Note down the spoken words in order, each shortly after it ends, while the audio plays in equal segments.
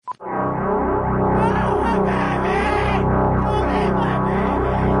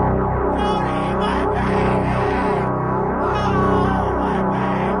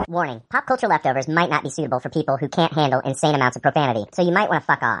Culture Leftovers might not be suitable for people who can't handle insane amounts of profanity, so you might want to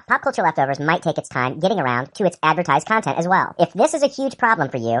fuck off. Pop Culture Leftovers might take its time getting around to its advertised content as well. If this is a huge problem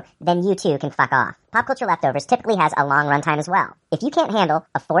for you, then you too can fuck off. Pop Culture Leftovers typically has a long runtime as well. If you can't handle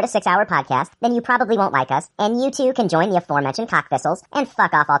a 4 to 6 hour podcast, then you probably won't like us, and you too can join the aforementioned cockthistles and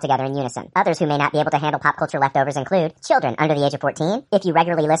fuck off altogether in unison. Others who may not be able to handle Pop Culture Leftovers include children under the age of 14, if you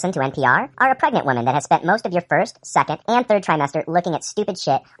regularly listen to NPR, are a pregnant woman that has spent most of your first, second, and third trimester looking at stupid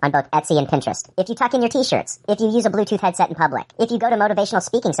shit on both Etsy and Pinterest, if you tuck in your t-shirts, if you use a Bluetooth headset in public, if you go to motivational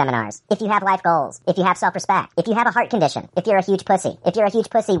speaking seminars, if you have life goals, if you have self-respect, if you have a heart condition, if you're a huge pussy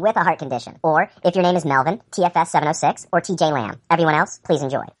with a heart condition, or if your name is Melvin, TFS 706, or TJ Lamb. Everyone else, please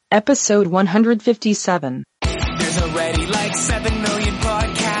enjoy. Episode 157. There's already like 7 million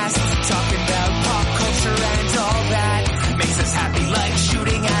podcasts talking about pop culture and all that. Makes us happy like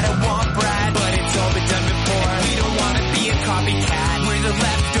shooting at a womp rat, but it's all been done before. We don't want to be a copycat. We're the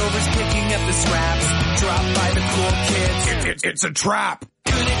leftovers picking up the scraps dropped by the cool kids. It's a trap.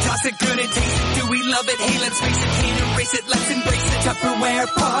 Gonna toss it, gonna taste it, do we love it? Hey, let's face it, can't erase it, let's embrace it. Tupperware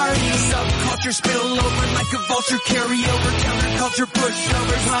party, subculture spill over like a vulture, carry over, counterculture,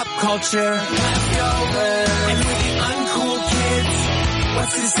 pushovers, pop culture, leftovers. And we're the uncool kids,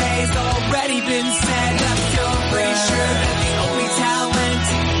 what's to say has already been said. Leftovers, pretty sure that the only talent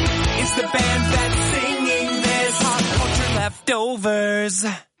is the band that's singing this. Pop culture leftovers.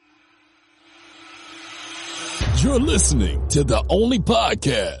 You're listening to the only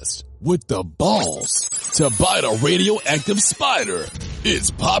podcast with the balls to bite a radioactive spider.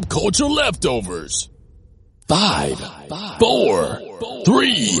 It's Pop Culture Leftovers. 5, 4,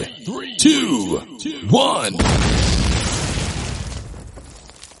 3, 2, 1.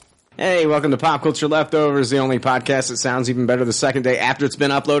 Hey, welcome to Pop Culture Leftovers, the only podcast that sounds even better the second day after it's been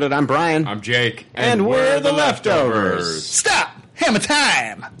uploaded. I'm Brian. I'm Jake. And we're the Leftovers. Stop! Hammer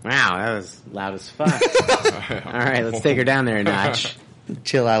time! Wow, that was loud as fuck. All right, let's take her down there a notch.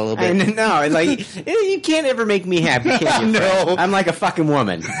 Chill out a little bit. No, like, you can't ever make me happy, can you? No. I'm like a fucking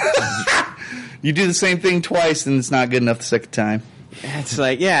woman. You do the same thing twice and it's not good enough the second time. It's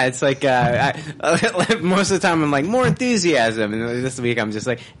like, most of the time I'm like, more enthusiasm. And this week I'm just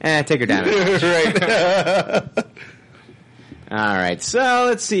like, take her down a notch. Right. All right, so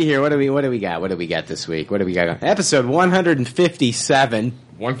let's see here. What do we got? What do we got this week? What do we got? Episode 157.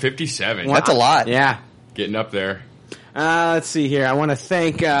 157. That's a lot. Yeah. Getting up there. Let's see here. I want to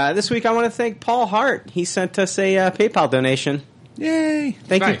thank, this week I want to thank Paul Hart. He sent us a PayPal donation. Yay.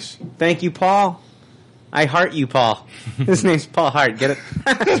 Nice. Thank you, Paul. I heart you, Paul. His name's Paul Hart. Get it?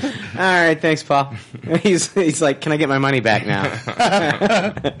 All right, thanks, Paul. He's like, can I get my money back now?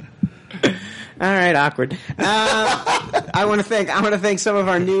 All right, awkward. I want to thank some of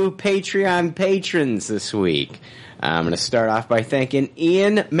our new Patreon patrons this week. I'm going to start off by thanking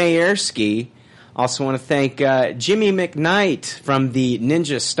Ian Mayersky. Also want to thank Jimmy McKnight from the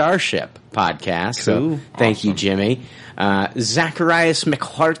Ninja Starship podcast. Cool. So thank you, Jimmy. Zacharias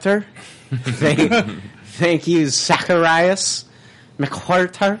McWhorter. Thank you, Zacharias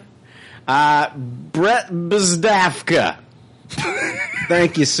McWhorter. Brett Bezdavka.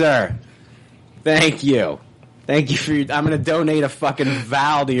 Thank you, sir. Thank you. Thank you for your... I'm going to donate a fucking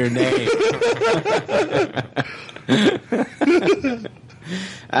vowel to your name.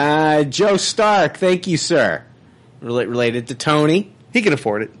 Joe Stark. Thank you, sir. Related to Tony. He can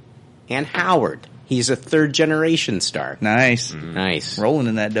afford it. And Howard. He's a third-generation Stark. Nice. Nice. Rolling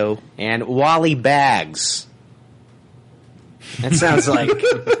in that dough. And Wally Bags. That sounds like...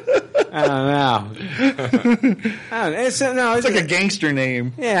 I don't know. It's like a gangster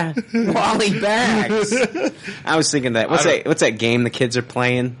name. Yeah, Wally Bags. I was thinking that. What's that game the kids are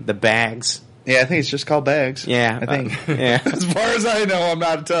playing? The Bags. Yeah, I think it's just called Bags. Yeah, I think. Yeah. As far as I know, I'm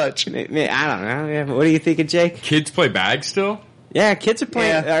out of touch. I don't know. Yeah, what are you thinking, Jake? Kids play bags still? Yeah, kids are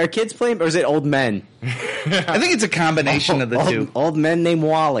playing. Yeah. Are kids playing, or is it old men? I think it's a combination of the two. Old men named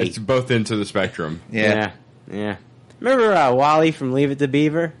Wally. It's both into the spectrum. Yeah. Remember Wally from Leave It to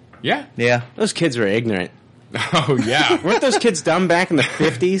Beaver? Yeah. Yeah. Those kids were ignorant. Oh, yeah. Weren't those kids dumb back in the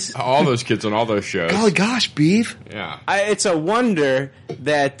 50s? All those kids on all those shows. Golly gosh, beef. Yeah. It's a wonder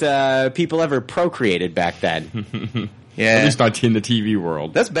that people ever procreated back then. Yeah. At least not in the TV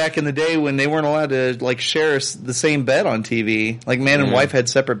world. That's back in the day when they weren't allowed to, like, share the same bed on TV. Like, man and wife had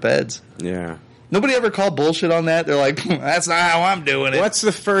separate beds. Yeah. Nobody ever called bullshit on that. They're like, that's not how I'm doing it. What's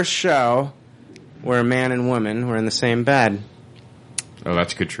the first show where a man and woman were in the same bed? Oh,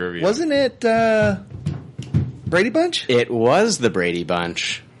 that's good trivia. Wasn't it Brady Bunch? It was the Brady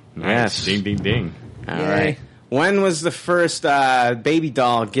Bunch. Nice. Yes. Ding, ding, ding. All Yay. right. When was the first baby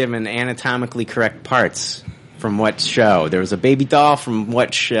doll given anatomically correct parts? From what show? There was a baby doll from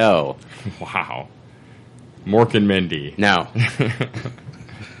what show? Wow. Mork and Mindy. No.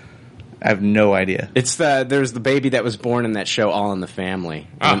 I have no idea. There's the baby that was born in that show All in the Family.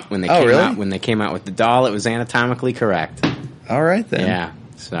 When they came really? out, when they came out with the doll, it was anatomically correct. All right, then. Yeah.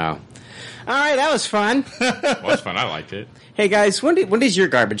 So, all right, that was fun. Well, it's fun. I liked it. Hey guys, when does your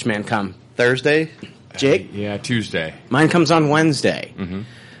garbage man come? Thursday? Jake? Yeah, Tuesday. Mine comes on Wednesday.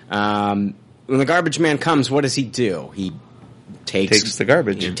 Mm-hmm. When the garbage man comes, what does he do? He Takes the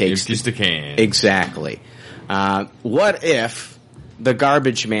garbage. He takes Empties the can. Exactly. What if the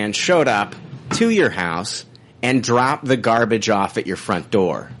garbage man showed up to your house and dropped the garbage off at your front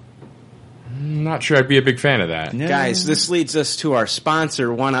door? I'm not sure I'd be a big fan of that. Yeah. Guys, this leads us to our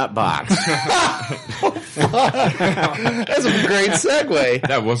sponsor, One Up Box. That's a great segue.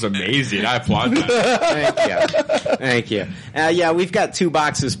 That was amazing. I applaud that. Thank you. Yeah, we've got 2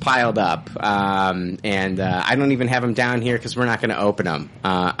 boxes piled up, and I don't even have them down here because we're not going to open them.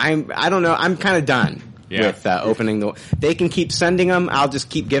 I don't know. I'm kind of done with opening the. They can keep sending them. I'll just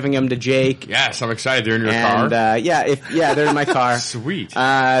keep giving them to Jake. Yes, I'm excited. They're in your And car. they're in my car. Sweet.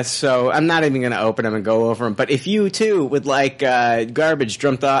 So I'm not even going to open them and go over them. But if you too would like garbage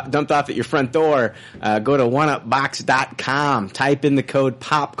dumped off at your front door, go to oneupbox.com. Type in the code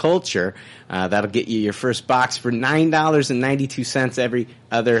POPCULTURE. That'll get you your first box for $9.92 every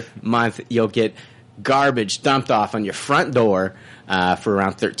other month. You'll get garbage dumped off on your front door for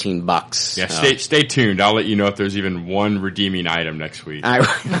around $13. Yeah, stay tuned. I'll let you know if there's even one redeeming item next week. Out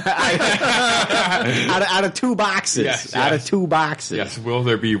of 2 boxes. Yes. Out of 2 boxes. Yes, will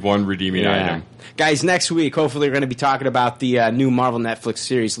there be one redeeming item? Guys, next week, hopefully we're going to be talking about the new Marvel Netflix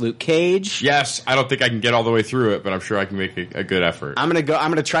series, Luke Cage. Yes, I don't think I can get all the way through it, but I'm sure I can make a good effort. I'm going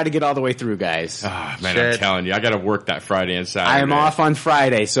to try to get all the way through, guys. Ah, man, Shit. I'm telling you, I got to work that Friday and Saturday. I am off on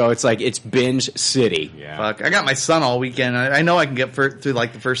Friday, so it's binge city. Yeah. Fuck, I got my son all weekend. I know I can get through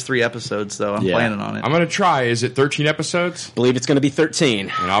like the first 3 episodes, so I'm planning on it. I'm going to try. Is it 13 episodes? I believe it's going to be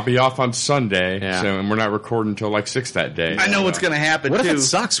 13. And I'll be off on Sunday, Yeah. and we're not recording until like 6 that day. I know what's going to happen, What too. if it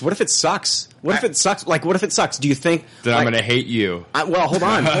sucks? What if it sucks? What if it sucks? Like, what if it sucks? Do you think Then I'm going to hate you. well, hold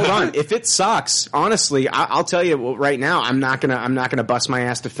on. If it sucks, honestly, I'll tell you right now, I'm not gonna bust my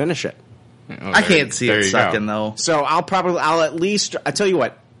ass to finish it. Oh, I can't see there it you sucking, go. though. So I tell you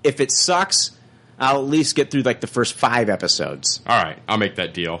what, if it sucks, I'll at least get through like the first 5 episodes. All right, I'll make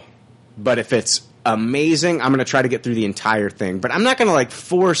that deal. But if it's amazing, I'm going to try to get through the entire thing. But I'm not going to like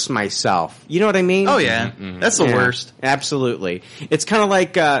force myself. You know what I mean? Oh, yeah. That's the Yeah, worst. Absolutely. It's kind of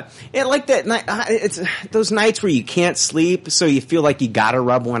like like that night. It's those nights where you can't sleep, so you feel like you got to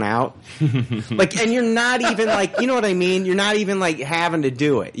rub one out. Like, and you're not even like, you know what I mean? You're not even like having to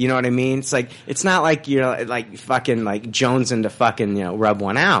do it. You know what I mean? It's like it's not like you're like fucking like jonesing to fucking rub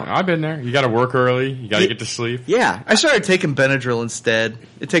one out. I've been there. You got to work early. You got to get to sleep. Yeah. I started taking Benadryl instead.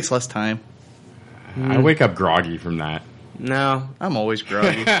 It takes less time. I wake up groggy from that. No. I'm always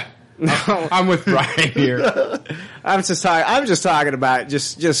groggy. I'm with Brian here. I'm just talking about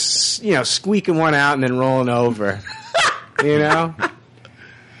just squeaking one out and then rolling over. You know.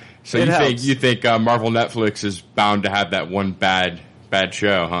 So It you helps. think Marvel Netflix is bound to have that one bad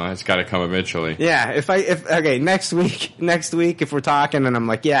show, huh? It's got to come eventually. Yeah, okay, next week if we're talking and I'm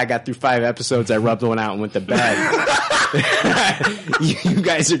like, yeah, I got through 5 episodes, I rubbed one out and went to bed. you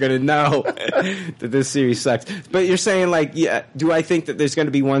guys are gonna know that this series sucks. But you're saying like, yeah, do I think that there's gonna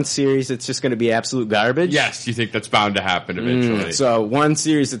be one series that's just gonna be absolute garbage? Yes, you think that's bound to happen eventually. So one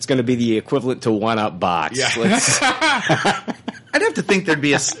series that's gonna be the equivalent to One Up Box. Yeah. I'd have to think thered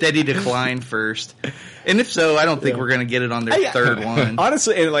be a steady decline first. And if so, I don't think we're going to get it on their third one.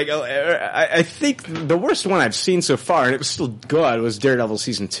 Honestly, and like I think the worst one I've seen so far, and it was still good, was Daredevil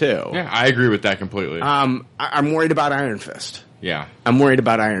season 2. Yeah, I agree with that completely. I'm worried about Iron Fist. Yeah. I'm worried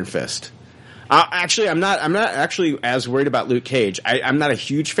about Iron Fist. Actually, I'm not actually as worried about Luke Cage. I'm not a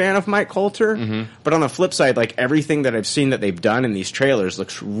huge fan of Mike Coulter, but on the flip side, like everything that I've seen that they've done in these trailers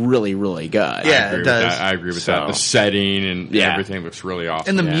looks really, really good. Yeah, it does. I agree with that. The setting and everything looks really awesome.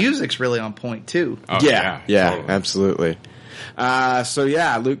 And the music's really on point, too. Oh, yeah, totally. absolutely. So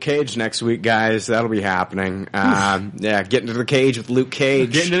yeah, Luke Cage next week, guys. That'll be happening. Get into the cage with Luke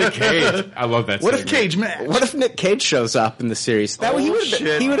Cage. Get into the cage. I love that. What if segment. Cage match? What if Nick Cage shows up in the series? That way he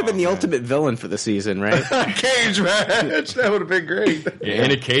would have been the ultimate villain for the season, right? Cage match. That would have been great. Yeah,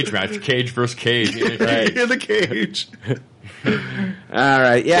 in a cage match. Cage versus Cage. In a cage. In the cage. All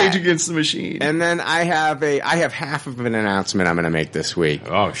right, yeah. Cage against the Machine. And then I have half of an announcement I'm going to make this week.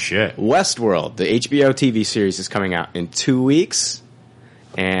 Oh, shit. Westworld, the HBO TV series, is coming out in 2 weeks.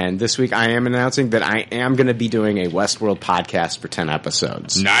 And this week I am announcing that I am going to be doing a Westworld podcast for 10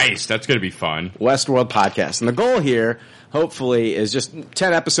 episodes. Nice. That's going to be fun. Westworld podcast. And the goal here, hopefully, is just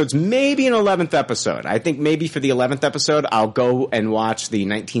 10 episodes, maybe an 11th episode. I think maybe for the 11th episode, I'll go and watch the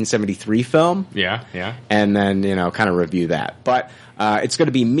 1973 film. Yeah. And then, kind of review that. But it's going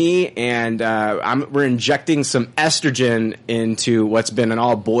to be me, and we're injecting some estrogen into what's been an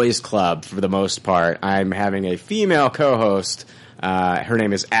all-boys club for the most part. I'm having a female co-host. Her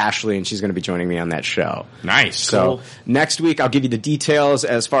name is Ashley, and she's going to be joining me on that show. Nice. So next week, I'll give you the details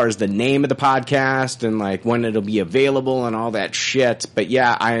as far as the name of the podcast and like when it'll be available and all that shit. But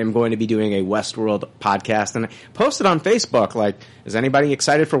yeah, I am going to be doing a Westworld podcast, and I posted on Facebook, like, is anybody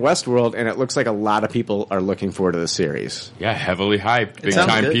excited for Westworld? And it looks like a lot of people are looking forward to the series. Yeah, heavily hyped. Big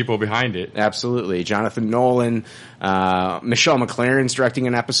time people behind it. Absolutely. Jonathan Nolan, Michelle McLaren's directing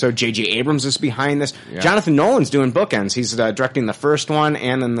an episode. J.J. Abrams is behind this. Yeah. Jonathan Nolan's doing bookends. He's directing the first one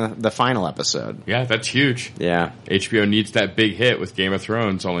and then the final episode. Yeah, that's huge. Yeah. HBO needs that big hit with Game of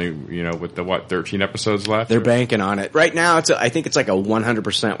Thrones, only, with the, 13 episodes left? They're banking on it. Right now, I think it's like a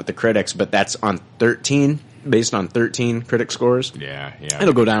 100% with the critics, but that's on 13, based on 13 critic scores. Yeah.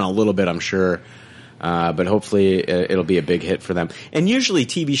 It'll go down a little bit, I'm sure. But hopefully it'll be a big hit for them. And usually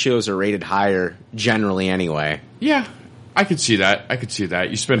TV shows are rated higher generally anyway. Yeah, I could see that.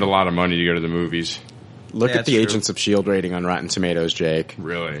 You spend a lot of money to go to the movies. Look at the Agents of S.H.I.E.L.D. rating on Rotten Tomatoes, Jake.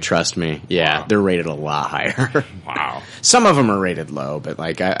 Really? Trust me. Yeah, wow. They're rated a lot higher. Wow. Some of them are rated low, but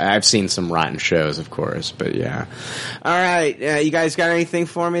like I've seen some rotten shows, of course. But yeah. All right, you guys got anything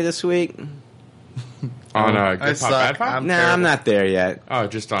for me this week? On Good Pop, Bad Pop? No, I'm not there yet. Oh,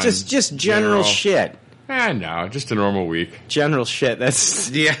 just on just general shit. No, just a normal week. General shit. That's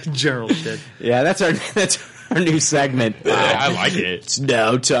general shit. Yeah, that's our new segment. I like it. It's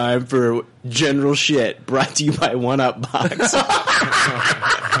now time for General Shit, brought to you by 1UP Box.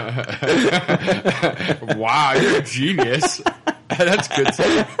 Wow, you're a genius. That's good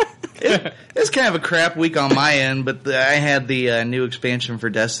stuff. It's kind of a crap week on my end, but I had the new expansion for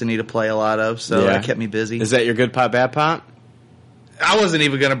Destiny to play a lot of, so that kept me busy. Is that your Good Pop, Bad Pop? I wasn't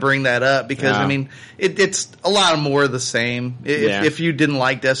even going to bring that up because, I mean, it's a lot more of the same. If you didn't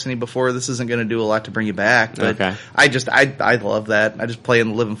like Destiny before, this isn't going to do a lot to bring you back. But I love that. I just play the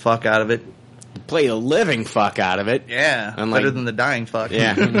living fuck out of it. Play the living fuck out of it? Yeah. Better than the dying fuck.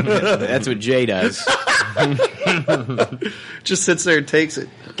 Yeah. That's what Jay does. Just sits there and takes it.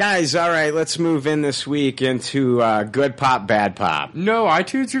 Guys, all right, let's move in this week into Good Pop, Bad Pop. No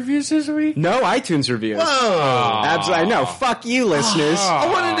iTunes reviews this week? No iTunes reviews. Whoa. Absolutely. No, fuck you, listeners. I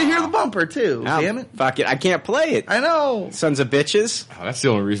wanted to hear the bumper, too. Damn it. Fuck it. I can't play it. I know. Sons of bitches. Oh, that's the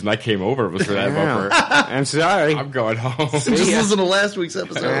only reason I came over was for that bumper. I'm sorry. I'm going home. Just listen to last week's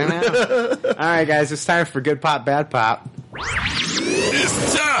episode. All right, guys, it's time for Good Pop, Bad Pop.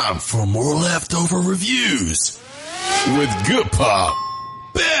 It's time for more leftover reviews with Good Pop,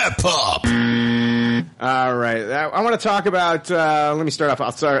 Bad Pop. All right, I want to talk about. Let me start off.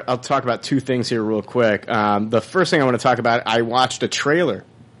 I'll talk about two things here real quick. The first thing I want to talk about, I watched a trailer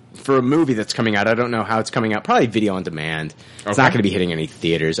for a movie that's coming out. I don't know how it's coming out. Probably video on demand. It's not going to be hitting any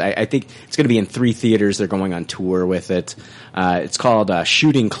theaters. I think it's going to be in 3 theaters. They're going on tour with it. It's called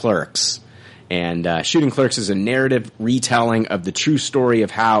Shooting Clerks. And Shooting Clerks is a narrative retelling of the true story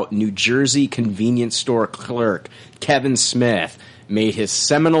of how New Jersey convenience store clerk Kevin Smith made his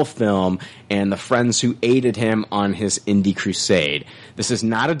seminal film and the friends who aided him on his indie crusade. This is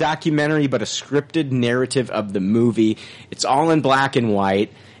not a documentary, but a scripted narrative of the movie. It's all in black and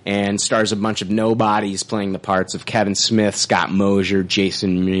white and stars a bunch of nobodies playing the parts of Kevin Smith, Scott Mosier,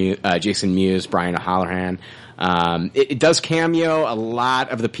 Jason Mewes, Brian O'Halloran. It does cameo a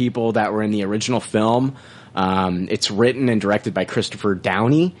lot of the people that were in the original film. It's written and directed by Christopher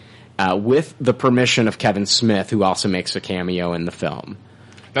Downey, with the permission of Kevin Smith, who also makes a cameo in the film.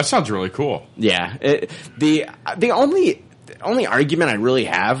 That sounds really cool. Yeah. The only argument I really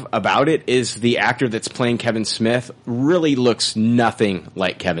have about it is the actor that's playing Kevin Smith really looks nothing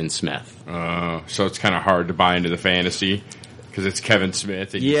like Kevin Smith. So it's kind of hard to buy into the fantasy. Because it's Kevin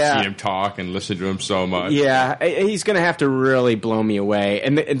Smith, and you see him talk and listen to him so much. Yeah, he's going to have to really blow me away.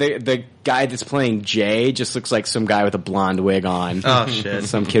 And the guy that's playing Jay just looks like some guy with a blonde wig on. Oh, shit.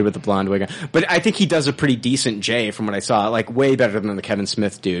 Some kid with a blonde wig on. But I think he does a pretty decent Jay from what I saw. Like, way better than the Kevin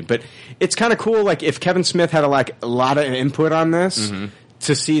Smith dude. But it's kind of cool, like, if Kevin Smith had, a lot of input on this,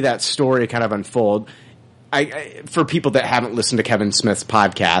 to see that story kind of unfold. For people that haven't listened to Kevin Smith's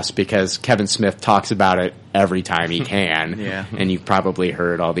podcast, because Kevin Smith talks about it every time he can, and you've probably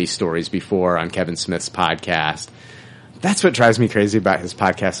heard all these stories before on Kevin Smith's podcast. That's what drives me crazy about his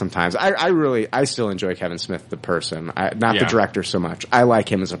podcast sometimes. I still enjoy Kevin Smith, the person, not the director so much. I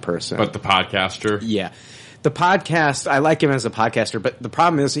like him as a person. But the podcaster? Yeah. The podcast, I like him as a podcaster, but the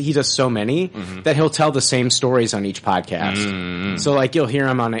problem is he does so many that he'll tell the same stories on each podcast. So, like, you'll hear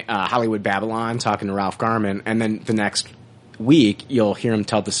him on Hollywood Babylon talking to Ralph Garman, and then the next week you'll hear him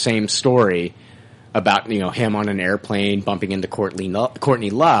tell the same story about, him on an airplane bumping into Courtney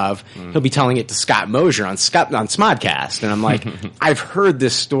Love. He'll be telling it to Scott Mosier on Smodcast. And I'm like, I've heard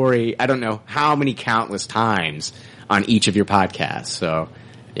this story, I don't know how many countless times on each of your podcasts. So,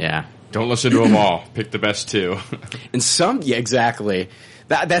 yeah. Don't listen to them all. Pick the best two. And exactly.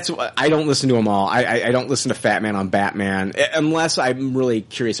 That's what I don't listen to them all. I don't listen to Fat Man on Batman unless I'm really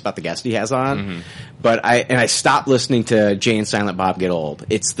curious about the guest he has on. But I stopped listening to Jay and Silent Bob Get Old.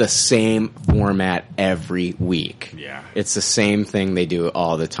 It's the same format every week. Yeah. It's the same thing they do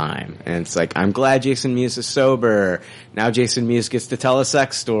all the time. And it's like, I'm glad Jason Mewes is sober. Now Jason Mewes gets to tell a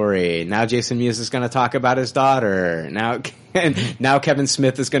sex story. Now Jason Mewes is going to talk about his daughter. Now Kevin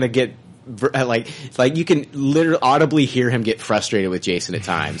Smith is going to get like you can literally audibly hear him get frustrated with Jason at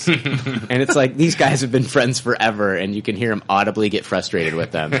times. And it's like, these guys have been friends forever, and you can hear him audibly get frustrated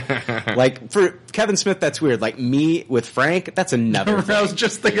with them. Like, for Kevin Smith, that's weird. Like, me with Frank, that's another thing. I was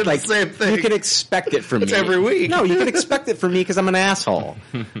just thinking the same thing. You can expect it from me. It's every week. No, you can expect it from me because I'm an asshole.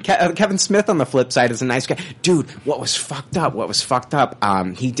 Kevin Smith, on the flip side, is a nice guy. Dude, what was fucked up?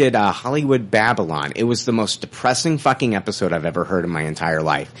 He did Hollywood Babylon. It was the most depressing fucking episode I've ever heard in my entire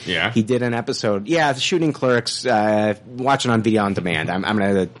life. Yeah. He did an episode, Shooting Clerks, watching on video on demand. I'm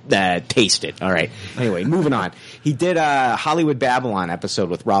going to taste it. All right. Anyway, moving on. He did a Hollywood Babylon episode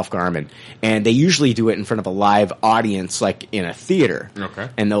with Ralph Garman, and they usually do it in front of a live audience, like in a theater. Okay.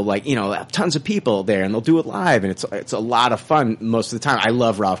 And they'll have tons of people there, and they'll do it live, and it's a lot of fun most of the time. I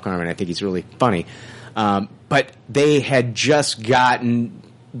love Ralph Garman. I think he's really funny. But they had just made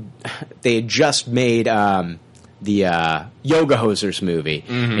the Yoga Hosers movie.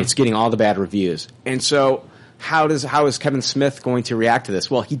 It's getting all the bad reviews. And so how is Kevin Smith going to react to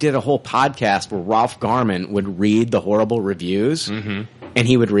this? Well, he did a whole podcast where Ralph Garman would read the horrible reviews and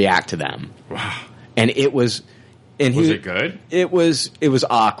he would react to them. Wow. And it was it good? It was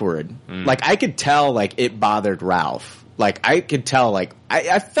awkward. Like, I could tell, like, it bothered Ralph. Like, I could tell, like,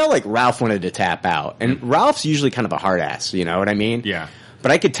 I felt like Ralph wanted to tap out. And Ralph's usually kind of a hard ass, you know what I mean? Yeah.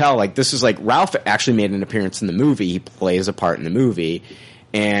 But I could tell, like, this is like, Ralph actually made an appearance in the movie. He plays a part in the movie.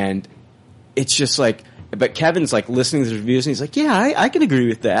 And it's just like, but Kevin's like listening to the reviews and he's like, yeah, I can agree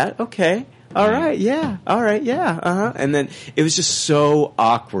with that. Okay. All right. Yeah. All right. Yeah. Uh-huh. And then it was just so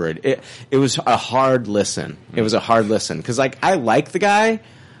awkward. It was a hard listen. It was a hard listen. Cause like, I like the guy.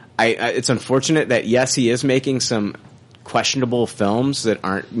 It's unfortunate that, yes, he is making some questionable films that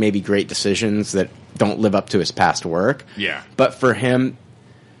aren't maybe great decisions that don't live up to his past work. Yeah. But for him,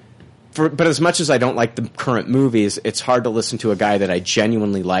 but as much as I don't like the current movies, it's hard to listen to a guy that I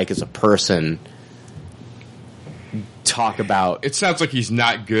genuinely like as a person talk about. It sounds like he's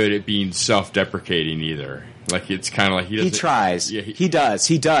not good at being self-deprecating either. Like, it's kind of like he tries. Yeah, he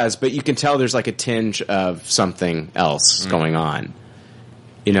does. But you can tell there's like a tinge of something else going on.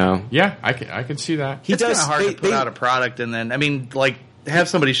 You know? Yeah, I can see that. It's kind of hard to put out a product and then, I mean, like, have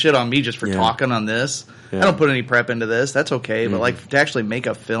somebody shit on me just for talking on this. Yeah. I don't put any prep into this. That's okay. But, like, to actually make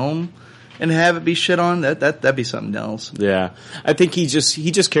a film and have it be shit on, that'd be something else. Yeah. I think he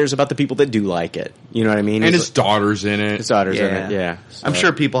just cares about the people that do like it. You know what I mean? And his daughter's in it. His daughter's in it, yeah. So. I'm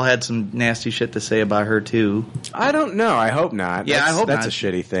sure people had some nasty shit to say about her, too. I don't know. I hope not. Yeah, I hope that's not. That's a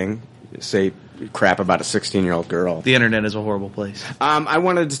shitty thing. Say crap about a 16-year-old girl. The internet is a horrible place. I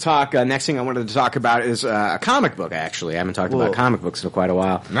wanted to talk, next thing I wanted to talk about is a comic book, actually. I haven't talked about comic books in quite a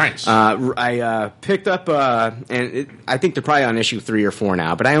while. Nice. I picked up, I think they're probably on issue 3 or 4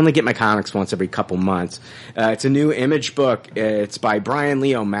 now, but I only get my comics once every couple months. It's a new Image book. It's by Brian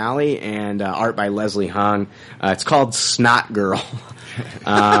Lee O'Malley and art by Leslie Hung. It's called Snot Girl.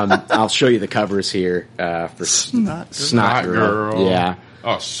 I'll show you the covers here for Snot Girl. Yeah.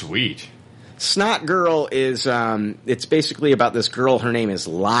 Oh, sweet. Snot Girl is, it's basically about this girl. Her name is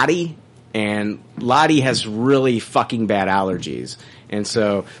Lottie, and Lottie has really fucking bad allergies. And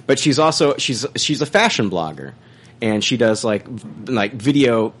so, but she's also, she's a fashion blogger, and she does like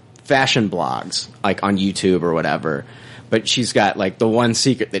video fashion blogs, like on YouTube or whatever. But she's got, like, the one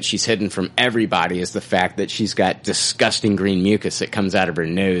secret that she's hidden from everybody is the fact that she's got disgusting green mucus that comes out of her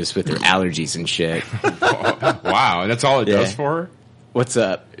nose with her allergies and shit. Wow, that's all it does for her? What's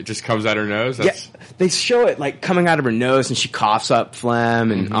up? It just comes out her nose? Yeah, they show it, like, coming out of her nose, and she coughs up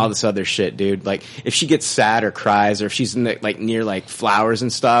phlegm and all this other shit, dude. Like, if she gets sad or cries, or if she's in the, like, near, like, flowers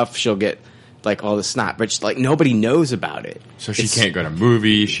and stuff, she'll get like all the snot, but like nobody knows about it. So she can't go to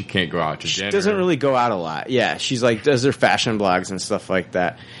movies. She can't go out to dinner. She doesn't really go out a lot. Yeah, she's like does her fashion blogs and stuff like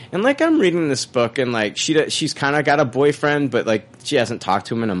that. And like I'm reading this book, and like she's kind of got a boyfriend, but like she hasn't talked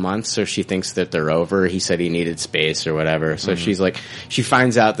to him in a month, so she thinks that they're over. He said he needed space or whatever. So she's like, she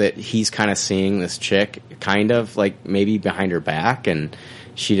finds out that he's kind of seeing this chick, kind of like maybe behind her back, and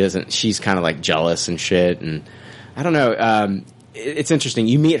she doesn't. She's kind of like jealous and shit, and I don't know. It's interesting.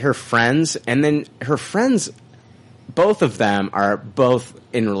 You meet her friends, and then her friends, both of them are both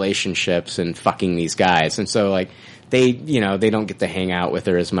in relationships and fucking these guys, and so like they don't get to hang out with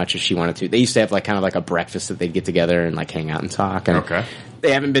her as much as she wanted to. They used to have like kind of like a breakfast that they'd get together and like hang out and talk.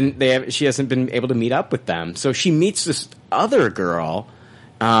 And she hasn't been able to meet up with them, so she meets this other girl.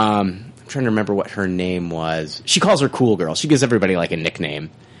 I'm trying to remember what her name was. She calls her Cool Girl. She gives everybody like a nickname,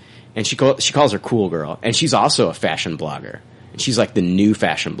 and she calls her Cool Girl, and she's also a fashion blogger. She's like the new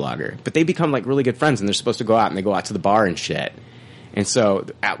fashion blogger. But they become like really good friends, and they're supposed to go out, and they go out to the bar and shit. And so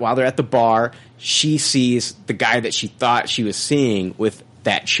while they're at the bar, she sees the guy that she thought she was seeing with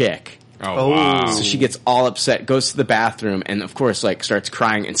that chick. Oh, wow. So she gets all upset, goes to the bathroom, and of course like starts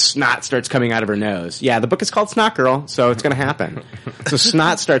crying, and snot starts coming out of her nose. Yeah, the book is called Snot Girl, so it's going to happen. So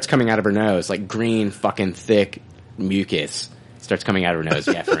snot starts coming out of her nose, like green fucking thick mucus starts coming out of her nose.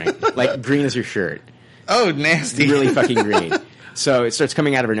 Yeah, Frank. Like green as your shirt. Oh, nasty. Really fucking green. So it starts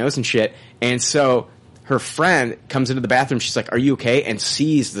coming out of her nose and shit. And so her friend comes into the bathroom. She's like, are you okay? And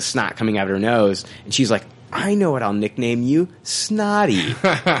sees the snot coming out of her nose. And she's like, I know what I'll nickname you. Snotty.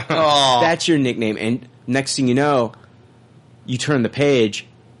 That's your nickname. And next thing you know, you turn the page,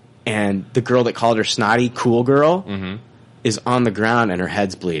 and the girl that called her Snotty, Cool Girl, is on the ground and her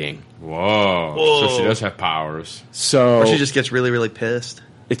head's bleeding. Whoa. So she does have powers. So or she just gets really, really pissed.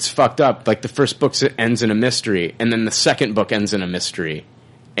 It's fucked up. Like the first book ends in a mystery, and then the second book ends in a mystery,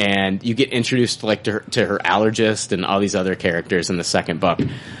 and you get introduced like to her allergist and all these other characters in the second book.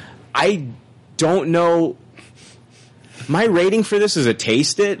 I don't know. My rating for this is a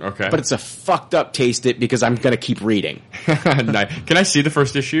taste it, but it's a fucked up taste it because I'm gonna keep reading. Nice. Can I see the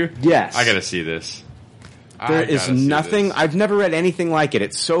first issue? Yes, I gotta see this. There is nothing. I've never read anything like it.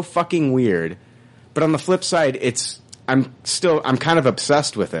 It's so fucking weird. But on the flip side, I'm kind of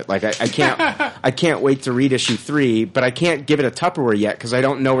obsessed with it. Like I can't wait to read issue 3, but I can't give it a Tupperware yet because I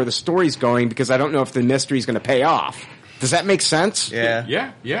don't know where the story's going because I don't know if the mystery's going to pay off. Does that make sense?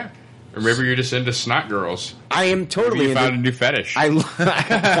 Yeah. Or maybe you're just into snot girls. I am totally. Maybe you found a new fetish.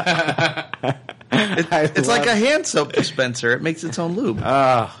 It's like a hand soap dispenser. It makes its own lube.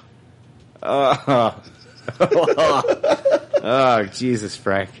 Oh, Jesus,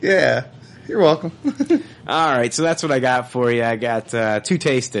 Frank. Yeah. You're welcome. All right, so that's what I got for you. I got 2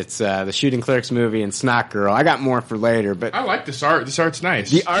 taste-its, the Shooting Clerks movie and Snot Girl. I got more for later, but I like this art. This art's nice.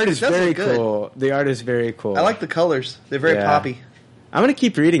 The art is very cool. The art is very cool. I like the colors. They're very poppy. I'm going to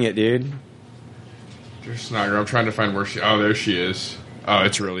keep reading it, dude. There's Snot Girl. I'm trying to find where she... Oh, there she is. Oh,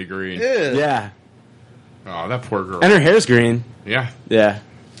 it's really green. Ew. Yeah. Oh, that poor girl. And her hair's green. Yeah. Yeah.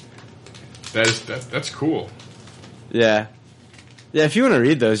 That's cool. Yeah. Yeah, if you want to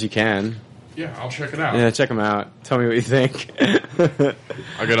read those, you can. Yeah, I'll check it out. Yeah, check them out. Tell me what you think.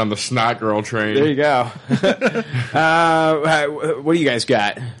 I'll get on the Snot Girl train. There you go. What do you guys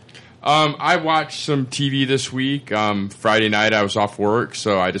got? I watched some TV this week. Friday night I was off work,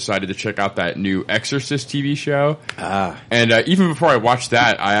 so I decided to check out that new Exorcist TV show. And even before I watched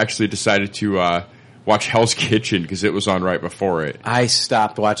that, I actually decided to watch Hell's Kitchen because it was on right before it. I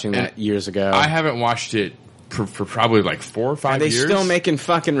stopped watching that years ago. I haven't watched it for probably like 4 or 5 years. Are they still making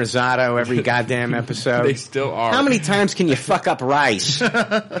fucking risotto every goddamn episode? They still are. How many times can you fuck up rice?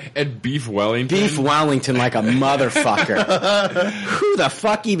 And beef Wellington? Beef Wellington like a motherfucker. Who the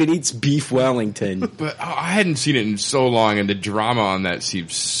fuck even eats beef Wellington? But I hadn't seen it in so long, and the drama on that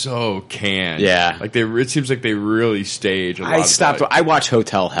seems so canned. Yeah. Like it seems like they really stage a lot. I watch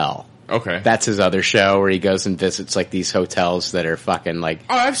Hotel Hell. Okay. That's his other show where he goes and visits like these hotels that are fucking like...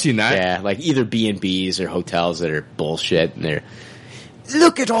 Oh, I've seen that. Yeah, like either B&Bs or hotels that are bullshit, and they're,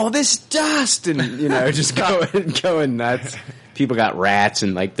 look at all this dust, and just going nuts. People got rats,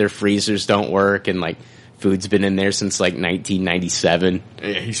 and like their freezers don't work, and like food's been in there since like 1997.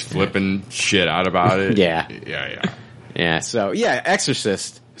 Yeah, he's flipping shit out about it. Yeah. Yeah, so yeah,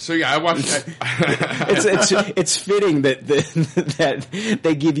 Exorcist. So yeah, I watched that. It's fitting that that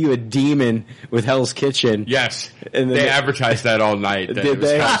they give you a demon with Hell's Kitchen. Yes, and they advertised that all night. That Did it was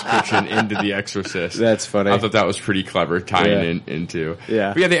they? Hell's Kitchen into The Exorcist. That's funny. I thought that was pretty clever tying into.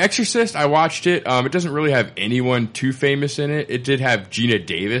 Yeah, but yeah, The Exorcist. I watched it. It doesn't really have anyone too famous in it. It did have Gina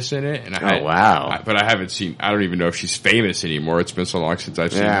Davis in it, and wow! But I haven't seen. I don't even know if she's famous anymore. It's been so long since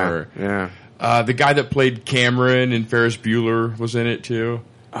I've seen her. Yeah. The guy that played Cameron in Ferris Bueller was in it too.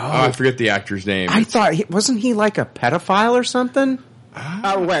 Oh, I forget the actor's name. I thought wasn't he like a pedophile or something?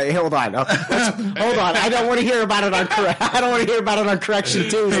 Oh wait, hold on. Hold on. I don't want to hear about it on. I don't want to hear about it on Correction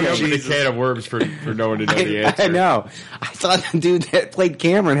Tuesday. Open a can of worms for no one to know the answer. I know. I thought the dude that played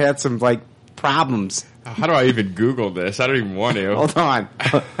Cameron had some like problems. How do I even Google this? I don't even want to. Hold on.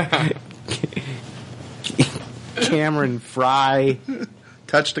 Cameron Fry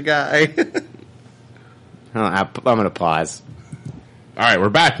touched a guy. I'm going to pause. All right, we're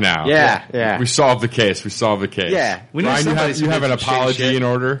back now. Yeah. We solved the case. Yeah. Ryan, you have an apology in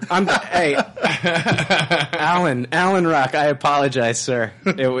order? Hey, Alan Ruck, I apologize, sir.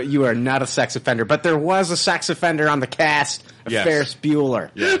 You are not a sex offender, but there was a sex offender on the cast of Ferris Bueller.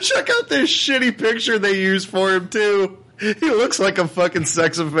 Yeah. Check out this shitty picture they used for him, too. He looks like a fucking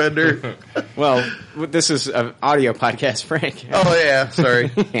sex offender. Well, this is an audio podcast, Frank. Oh, yeah.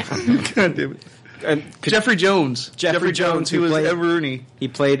 Sorry. Yeah. God damn it. Jeffrey Jones. Jeffrey Jones, who was Ed Rooney. He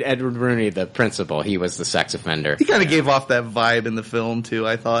played Edward Rooney, the principal. He was the sex offender. He kind of gave off that vibe in the film too.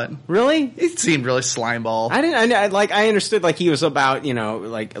 I thought. Really? It seemed really slimeball. I understood like he was about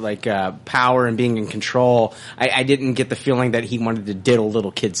power and being in control. I didn't get the feeling that he wanted to diddle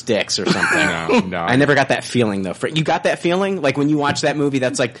little kids' dicks or something. No. I never got that feeling though. You got that feeling like when you watch that movie?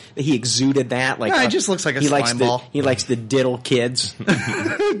 That's like he exuded that. Like it just looks like a slimeball. He likes to diddle kids.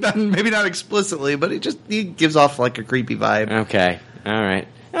 Maybe not explicitly, but he gives off like a creepy vibe. Okay. All right.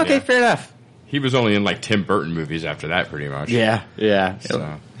 Okay, fair enough. He was only in like Tim Burton movies after that, pretty much. Yeah.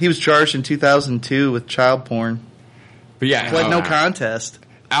 So. He was charged in 2002 with child porn. But yeah. Pled no contest.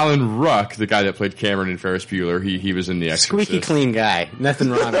 Alan Ruck, the guy that played Cameron in Ferris Bueller, he was in The Exorcist. Squeaky clean guy.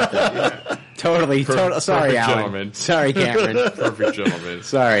 Nothing wrong with that. Totally. Sorry, Alan. Gentleman. Sorry, Cameron. Perfect gentleman.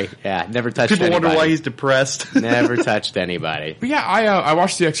 Sorry. Yeah, never touched People anybody. wonder why he's depressed. Never touched anybody. But yeah, I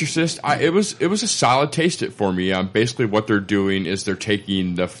watched The Exorcist. It was a solid taste it for me. Basically what they're doing is they're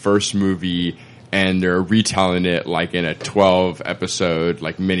taking the first movie and they're retelling it like in a 12 episode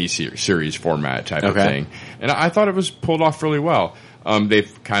like mini series format type of thing. And I thought it was pulled off really well.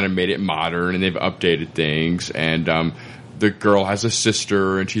 They've kind of made it modern and they've updated things, and the girl has a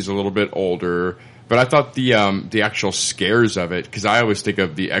sister and she's a little bit older. But I thought the actual scares of it, because I always think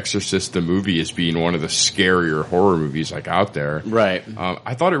of The Exorcist the movie as being one of the scarier horror movies like out there. Right.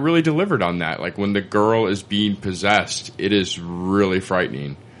 I thought it really delivered on that. Like when the girl is being possessed, it is really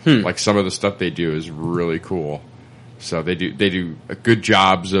frightening. Like some of the stuff they do is really cool. So they do good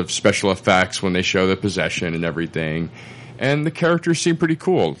jobs of special effects when they show the possession and everything. And the characters seem pretty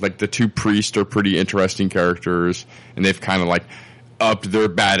cool. Like the two priests are pretty interesting characters, and they've kind of like upped their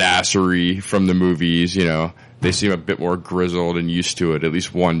badassery from the movies. You know, they seem a bit more grizzled and used to it. At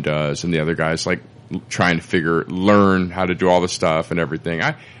least one does, and the other guy's like trying to learn how to do all the stuff and everything.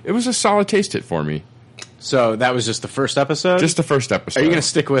 It was a solid taste hit for me. So that was just the first episode? Just the first episode. Are you going to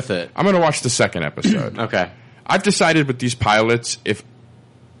stick with it? I'm going to watch the second episode. Okay. I've decided with these pilots, if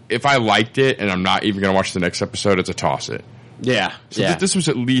I liked it and I'm not even going to watch the next episode, it's a toss it. Yeah. So this was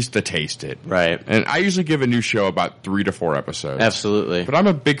at least a taste it. Right. And I usually give a new show about 3 to 4 episodes. Absolutely. But I'm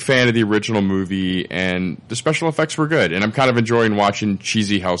a big fan of the original movie, and the special effects were good. And I'm kind of enjoying watching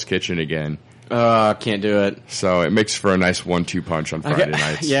cheesy Hell's Kitchen again. Can't do it. So it makes for a nice 1-2 punch on Friday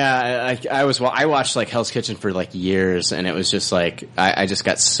nights. Yeah, I watched like Hell's Kitchen for like years, and it was just like I just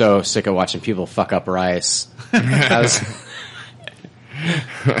got so sick of watching people fuck up rice. I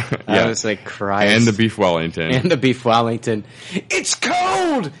was like, Christ. And the beef Wellington. It's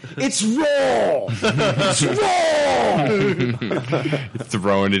cold! It's raw! It's raw!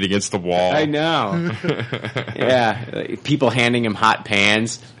 Throwing it against the wall. I know. Yeah. People handing him hot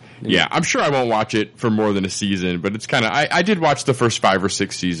pans. Yeah, I'm sure I won't watch it for more than a season, but it's kind of, I did watch the first 5 or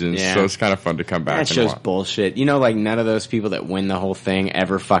 6 seasons, so it's kind of fun to come back. That show's bullshit. You know, like none of those people that win the whole thing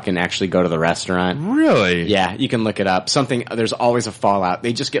ever fucking actually go to the restaurant. Really? Yeah, you can look it up. There's always a fallout.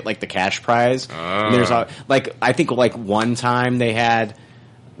 They just get like the cash prize. There's I think like one time they had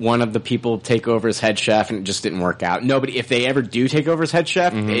one of the people take over as head chef and it just didn't work out. If they ever do take over as head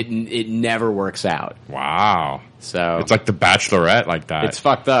chef, it never works out. Wow. So it's like The Bachelorette like that. It's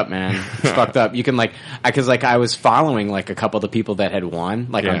fucked up, man. It's fucked up. You can I was following like a couple of the people that had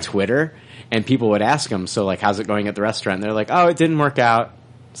won on Twitter, and people would ask them, so like, how's it going at the restaurant? And they're like, oh, it didn't work out.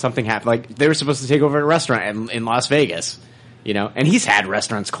 Something happened. Like they were supposed to take over a restaurant in Las Vegas. You know, and he's had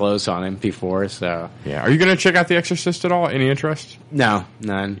restaurants closed on him before, so. Yeah. Are you going to check out The Exorcist at all? Any interest? No,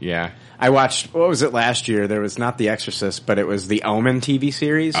 none. Yeah. I watched, what was it last year? There was not The Exorcist, but it was the Omen TV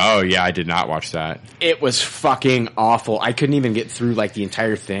series. Oh, yeah, I did not watch that. It was fucking awful. I couldn't even get through, like, the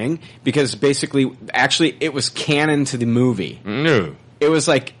entire thing, because basically, actually, it was canon to the movie. No. It was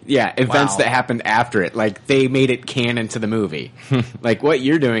like, events that happened after it. Like, they made it canon to the movie. Like, what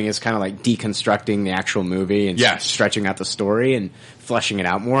you're doing is kind of like deconstructing the actual movie and stretching out the story and fleshing it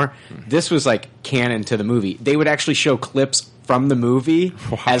out more. This was like canon to the movie. They would actually show clips from the movie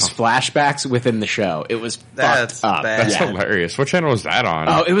as flashbacks within the show. It was fucked up. That's hilarious. What channel was that on?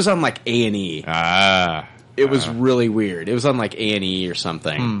 Oh, it was on like A&E. It was really weird. It was on like A&E or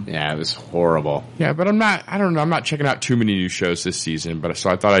something. Yeah, it was horrible. Yeah, but I'm not checking out too many new shows this season, so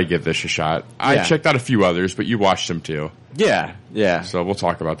I thought I'd give this a shot. I checked out a few others, but you watched them too. Yeah. So we'll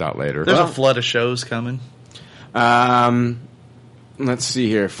talk about that later. There's a flood of shows coming. Let's see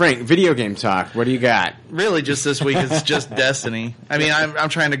here. Frank, video game talk. What do you got? Really, just this week, it's just Destiny. I mean, I'm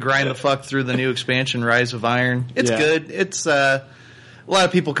trying to grind the fuck through the new expansion, Rise of Iron. It's good. It's, a lot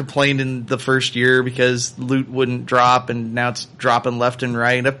of people complained in the first year because loot wouldn't drop, and now it's dropping left and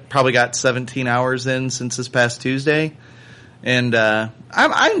right. I've probably got 17 hours in since this past Tuesday, and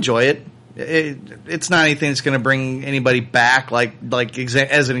I enjoy it. It's not anything that's going to bring anybody back, like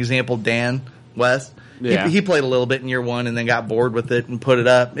as an example, Dan West. Yeah. He played a little bit in year one and then got bored with it and put it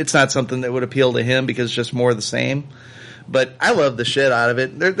up. It's not something that would appeal to him because it's just more of the same. But I love the shit out of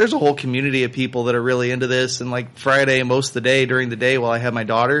it. There's a whole community of people that are really into this. And like Friday, most of the day, during the day while I had my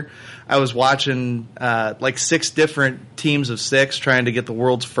daughter, I was watching like 6 different teams of 6 trying to get the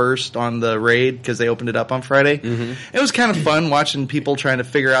world's first on the raid because they opened it up on Friday. Mm-hmm. It was kind of fun watching people trying to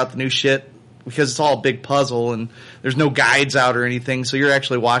figure out the new shit because it's all a big puzzle and there's no guides out or anything. So you're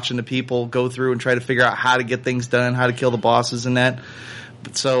actually watching the people go through and try to figure out how to get things done, how to kill the bosses and that.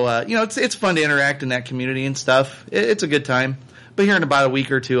 So, it's fun to interact in that community and stuff. It's a good time. But here in about a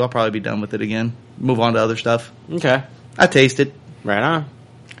week or two, I'll probably be done with it again. Move on to other stuff. Okay. I taste it. Right on.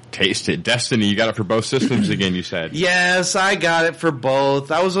 Taste it. Destiny, you got it for both systems again, you said. Yes, I got it for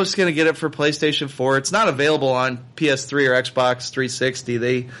both. I was just going to get it for PlayStation 4. It's not available on PS3 or Xbox 360.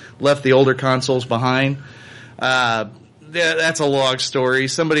 They left the older consoles behind. That's a long story.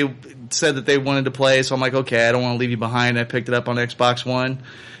 Somebody said that they wanted to play, so I'm like, okay, I don't want to leave you behind. I picked it up on Xbox One.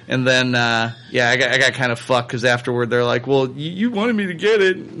 And then, I got kind of fucked because afterward they're like, well, you wanted me to get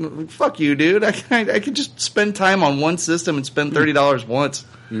it. Fuck you, dude. I could just spend time on one system and spend $30 once.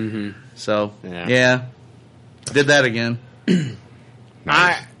 Mm-hmm. So, yeah. Did that again.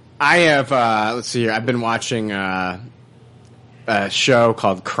 Nice. I have, let's see here, I've been watching a show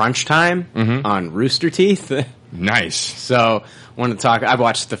called Crunch Time on Rooster Teeth. Nice. So, I've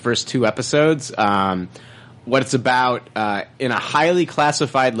watched the first 2 episodes. What it's about, in a highly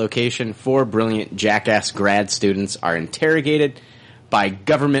classified location, 4 brilliant jackass grad students are interrogated by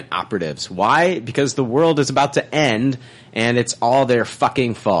government operatives. Why? Because the world is about to end, and it's all their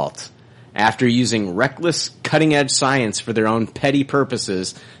fucking fault. After using reckless, cutting-edge science for their own petty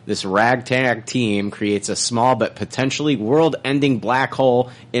purposes, this ragtag team creates a small but potentially world-ending black hole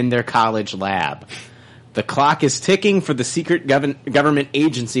in their college lab. The clock is ticking for the secret government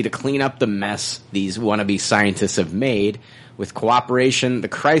agency to clean up the mess these wannabe scientists have made. With cooperation, the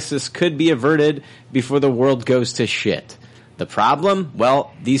crisis could be averted before the world goes to shit. The problem?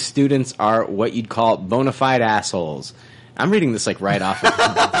 Well, these students are what you'd call bona fide assholes. I'm reading this like right off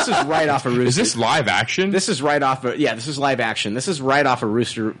of, this is right off of Rooster. Is this live action? This is right off of, this is live action. This is right off of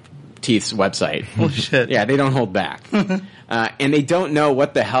Rooster Teeth's website. Oh shit. Yeah, they don't hold back. And they don't know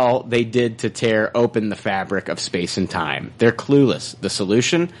what the hell they did to tear open the fabric of space and time. They're clueless. The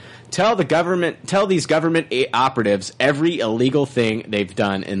solution? Tell these government operatives every illegal thing they've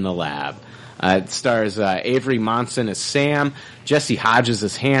done in the lab. It stars Avery Monson as Sam, Jesse Hodges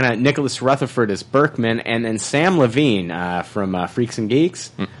as Hannah, Nicholas Rutherford as Berkman, and then Sam Levine from Freaks and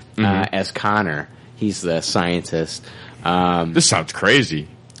Geeks as Connor. He's the scientist. This sounds crazy.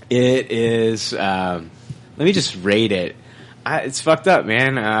 It is. Let me just rate it. It's fucked up,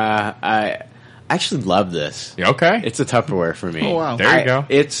 man. I actually love this. Okay. It's a Tupperware for me. Oh, wow. There you go.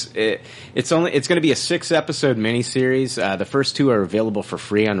 It's going to be a 6-episode miniseries. The first 2 are available for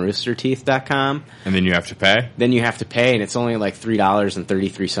free on roosterteeth.com. And then you have to pay? Then you have to pay, and it's only like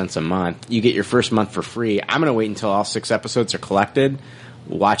 $3.33 a month. You get your first month for free. I'm going to wait until all 6 episodes are collected,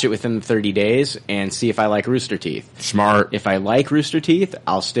 watch it within 30 days, and see if I like Rooster Teeth. Smart. If I like Rooster Teeth,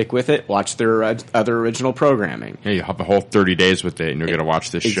 I'll stick with it, watch their other original programming. Yeah, you have a whole 30 days with it, and you're going to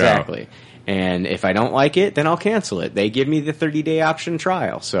watch this show. Exactly. And if I don't like it, then I'll cancel it. They give me the 30-day option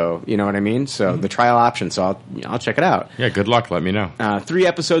trial, so you know what I mean? So the trial option, so I'll check it out. Yeah, good luck. Let me know. 3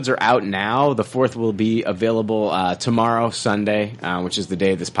 episodes are out now. The 4th will be available tomorrow, Sunday, which is the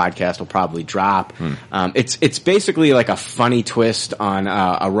day this podcast will probably drop. It's basically like a funny twist on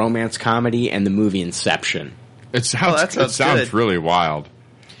a romance comedy and the movie Inception. It sounds really wild.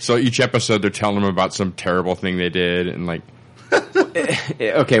 So each episode they're telling them about some terrible thing they did and like...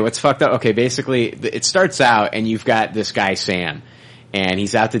 okay, what's fucked up? Okay, basically, it starts out, and you've got this guy, Sam, and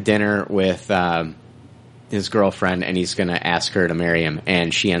he's out to dinner with his girlfriend, and he's going to ask her to marry him,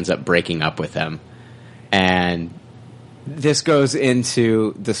 and she ends up breaking up with him. And this goes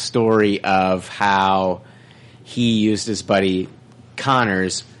into the story of how he used his buddy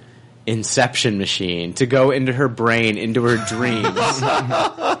Connor's inception machine to go into her brain, into her dreams,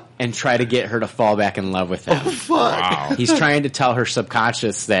 and try to get her to fall back in love with him. Oh, fuck. Wow. He's trying to tell her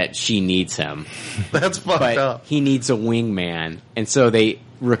subconscious that she needs him. That's fucked up. He needs a wingman. And so they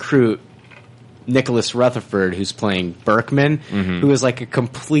recruit Nicholas Rutherford, who's playing Berkman, who is like a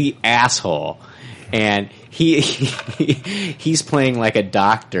complete asshole. And he's playing like a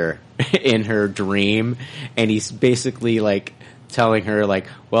doctor in her dream, and he's basically like telling her like,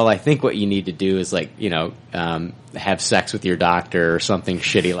 well, I think what you need to do is like, have sex with your doctor or something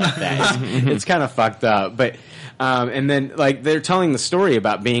shitty like that. It's kind of fucked up, but and then like they're telling the story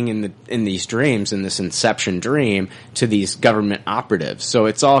about being in these dreams, in this inception dream, to these government operatives. So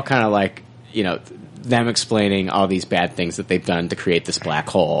it's all kind of like, them explaining all these bad things that they've done to create this black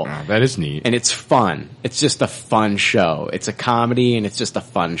hole. Wow, that is neat. And it's fun. It's just a fun show. It's a comedy, and it's just a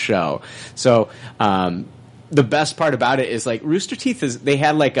fun show. So, the best part about it is, like, Rooster Teeth they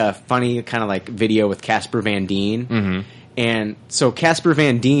had, like, a funny kind of, like, video with Casper Van Dien. Mm-hmm. And so Casper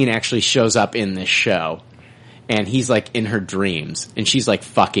Van Dien actually shows up in this show. And he's, like, in her dreams. And she's, like,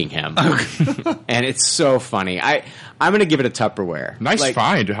 fucking him. And it's so funny. I'm going to give it a Tupperware. Nice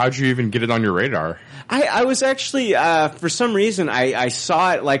find. How'd you even get it on your radar? I was actually, for some reason, I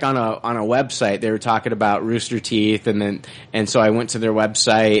saw it, like, on a website. They were talking about Rooster Teeth. And so I went to their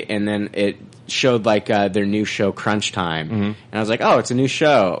website, and then it showed, like, their new show, Crunch Time. Mm-hmm. And I was like, oh, it's a new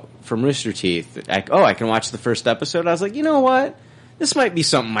show from Rooster Teeth. I can watch the first episode. I was like, you know what? This might be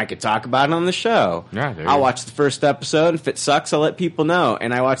something I could talk about on the show. Yeah, I'll watch the first episode, and if it sucks, I'll let people know.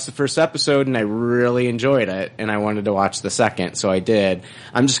 And I watched the first episode, and I really enjoyed it, and I wanted to watch the second, so I did.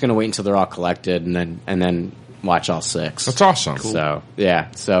 I'm just going to wait until they're all collected, and then watch all 6. That's awesome. Cool. So,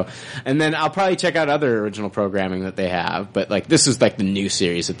 yeah. And then I'll probably check out other original programming that they have, but like this is like the new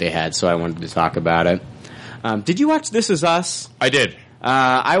series that they had, so I wanted to talk about it. Did you watch This Is Us? I did.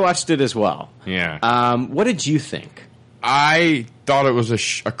 I watched it as well. Yeah. What did you think? I thought it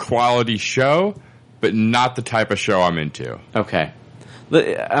was a quality show, but not the type of show I'm into. Okay.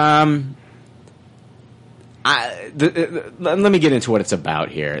 Let me get into what it's about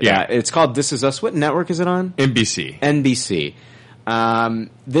here. Yeah. It's called This Is Us. What network is it on? NBC.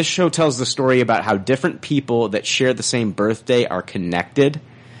 This show tells the story about how different people that share the same birthday are connected.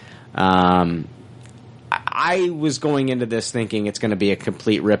 I was going into this thinking it's going to be a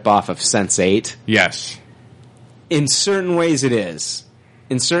complete ripoff of Sense8. Yes. In certain ways it is.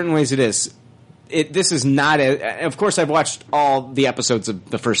 This is not of course I've watched all the episodes of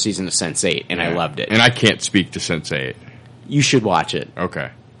the first season of Sense8 and I loved it. And I can't speak to Sense8. You should watch it.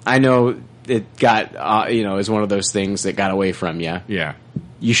 Okay. I know it got, is one of those things that got away from you. Yeah.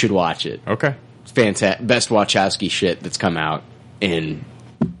 You should watch it. Okay. It's fantastic. Best Wachowski shit that's come out in...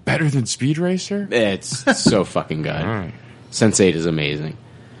 Better than Speed Racer? It's so fucking good. All right. Sense8 is amazing.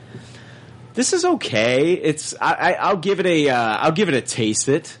 This is okay. I'll give it a taste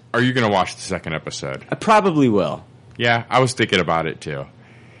it. Are you going to watch the second episode? I probably will. Yeah, I was thinking about it too.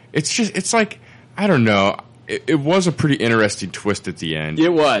 It's like, I don't know. It was a pretty interesting twist at the end.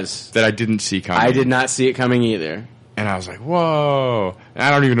 It was. That I didn't see coming. I did not see it coming either. And I was like, whoa. And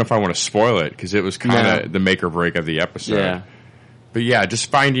I don't even know if I want to spoil it because it was kind of the make or break of the episode. Yeah. But yeah, just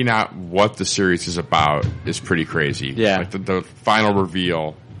finding out what the series is about is pretty crazy. Yeah. Like the final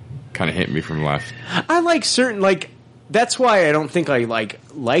reveal kind of hit me from left. I like certain, that's why I don't think I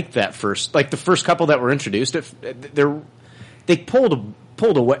like that first, the first couple that were introduced. They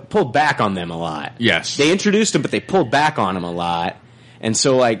pulled back on them a lot. Yes. They introduced them, but they pulled back on them a lot. And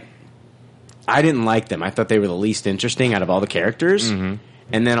so, I didn't like them. I thought they were the least interesting out of all the characters. Mm-hmm.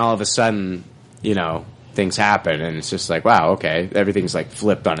 And then all of a sudden, things happen, and it's just like, wow, okay, everything's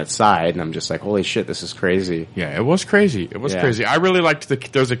flipped on its side, and I'm just like, holy shit, this is crazy. Yeah, it was crazy. Crazy. I really liked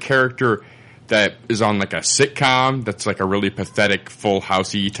there's a character that is on a sitcom that's a really pathetic Full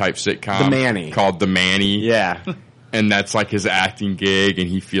House-y type sitcom. The Manny. Called The Manny. Yeah. And that's his acting gig, and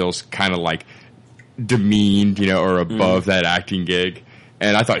he feels kind of demeaned, or above that acting gig.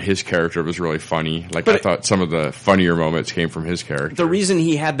 And I thought his character was really funny. I thought some of the funnier moments came from his character. The reason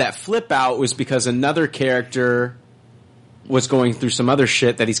he had that flip out was because another character was going through some other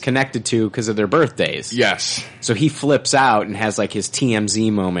shit that he's connected to because of their birthdays. Yes. So he flips out and has his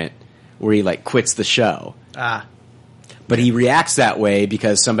TMZ moment where he quits the show. But he reacts that way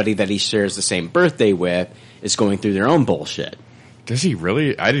because somebody that he shares the same birthday with is going through their own bullshit. Does he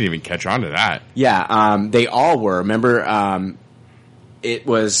really? I didn't even catch on to that. Yeah, they all were. Remember, it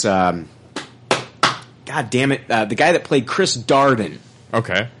was, God damn it, the guy that played Chris Darden.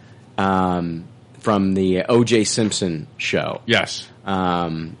 Okay. From the O.J. Simpson show. Yes.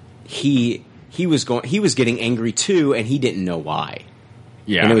 He was getting angry too, and he didn't know why.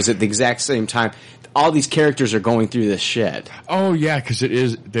 Yeah. And it was at the exact same time. All these characters are going through this shit. Oh yeah, because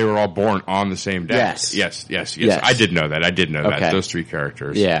they were all born on the same day. Yes. Yes. I did know that. That. Those three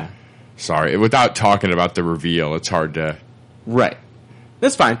characters. Yeah. Sorry. Without talking about the reveal, it's hard to... Right.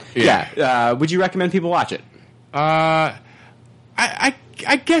 That's fine. Yeah. Would you recommend people watch it? I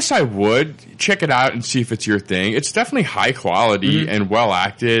guess I would. Check it out and see if it's your thing. It's definitely high quality and well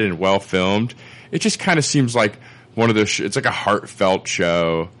acted and well filmed. It just kind of seems like one of those... it's like a heartfelt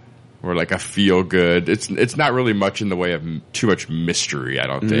show or like a feel good. It's not really much in the way of too much mystery, I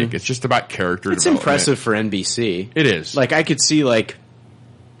don't think. It's just about character development. It's impressive for NBC. It is. Like, I could see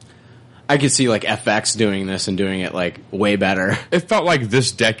FX doing this and doing it like way better. It felt like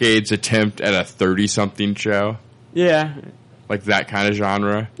this decade's attempt at a 30-something show. Yeah. Like that kind of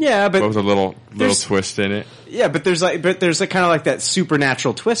genre. Yeah, but with a little twist in it. Yeah, but there's kind of like that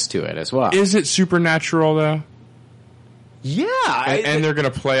supernatural twist to it as well. Is it supernatural though? Yeah, and they're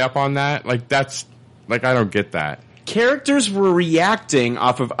going to play up on that. Like that's like I don't get that. Characters were reacting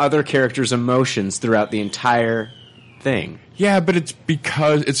off of other characters' emotions throughout the entire thing. Yeah, but it's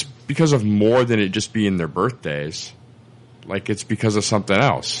because of more than it just being their birthdays. Like it's because of something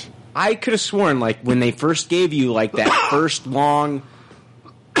else. I could have sworn, like, when they first gave you, like, that first long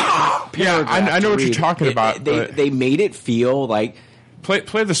paragraph. Yeah, I know what you're talking about. They made it feel like...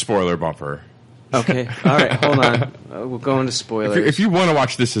 Play the spoiler bumper. Okay. All right, hold on. We'll go into spoilers. If you want to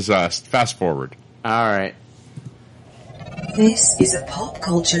watch This Is Us, fast forward. All right. This is a Pop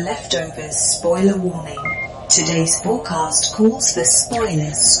Culture Leftovers spoiler warning. Today's forecast calls for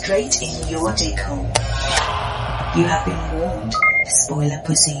spoilers straight in your dick hole. You have been warned, spoiler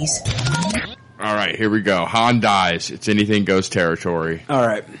pussies. All right, here we go. Han dies. It's anything goes territory. All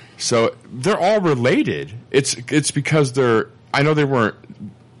right. So they're all related. It's because I know they weren't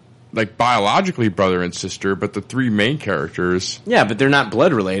like biologically brother and sister, but the three main characters. Yeah, but they're not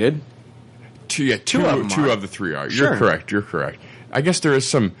blood related. Two of the three are. You're correct. You're correct. I guess there is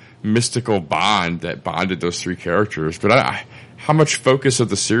some mystical bond that bonded those three characters, but how much focus of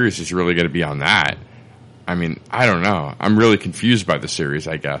the series is really going to be on that? I mean, I don't know. I'm really confused by the series,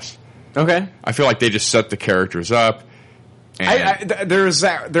 I guess. Okay. I feel like they just set the characters up. There was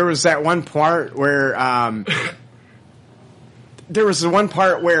that one part where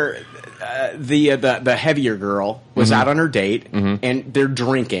the heavier girl was out on her date and they're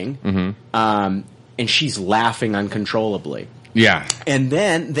drinking and she's laughing uncontrollably. Yeah. And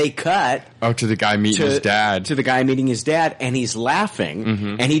then they cut to the guy meeting his dad. To the guy meeting his dad, and he's laughing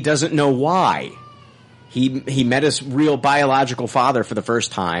and he doesn't know why. He met his real biological father for the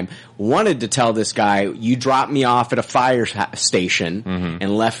first time, wanted to tell this guy, you dropped me off at a fire station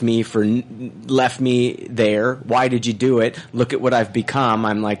and left me there. Why did you do it? Look at what I've become.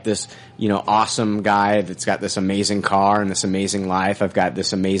 I'm like this, awesome guy that's got this amazing car and this amazing life. I've got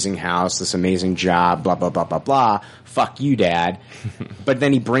this amazing house, this amazing job, blah, blah, blah, blah, blah. Fuck you, Dad. But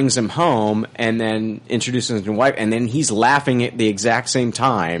then he brings him home and then introduces him to his wife, and then he's laughing at the exact same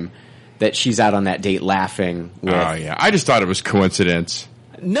time that she's out on that date laughing with. Oh, yeah. I just thought it was coincidence.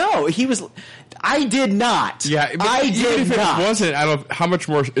 No, I did not. Yeah, even if it wasn't, how much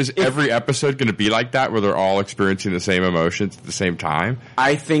more is every episode going to be like that, where they're all experiencing the same emotions at the same time?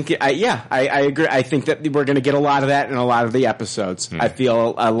 I think, I agree. I think that we're going to get a lot of that in a lot of the episodes. I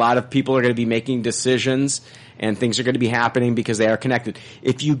feel a lot of people are going to be making decisions and things are going to be happening because they are connected.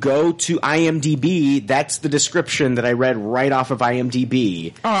 If you go to IMDb, that's the description that I read right off of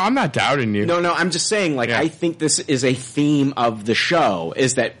IMDb. Oh, I'm not doubting you. No, I'm just saying, I think this is a theme of the show,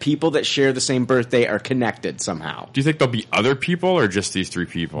 is that people that share the same birthday are connected somehow. Do you think there'll be other people or just these three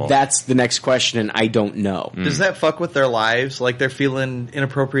people? That's the next question, and I don't know. Does that fuck with their lives? Like they're feeling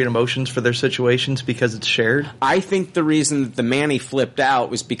inappropriate emotions for their situations because it's shared? I think the reason that the Manny flipped out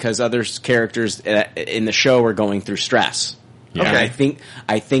was because other characters in the show were going through stress. Yeah. Okay.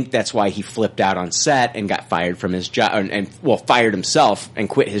 I think that's why he flipped out on set and got fired from his job, and fired himself and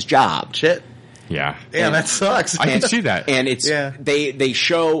quit his job. Shit. Yeah. Yeah, that sucks. I can see that. And it's they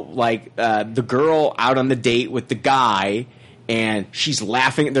show the girl out on the date with the guy, and she's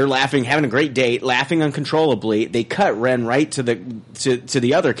laughing. They're laughing, having a great date, laughing uncontrollably. They cut Ren right to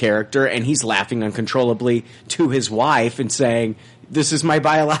the other character, and he's laughing uncontrollably to his wife and saying, "This is my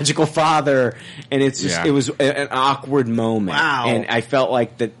biological father," and it's just it was an awkward moment. Wow. And I felt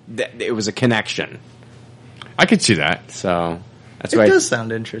like that it was a connection. I could see that. So, That's it why does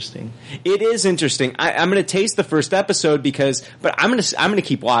sound interesting. It is interesting. I'm going to taste the first episode but I'm going to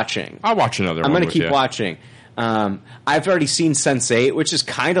keep watching. I'll watch another. I'm going to keep watching. I've already seen Sense8, which is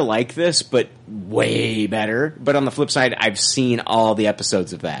kind of like this, but way better. But on the flip side, I've seen all the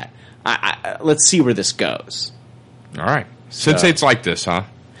episodes of that. Let's see where this goes. All right. Sense8's like this, huh?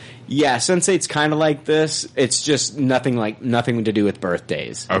 Yeah, Sense8's kind of like this. It's just nothing to do with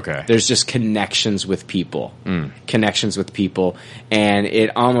birthdays. Okay. There's just connections with people. Connections with people. And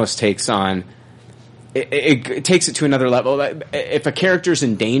it almost takes on... It takes it to another level. If a character's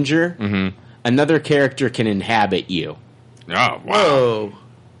in danger, another character can inhabit you. Oh, wow. Whoa.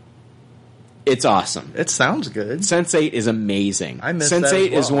 It's awesome. It sounds good. Sense8 is amazing. I miss that as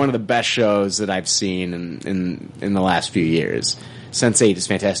Sense8 is well. one of the best shows that I've seen in the last few years. Sense8 is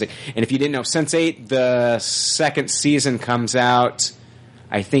fantastic. And if you didn't know, Sense8, the second season comes out,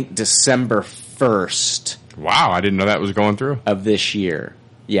 I think, December 1st. Wow, I didn't know that was going through. Of this year.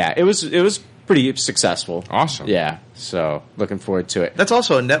 Yeah, it was pretty successful. Awesome. Yeah, so looking forward to it. That's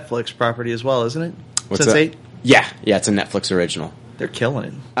also a Netflix property as well, isn't it? What's Sense8? Yeah, it's a Netflix original. They're killing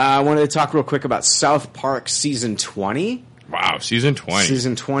it. I wanted to talk real quick about South Park Season 20. Wow, Season 20.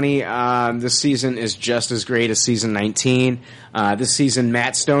 Season 20. This season is just as great as Season 19. This season,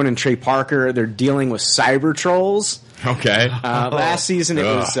 Matt Stone and Trey Parker, they're dealing with cyber trolls. Okay. Last season it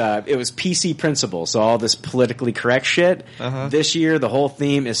was PC principles, so all this politically correct shit. This year the whole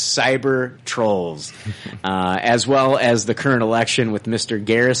theme is cyber trolls, as well as the current election with Mr.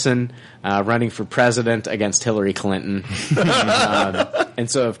 Garrison running for president against Hillary Clinton. And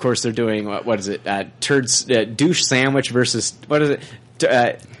so of course they're doing what is it? Douche sandwich versus what is it?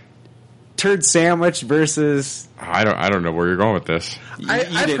 Turd sandwich versus. I don't know where you're going with this.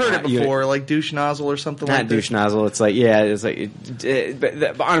 I've heard it before, like douche nozzle or something like that. Not douche nozzle. It's like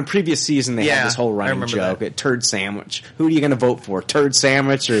but on a previous season they had this whole running joke. Turd sandwich. Who are you going to vote for? Turd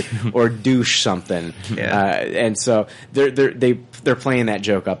sandwich or douche something? Yeah. And so they're playing that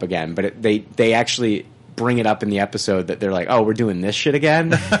joke up again, but they actually bring it up in the episode that they're like, oh, we're doing this shit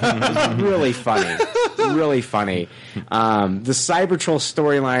again. It's really funny. Really funny. The Cybertroll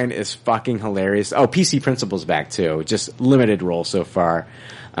storyline is fucking hilarious. Oh, PC Principal's back too. Just limited role so far.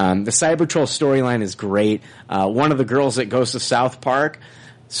 The Cybertroll storyline is great. One of the girls that goes to South Park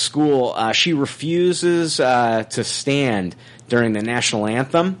school, she refuses to stand during the national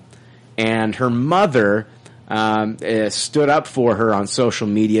anthem, and her mother stood up for her on social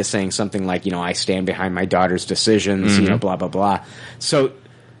media saying something like, I stand behind my daughter's decisions, blah, blah, blah. So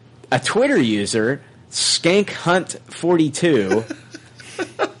a Twitter user, SkankHunt42,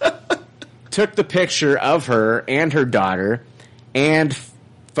 took the picture of her and her daughter and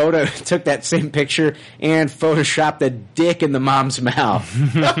took that same picture and photoshopped a dick in the mom's mouth.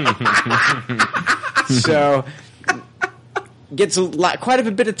 So gets quite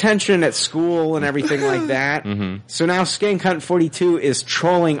a bit of attention at school and everything like that. So now SkankHunt42 is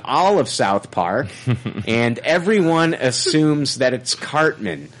trolling all of South Park, and everyone assumes that it's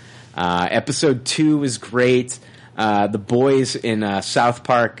Cartman. Episode 2 is great. The boys in South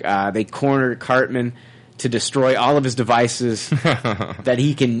Park, they cornered Cartman to destroy all of his devices that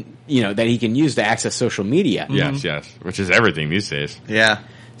he can use to access social media. Yes, which is everything these days. Yeah.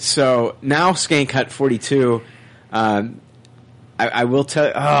 So now SkankHunt42, I will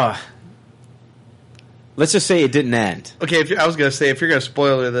tell. Let's just say it didn't end. Okay, I was going to say, if you're going to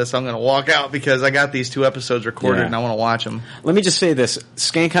spoiler this, I'm going to walk out because I got these 2 episodes recorded and I want to watch them. Let me just say this.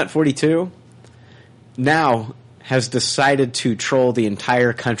 SkankHunt42 now has decided to troll the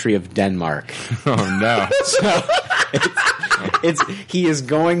entire country of Denmark. Oh, no. So he is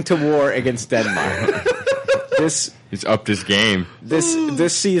going to war against Denmark. He's upped his game.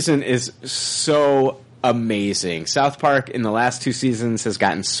 This season is so amazing. South Park in the last 2 seasons has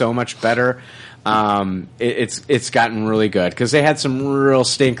gotten so much better. It's gotten really good because they had some real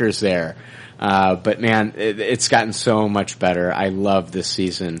stinkers there. But man, it's gotten so much better. I love this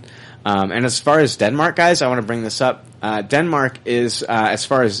season. And as far as Denmark, guys, I want to bring this up. Denmark is, as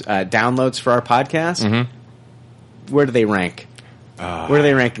far as downloads for our podcast, where do they rank? Where do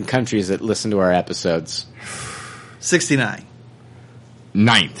they rank in countries that listen to our episodes? 69.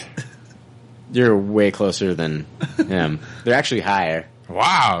 9th. You're way closer than him. They're actually higher.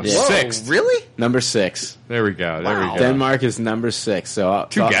 Wow, Yeah. 6th. Really? Number 6. There we go. There we go. Denmark is number 6. So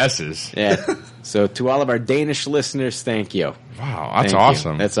Two guesses. Yeah. So to all of our Danish listeners, thank you. Wow, that's Thank you.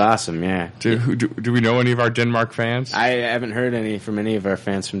 awesome. That's awesome. Yeah. Do we know any of our Denmark fans? I haven't heard any from any of our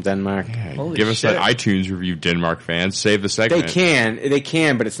fans from Denmark. Holy Give us shit. that iTunes review, Denmark fans. Save the segment. They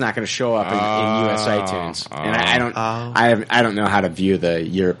can, but it's not going to show up in US iTunes. And I don't know how to view the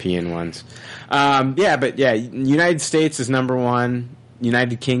European ones. United States is number 1,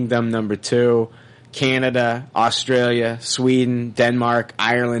 United Kingdom number 2, Canada, Australia, Sweden, Denmark,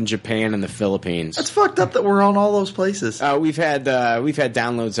 Ireland, Japan, and the Philippines. That's fucked up that we're on all those places. We've had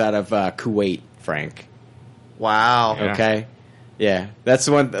downloads out of Kuwait, Frank. Wow. Yeah. Okay. Yeah, that's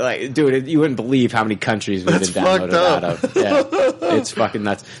the one. Like, dude, you wouldn't believe how many countries we've been downloaded out of. Yeah, it's fucking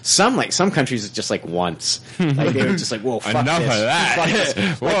nuts. Some countries it's just like once. Like they were just like, whoa, fuck Enough this. of that. Fuck this.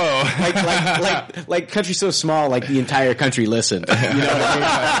 Whoa. Like countries so small, like the entire country listened. You know what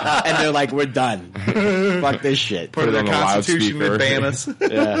I mean? And they're like, we're done. Fuck this shit. Put it on the Constitution loudspeaker. would ban us.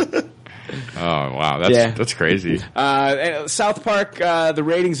 Yeah. Oh wow, that's crazy. South Park, the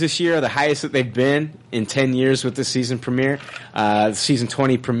ratings this year are the highest that they've been in 10 years with the season premiere. The season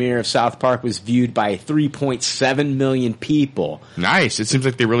 20 premiere of South Park was viewed by 3.7 million people. Nice. It seems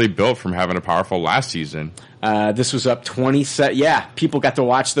like they really built from having a powerful last season. This was up 27. Yeah, people got to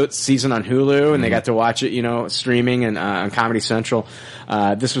watch the season on Hulu, and they got to watch it, streaming and on Comedy Central.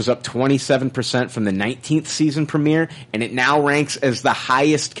 This was up 27% from the 19th season premiere, and it now ranks as the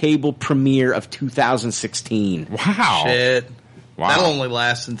highest cable premiere of 2016. Wow. Shit. Wow. That'll only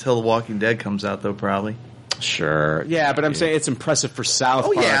last until The Walking Dead comes out, though, probably. Sure. Yeah, but I'm saying it's impressive for South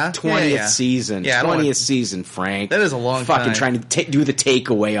Park. yeah. 20th Yeah. season. Yeah, I don't 20th want- season, Frank. That is a long Fucking time. trying to do the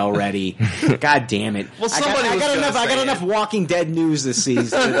takeaway already. God damn it. Well, I somebody was gonna got say enough it. Walking Dead news this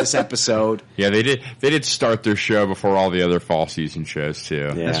season, this episode. Yeah, they did start their show before all the other fall season shows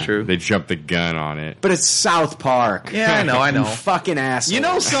too. Yeah. That's true. They jumped the gun on it. But it's South Park. Yeah, I know. You fucking asshole. You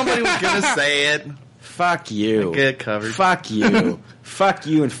know somebody was going to say it. Fuck you. Get covered. Fuck you. Fuck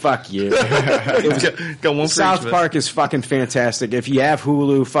you and fuck you. Go one for South each of us. Park is fucking fantastic. If you have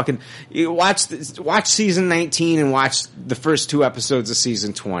Hulu, watch season 19 and watch the first 2 episodes of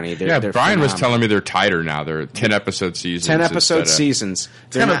season 20. They're Brian was phenomenal. telling me they're tighter now. They're 10 episode seasons. 10 episode instead of- seasons.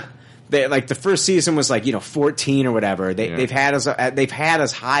 They're kinda- not. Like the first season was 14 or whatever. They've had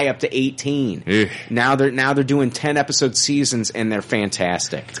us high up to 18. Ugh. Now they're doing 10 episode seasons and they're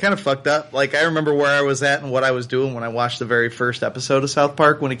fantastic. It's kind of fucked up. Like, I remember where I was at and what I was doing when I watched the very first episode of South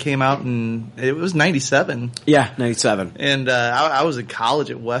Park when it came out, and it was 97. Yeah, 97. And I was in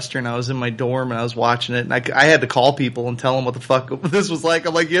college at Western. I was in my dorm and I was watching it, and I had to call people and tell them what the fuck this was like.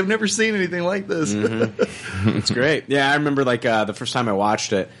 I'm like, you've never seen anything like this. It's great. Yeah, I remember the first time I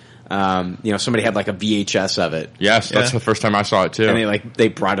watched it. Somebody had a VHS of it. Yes, that's the first time I saw it too. And they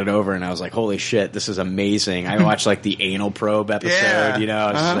brought it over, and I was like, "Holy shit, this is amazing!" I watched the anal probe episode. Yeah.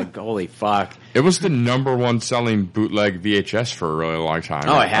 I was just holy fuck. It was the number 1 selling bootleg VHS for a really long time.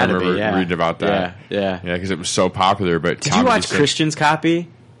 Oh, it had to be. I remember Yeah, reading about that. Yeah. because it was so popular. But Did you watch Christian's copy?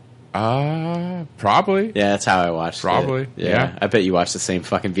 Probably. Yeah, that's how I watched it. Probably, yeah. I bet you watched the same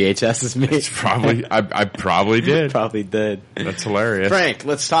fucking VHS as me. Probably. I probably did. Probably did. That's hilarious. Frank,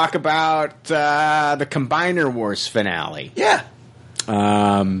 let's talk about the Combiner Wars finale. Yeah.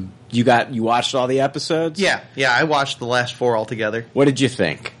 You watched all the episodes? Yeah. I watched the last 4 altogether. What did you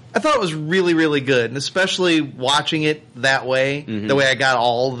think? I thought it was really, really good, and especially watching it that way, the way I got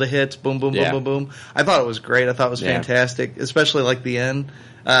all the hits, boom, boom, boom, Yeah. boom, boom. I thought it was great. I thought it was fantastic, especially the end.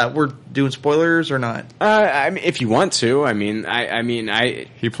 We're doing spoilers or not? I mean, if you want to.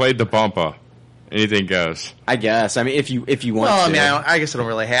 He played the bumper. Anything goes. I guess. I mean, if you want Well, I to. mean, I guess I don't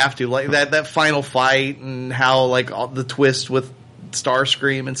really have to. Like that final fight and how all the twist with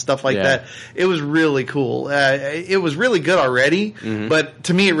Starscream and stuff like that. It was really cool. It was really good already, but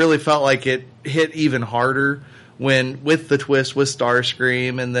to me, it really felt like it hit even harder with the twist with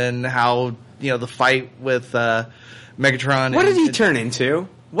Starscream, and then how the fight with Megatron. What did he turn into?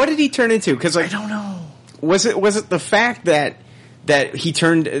 What did he turn into? Because I don't know. Was it the fact that he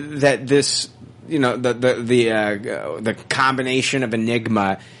turned that this the combination of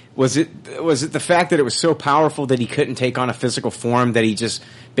Enigma? Was it the fact that it was so powerful that he couldn't take on a physical form, that he just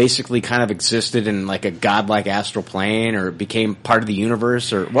basically kind of existed in a godlike astral plane, or became part of the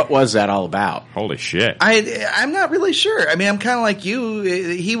universe, or what was that all about? Holy shit. I'm not really sure. I mean, I'm kind of like you.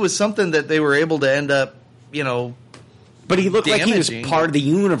 He was something that they were able to end up, But he looked like he was damaging. part of the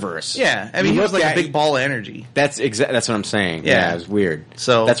universe. Yeah, I mean, he was like a big ball of energy. That's what I'm saying. Yeah. It was weird.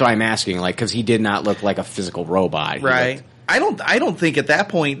 So that's why I'm asking, because he did not look like a physical robot. He Right. looked- I don't think at that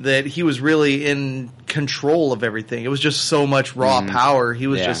point that he was really in control of everything. It was just so much raw power. He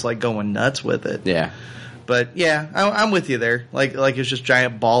was just like going nuts with it. Yeah. But yeah, I'm with you there. Like it's just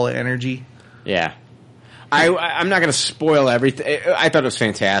giant ball of energy. Yeah. I'm not going to spoil everything. I thought it was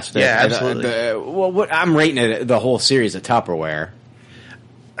fantastic. Yeah, absolutely. I'm rating it the whole series of Tupperware.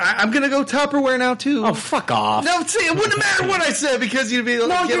 I'm going to go Tupperware now, too. Oh, fuck off. No, see, it wouldn't matter what I said because you'd be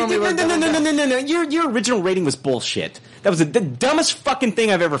like, No. Your original rating was bullshit. That was the dumbest fucking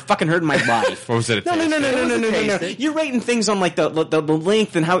thing I've ever fucking heard in my life. What was it? No. You're rating things on like the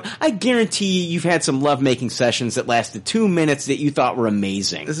length and how. I guarantee you've had some lovemaking sessions that lasted 2 minutes that you thought were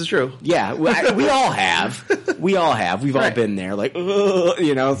amazing. This is true. Yeah, we all have. We all have. We've all been there. Like,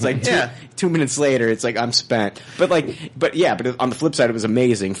 it's like 2 minutes later, it's like I'm spent. But on the flip side, it was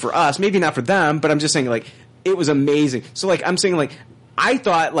amazing for us. Maybe not for them, but I'm just saying like it was amazing. So like I'm saying like. I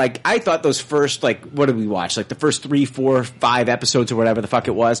thought those first, like, what did we watch? Like, the first 3, 4, 5 episodes or whatever the fuck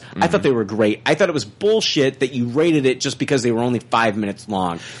it was. I thought they were great. I thought it was bullshit that you rated it just because they were only 5 minutes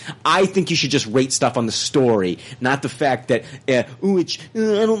long. I think you should just rate stuff on the story, not the fact that, I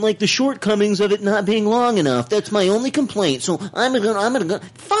don't like the shortcomings of it not being long enough. That's my only complaint. So I'm gonna go,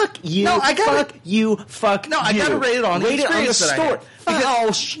 fuck you. No, I gotta rate it on the experience that I had.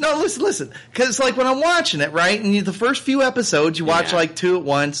 No, listen. Because, like, when I'm watching it, right, and the first few episodes, you watch, like, 2 at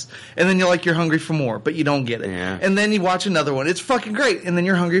once, and then you're hungry for more, but you don't get it. Yeah. And then you watch another one. It's fucking great. And then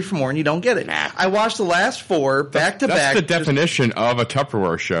you're hungry for more, and you don't get it. I watched the last 4 back-to-back. That's the definition of a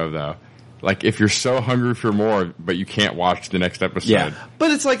Tupperware show, though. Like, if you're so hungry for more, but you can't watch the next episode. Yeah.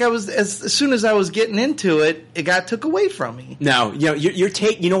 But it's like as soon as I was getting into it, it got took away from me. No, you're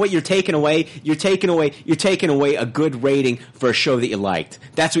taking away a good rating for a show that you liked.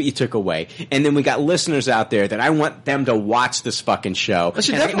 That's what you took away. And then we got listeners out there that I want them to watch this fucking show.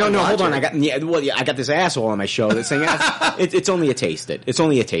 Hold on. I got this asshole on my show that's saying it's only a taste it. It's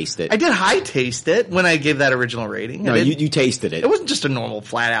only a taste it. I did high taste it when I gave that original rating. No, you tasted it. It wasn't just a normal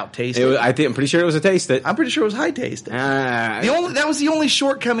flat out taste it. I'm pretty sure it was a taste it. I'm pretty sure it was high taste it. That was the only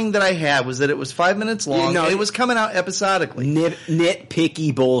shortcoming that I had was that it was 5 minutes long. It was coming out episodically.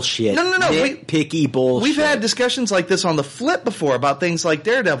 Nitpicky bullshit. No. Nitpicky bullshit. We've had discussions like this on the flip before about things like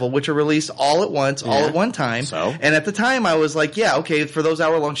Daredevil, which are released all at once, all at one time. So? And at the time, I was like, yeah, okay, for those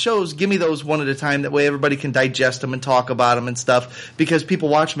hour-long shows, give me those one at a time. That way everybody can digest them and talk about them and stuff. Because people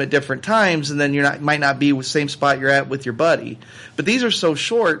watch them at different times, and then might not be with the same spot you're at with your buddy. But these are so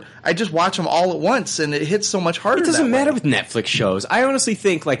short, I just watch them all at once, and it hits so much harder. It doesn't matter with Netflix shows. I honestly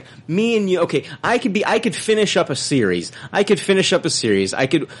think, like, me and you, okay, I could finish up a series.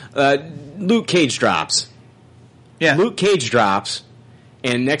 Luke Cage drops. Yeah. Luke Cage drops,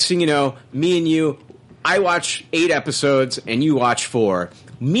 and next thing you know, me and you, I watch 8 episodes, and you watch 4.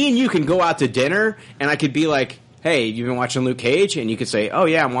 Me and you can go out to dinner, and I could be like, hey, you've been watching Luke Cage? And you could say, oh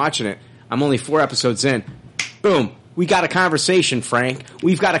yeah, I'm watching it. I'm only 4 episodes in. Boom. We got a conversation, Frank.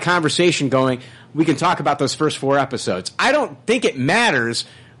 We've got a conversation going. We can talk about those first 4 episodes. I don't think it matters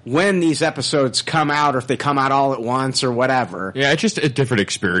when these episodes come out or if they come out all at once or whatever. Yeah, it's just a different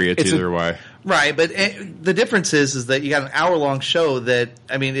experience either way. Right, but the difference is that you got an hour-long show that,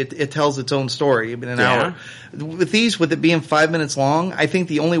 I mean, it tells its own story. I mean, an hour. With it being 5 minutes long, I think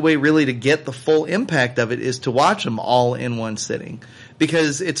the only way really to get the full impact of it is to watch them all in one sitting.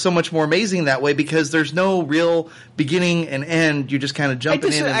 Because it's so much more amazing that way because there's no real beginning and end. You're just kind of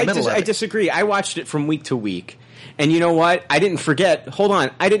jumping in the middle of it. I disagree. I watched it from week to week. And you know what? I didn't forget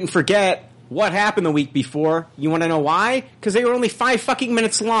what happened the week before. You want to know why? Because they were only 5 fucking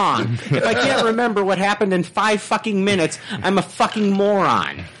minutes long. If I can't remember what happened in 5 fucking minutes, I'm a fucking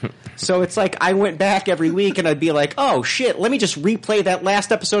moron. So it's like I went back every week and I'd be like, oh shit, let me just replay that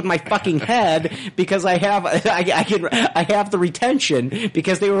last episode in my fucking head because I have the retention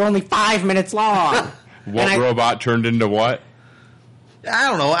because they were only 5 minutes long. Robot turned into what? I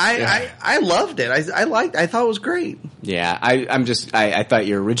don't know. I loved it. I thought it was great. Yeah, I thought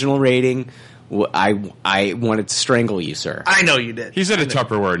your original rating, I wanted to strangle you, sir. I know you did. He's at a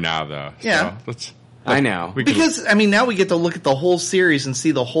Tupperware now, though. Yeah. So I know. Because, I mean, now we get to look at the whole series and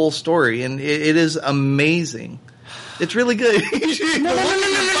see the whole story, and it is amazing. It's really good. No.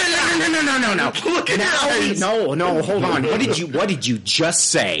 Look at your eyes. No, hold on. What did you just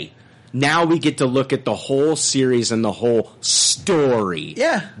say? Now we get to look at the whole series and the whole story.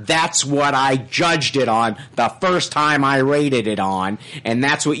 Yeah. That's what I judged it on the first time I rated it on, and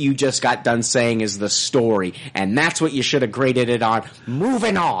that's what you just got done saying is the story, and that's what you should have graded it on.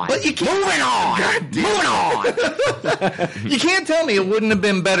 Moving on. But you can't. Moving on. You can't tell me it wouldn't have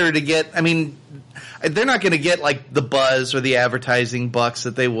been better to get, I mean, they're not going to get like the buzz or the advertising bucks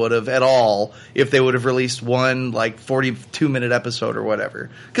that they would have at all if they would have released one like 42-minute episode or whatever.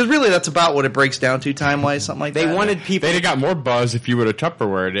 Because really, that's about what it breaks down to time-wise, something like that. They wanted people. They'd have got more buzz if you would have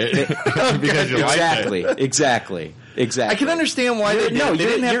Tupperwared it because you exactly, liked it. Exactly. I can understand why they did. No, they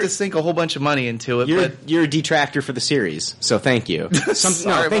didn't have to sink a whole bunch of money into it. You're a detractor for the series, so thank you.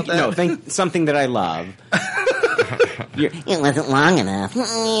 Something that I love. It wasn't long enough. I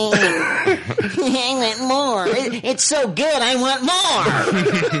want more. It's so good. I want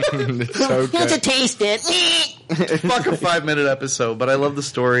more. It's so good. Have to taste it. Fuck a 5-minute episode, but I love the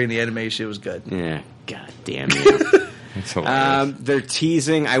story and the animation. It was good. Yeah, god damn it. It's hilarious. They're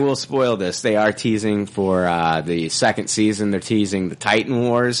teasing. I will spoil this. They are teasing for the second season. They're teasing the Titan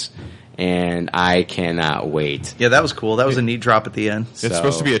Wars, and I cannot wait. Yeah, that was cool. That was a neat drop at the end. It's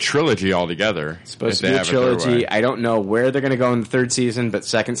supposed to be a trilogy altogether. It's supposed to be a trilogy. I don't know where they're going to go in the third season, but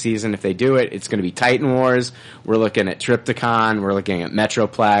second season, if they do it, it's going to be Titan Wars. We're looking at Trypticon. We're looking at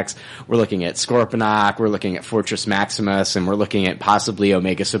Metroplex. We're looking at Scorponok. We're looking at Fortress Maximus, and we're looking at possibly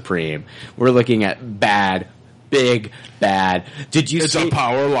Omega Supreme. We're looking at big bad. Did you it's see a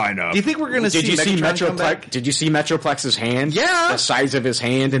power lineup? Do you think we're going to see Megatron come back? Did you see Metroplex's hand? Yeah. The size of his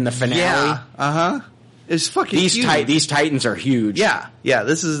hand in the finale? Yeah. It's fucking huge. These Titans are huge. Yeah.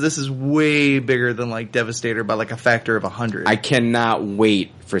 This is way bigger than like Devastator by like a factor of 100. I cannot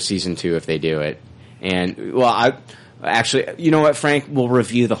wait for season 2 if they do it. And well, actually, you know what, Frank? We'll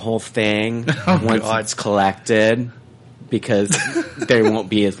review the whole thing once it's collected. Because they won't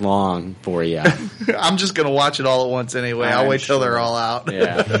be as long for you. I'm just going to watch it all at once anyway. I'll wait till they're all out.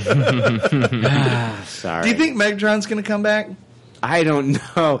 Yeah. Sorry. Do you think Megatron's going to come back? I don't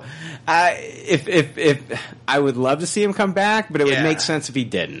know. If I would love to see him come back, but it would make sense if he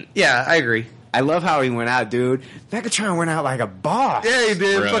didn't. Yeah, I agree. I love how he went out, dude. Megatron went out like a boss. Yeah, he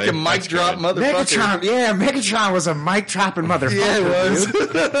did. Really? Fucking mic drop motherfucker. Megatron was a mic dropping motherfucker. Yeah, he was.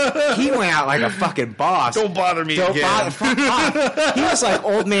 Dude. He went out like a fucking boss. Don't bother me again. Fuck off. He was like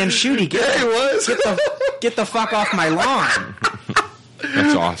old man Shooty. He was. Get the fuck off my lawn.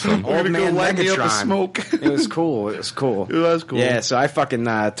 That's awesome. Old man light me up with Megatron. smoke. It was cool. It was cool. It was cool. Yeah, so I fucking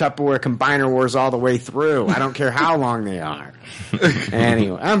Tupperware Combiner Wars all the way through. I don't care how long they are.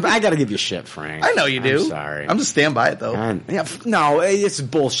 Anyway, I got to give you shit, Frank. I know you do. I'm sorry. I'm just stand by it though. No, it's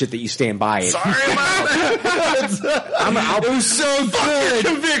bullshit that you stand by it. Sorry about it. It was so good.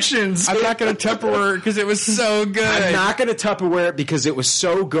 Convictions. I'm not going to Tupperware because it was so good. I'm not going to Tupperware it because it was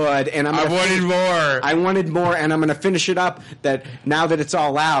so good, and I wanted more. I wanted more, and I'm going to finish it up. That now that it's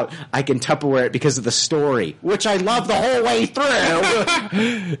all out, I can Tupperware it because of the story, which I love the whole way through.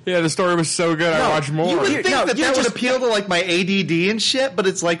 Yeah, the story was so good. I watched more. You would think that would appeal to like my ADD and shit, but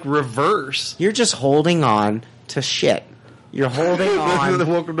it's like reverse. You're just holding on to shit. You're holding on.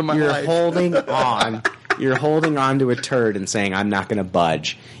 Welcome to my life. You're holding on to a turd and saying, I'm not going to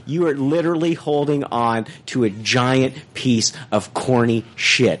budge. You are literally holding on to a giant piece of corny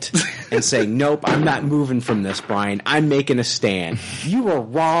shit and saying, nope, I'm not moving from this, Brian. I'm making a stand. You were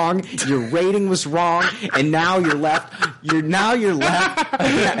wrong. Your rating was wrong. And now you're left. Now you're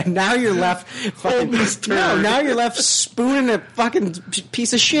left fucking, now you're left spooning a fucking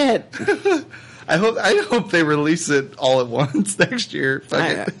piece of shit. I hope they release it all at once next year.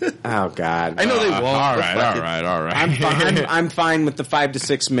 Oh God! I know they won't. All right. I'm fine with the 5 to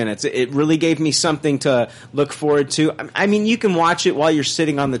 6 minutes. It really gave me something to look forward to. I mean, you can watch it while you're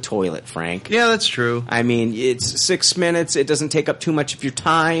sitting on the toilet, Frank. Yeah, that's true. I mean, it's 6 minutes. It doesn't take up too much of your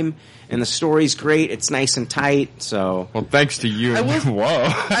time. And the story's great. It's nice and tight. So, well, thanks to you. I will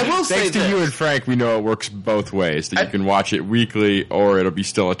say thanks to you and Frank, we know it works both ways. That you can watch it weekly, or it'll be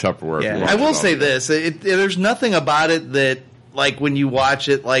still a Tupperware. Yeah, I will say this: there's nothing about it that, like, when you watch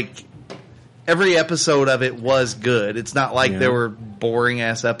it, like, every episode of it was good. It's not like there were boring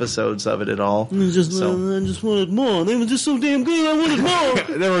ass episodes of it at all. I just wanted more. They were just so damn good. I wanted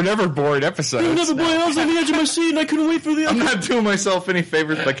more. There were never boring episodes. They were never boring. I was on the edge of my seat and I couldn't wait for the. I'm not doing myself any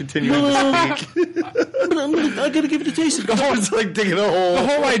favors by continuing to speak. I gotta give it a taste. It's like digging a hole. The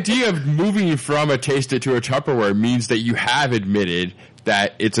whole idea of moving from a Taste It to a Tupperware means that you have admitted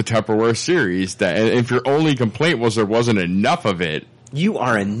that it's a Tupperware series. That, and if your only complaint was there wasn't enough of it. You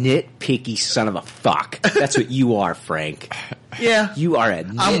are a nitpicky son of a fuck. That's what you are, Frank. Yeah, you are a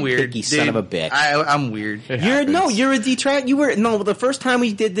nitpicky son of a bitch. I'm weird. You're a detractor. The first time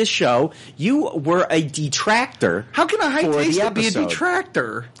we did this show, you were a detractor. How can a high taste be a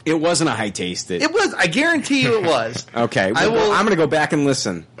detractor? It wasn't a high taste. It was. I guarantee you, it was. Okay, I'm going to go back and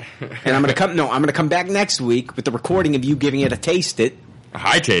listen, and I'm going to come back next week with the recording of you giving it a taste it.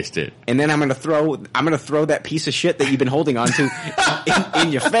 I taste it, and then I'm gonna throw that piece of shit that you've been holding on to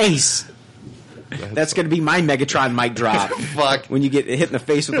in your face. That's going to be my Megatron mic drop. Fuck. When you get hit in the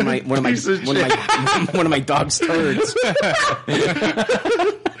face with one of my dog's turds.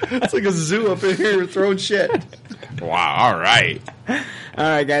 It's like a zoo up in here throwing shit. Wow. All right. All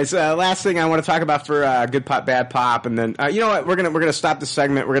right, guys. Last thing I want to talk about for Good Pop, Bad Pop, and then you know what? We're gonna stop this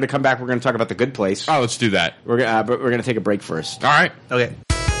segment. We're gonna come back. We're gonna talk about The Good Place. Oh, let's do that. But we're gonna take a break first. All right. Okay.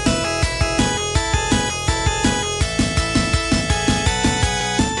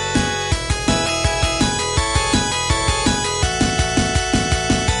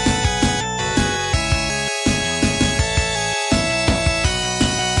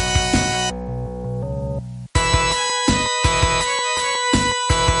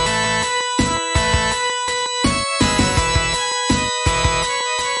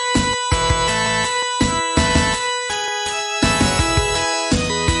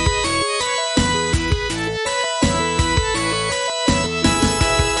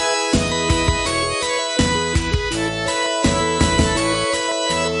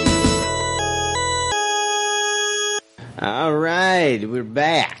 All right, we're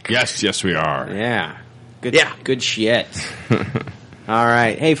back. Yes, we are. Yeah. Good shit. All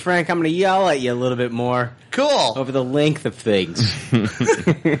right. Hey, Frank, I'm going to yell at you a little bit more. Cool. Over the length of things.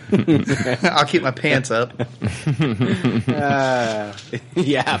 I'll keep my pants up. Yeah.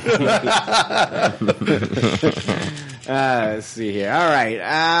 Let's see here. All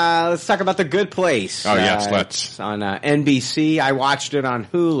right. Let's talk about The Good Place. Oh, yes, let's. It's on NBC. I watched it on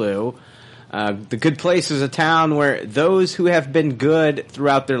Hulu. The Good Place is a town where those who have been good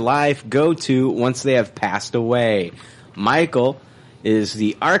throughout their life go to once they have passed away. Michael is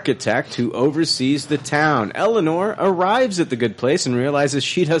the architect who oversees the town. Eleanor arrives at The Good Place and realizes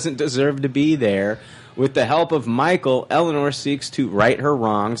she doesn't deserve to be there. With the help of Michael, Eleanor seeks to right her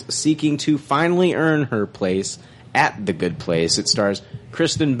wrongs, seeking to finally earn her place at The Good Place. It stars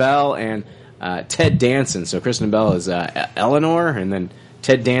Kristen Bell and Ted Danson. So Kristen Bell is Eleanor, and then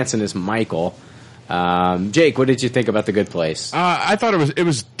Ted Danson is Michael. Jake, what did you think about The Good Place? I thought it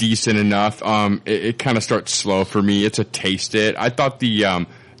was decent enough. It kind of starts slow for me. It's a taste it. I thought the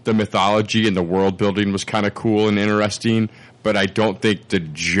mythology and the world building was kind of cool and interesting, but I don't think the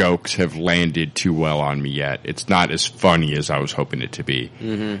jokes have landed too well on me yet. It's not as funny as I was hoping it to be.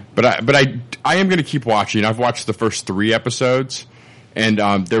 Mm-hmm. But I am going to keep watching. I've watched the first 3 episodes.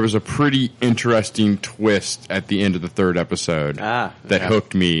 And there was a pretty interesting twist at the end of the 3rd episode that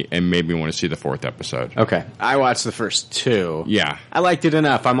hooked me and made me want to see the 4th episode. Okay. I watched the first 2. Yeah. I liked it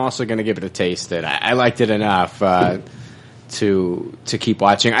enough. I'm also going to give it a taste. I liked it enough to keep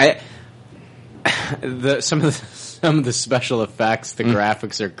watching. Some of the special effects, the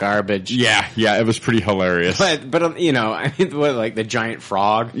graphics are garbage. Yeah, it was pretty hilarious. But you know, I mean, like the giant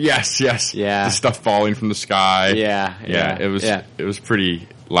frog? Yes. Yeah. The stuff falling from the sky. Yeah. It was pretty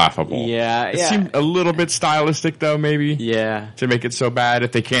laughable. Yeah. It seemed a little bit stylistic, though, maybe. Yeah. To make it so bad.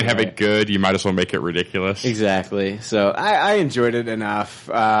 If they can't have it good, you might as well make it ridiculous. Exactly. So I enjoyed it enough.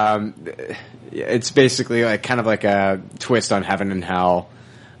 It's basically like kind of like a twist on Heaven and Hell.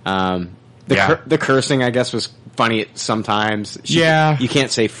 The cursing, I guess, was funny sometimes. You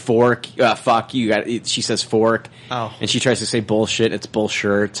can't say fork, fuck. She says fork, and she tries to say bullshit. It's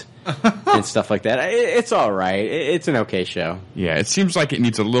bullshirt and stuff like that. It's all right. It's an okay show. Yeah, it seems like it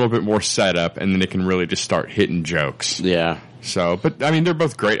needs a little bit more setup, and then it can really just start hitting jokes. Yeah. So, but I mean, they're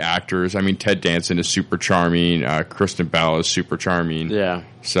both great actors. I mean, Ted Danson is super charming. Kristen Bell is super charming. Yeah.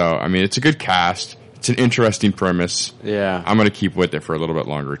 So, I mean, it's a good cast. It's an interesting premise. Yeah. I'm going to keep with it for a little bit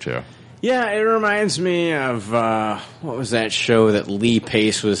longer too. Yeah, it reminds me of what was that show that Lee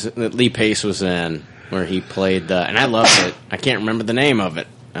Pace was in, where he played and I loved it. I can't remember the name of it.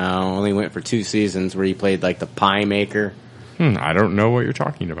 Only went for 2 seasons, where he played like the pie maker. I don't know what you're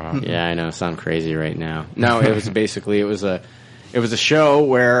talking about. Yeah, I know. I sound crazy right now. No, it was basically it was a show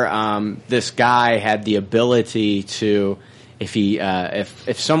where this guy had the ability to,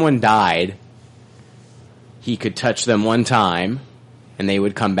 if someone died, he could touch them one time and they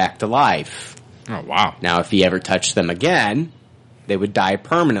would come back to life. Oh, wow. Now, if he ever touched them again, they would die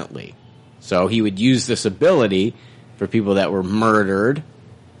permanently. So he would use this ability for people that were murdered,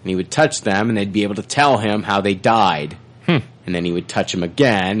 and he would touch them, and they'd be able to tell him how they died. And then he would touch them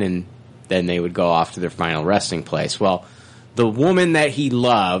again, and then they would go off to their final resting place. Well, the woman that he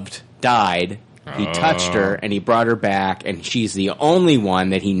loved died. He touched her, and he brought her back, and she's the only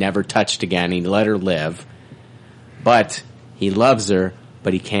one that he never touched again. He let her live. But he loves her,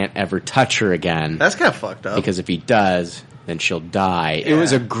 but he can't ever touch her again. That's kind of fucked up. Because if he does, then she'll die. Yeah. It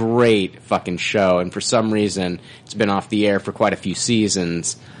was a great fucking show, and for some reason, it's been off the air for quite a few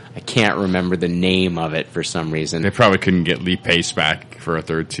seasons. I can't remember the name of it for some reason. They probably couldn't get Lee Pace back for a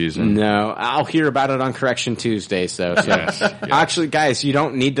third season. No, I'll hear about it on Correction Tuesday. So Yes. Actually, guys, you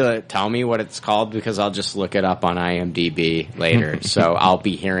don't need to tell me what it's called because I'll just look it up on IMDb later. So I'll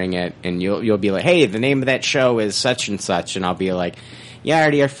be hearing it, and you'll be like, "Hey, the name of that show is such and such," and I'll be like, "Yeah, I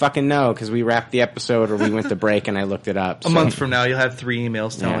already fucking know because we wrapped the episode or we went to break and I looked it up." A month from now, you'll have 3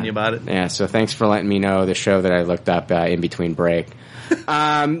 emails telling you about it. Yeah, so thanks for letting me know the show that I looked up in between break.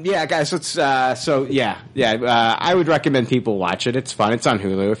 Yeah, guys, let's. I would recommend people watch it. It's fun. It's on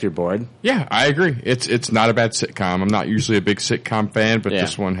Hulu if you're bored. Yeah, I agree. It's not a bad sitcom. I'm not usually a big sitcom fan, but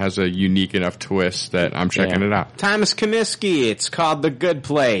this one has a unique enough twist that I'm checking it out. Thomas Comiskey. It's called The Good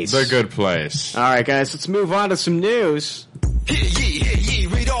Place. The Good Place. All right, guys, let's move on to some news. Hear ye,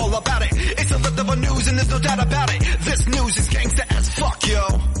 read all about it. It's a leftover news and there's no doubt about it. This news is gangsta as fuck, yo.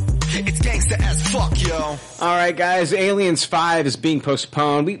 It's gangsta as fuck, yo. All right, guys, Aliens 5 is being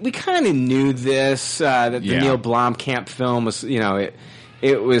postponed. We kind of knew this, that the Neil Blomkamp film was, it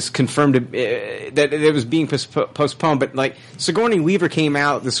was confirmed that it was being postponed. But, like, Sigourney Weaver came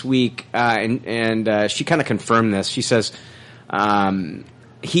out this week, and she kind of confirmed this. She says,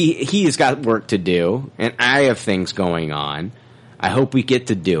 he has got work to do, and I have things going on. I hope we get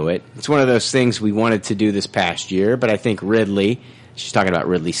to do it. It's one of those things we wanted to do this past year, but I think Ridley, she's talking about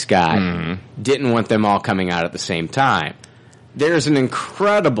Ridley Scott, didn't want them all coming out at the same time. There's an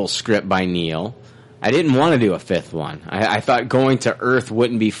incredible script by Neil. I didn't want to do a fifth one. I thought going to Earth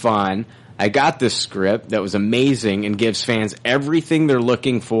wouldn't be fun. I got this script that was amazing and gives fans everything they're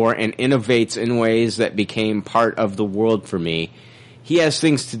looking for and innovates in ways that became part of the world for me. He has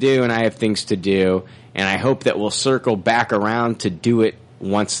things to do and I have things to do, and I hope that we'll circle back around to do it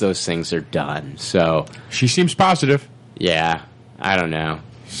once those things are done. So she seems positive. Yeah, I don't know.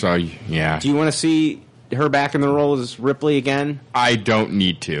 So, yeah. Do you want to see her back in the role as Ripley again? I don't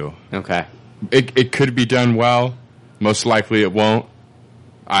need to. Okay. It could be done well. Most likely it won't.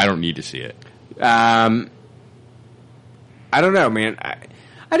 I don't need to see it. I don't know, man.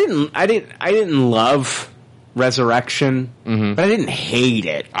 I didn't love Resurrection, but I didn't hate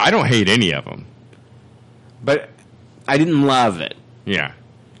it. I don't hate any of them, but I didn't love it. Yeah.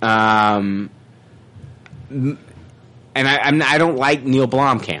 And I don't like Neil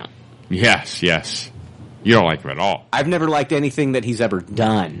Blomkamp. Yes. You don't like him at all. I've never liked anything that he's ever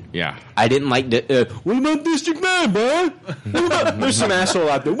done. Yeah. I didn't like what about District 9, bro? What about, there's some asshole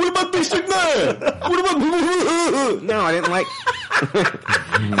out there. What about District 9? What about... No, I didn't like...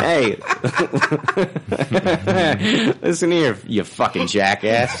 Hey. Listen here, you fucking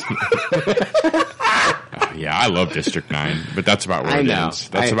jackass. Yeah, I love District 9, but that's about where it ends.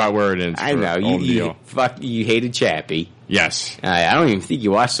 That's about where it ends. I know. You hated Chappie. Yes. I don't even think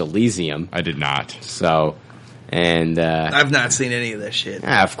you watched Elysium. I did not. So, and... I've not seen any of that shit.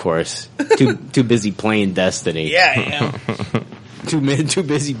 Of course. Too busy playing Destiny. Yeah, I am. Too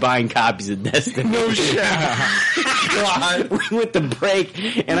busy buying copies of Destiny. No shit. God. We went to break,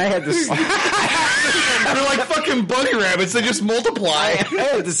 and I had to... They're like fucking bunny rabbits. They just multiply.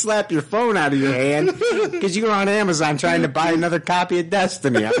 I had to slap your phone out of your hand because you were on Amazon trying to buy another copy of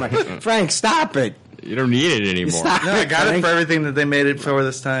Destiny. I'm like, Frank, stop it. You don't need it anymore. No, I got it for everything that they made it for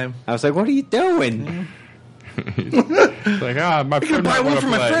this time. I was like, what are you doing? It's like, my friend I buy one for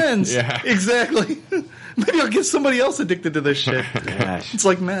my friends. Yeah. Exactly. Maybe I'll get somebody else addicted to this shit. Gosh. It's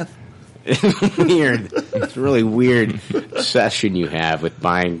like meth. Weird. It's a really weird obsession you have with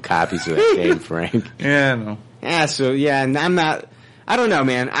buying copies of that game, Frank. Yeah, I know. Yeah, so yeah, and I don't know,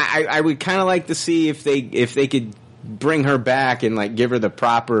 man. I would kind of like to see if they could bring her back and like give her the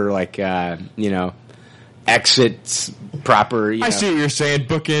proper exits, proper. I see what you're saying.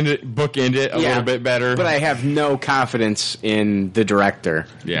 Bookend it a little bit better. But I have no confidence in the director.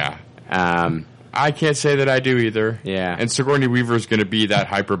 Yeah. I can't say that I do either. Yeah. And Sigourney Weaver is going to be that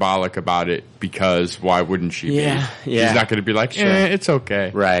hyperbolic about it because why wouldn't she be? Yeah. She's not going to be like, it's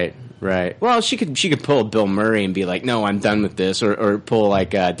okay. Right. Well, she could pull Bill Murray and be like, no, I'm done with this. Or pull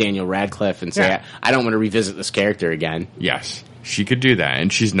like Daniel Radcliffe and say, I don't want to revisit this character again. Yes. She could do that,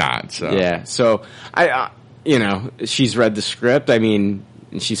 and she's not. So. Yeah. So, she's read the script. I mean,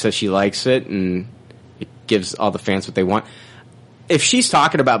 she says she likes it, and it gives all the fans what they want. If she's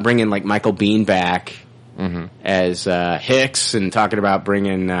talking about bringing like Michael Biehn back as Hicks and talking about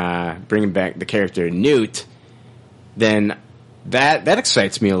bringing back the character Newt, then that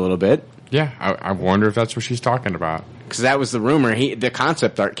excites me a little bit. Yeah, I wonder if that's what she's talking about. Because that was the rumor. The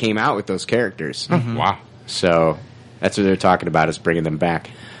concept art came out with those characters. Wow. So that's what they're talking about, is bringing them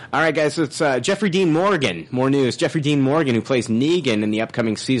back. All right, guys, it's Jeffrey Dean Morgan. More news. Jeffrey Dean Morgan, who plays Negan in the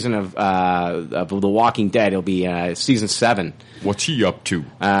upcoming season of The Walking Dead. It'll be season 7. What's he up to?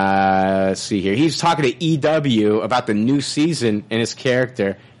 Let's see here. He's talking to EW about the new season and his character,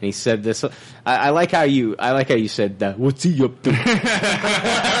 and he said this. I like how you said, "What's he up to?"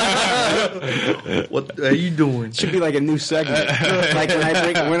 What are you doing? It should be like a new segment. Like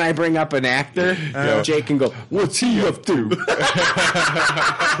when I bring up an actor, Jake can go, "What's he up to?"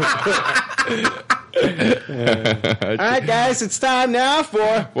 All right, guys, it's time now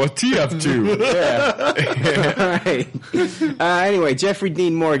for What's he up to? Yeah. All right. Anyway, Jeffrey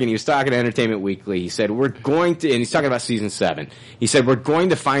Dean Morgan, he was talking to Entertainment Weekly. He said, we're going to, and he's talking about season 7. He said, we're going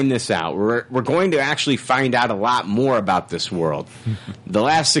to find this out. We're going to actually find out a lot more about this world. The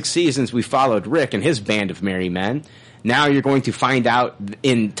last 6 seasons, we followed Rick and his band of merry men. Now you're going to find out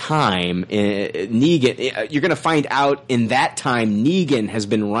in time, Negan, you're going to find out in that time Negan has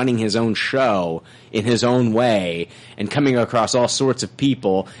been running his own show in his own way and coming across all sorts of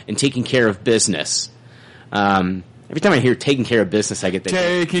people and taking care of business. Every time I hear taking care of business, I get that.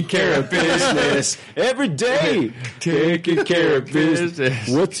 Taking care of business every day. Taking care of business.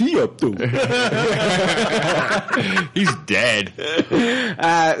 What's he up to? He's dead.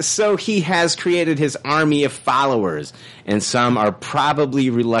 So he has created his army of followers, and some are probably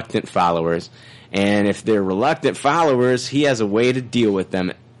reluctant followers. And if they're reluctant followers, he has a way to deal with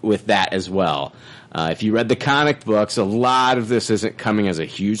them with that as well. If you read the comic books, a lot of this isn't coming as a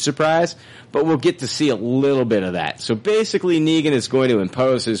huge surprise, but we'll get to see a little bit of that. So basically, Negan is going to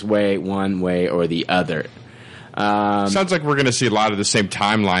impose his way one way or the other. Sounds like we're going to see a lot of the same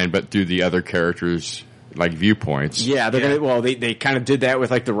timeline, but through the other characters' like viewpoints. Yeah, they're gonna. Well, they kind of did that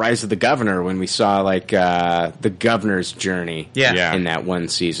with like the Rise of the Governor when we saw like the Governor's journey. Yeah. In that one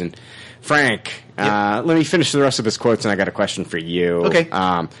season. Frank, let me finish the rest of his quotes, and I got a question for you. Okay.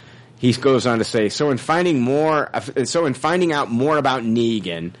 He goes on to say, so in finding out more about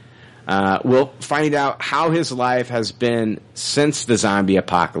Negan, we'll find out how his life has been since the zombie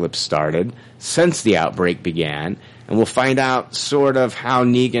apocalypse started, since the outbreak began, and we'll find out sort of how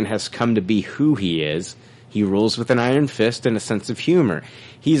Negan has come to be who he is. He rules with an iron fist and a sense of humor.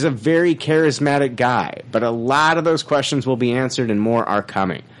 He's a very charismatic guy, but a lot of those questions will be answered and more are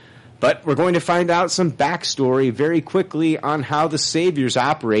coming. But we're going to find out some backstory very quickly on how the Saviors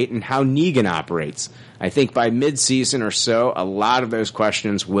operate and how Negan operates. I think by mid-season or so, a lot of those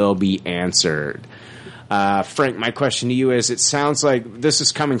questions will be answered. Frank, my question to you is, it sounds like this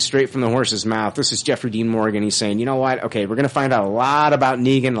is coming straight from the horse's mouth. This is Jeffrey Dean Morgan. He's saying, you know what? Okay, we're going to find out a lot about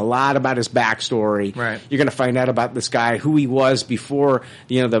Negan, a lot about his backstory. Right. You're going to find out about this guy, who he was before,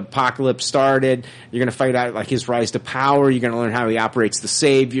 the apocalypse started. You're going to find out, like, his rise to power. You're going to learn how he operates the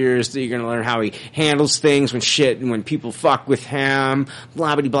Saviors. You're going to learn how he handles things when people fuck with him.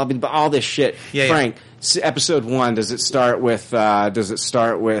 Blah, blah, blah, blah, all this shit. Yeah, Frank. Yeah. Episode 1, does it start with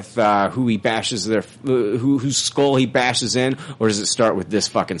who he bashes whose skull he bashes in, or does it start with this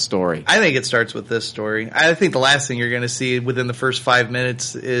fucking story? I think it starts with this story. I think the last thing you're going to see within the first 5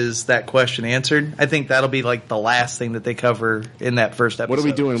 minutes is that question answered. I think that'll be like the last thing that they cover in that first episode. What are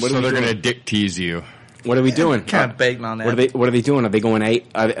we doing? So they're going to dick tease you. What are we doing? Kind of baiting on that. What are they doing? Are they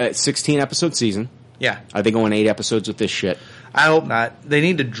going 16 episode season? Yeah. Are they going 8 episodes with this shit? I hope not. They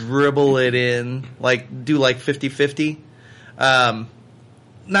need to dribble it in, do 50-50.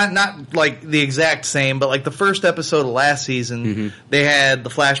 Not like the exact same, but like the first episode of last season, they had the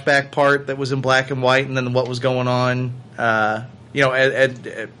flashback part that was in black and white, and then what was going on, right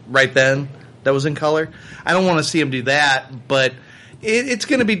then that was in color. I don't want to see them do that, but it's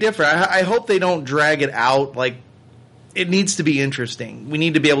going to be different. I hope they don't drag it out. Like, it needs to be interesting. We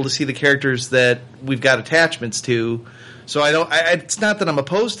need to be able to see the characters that we've got attachments to. So it's not that I'm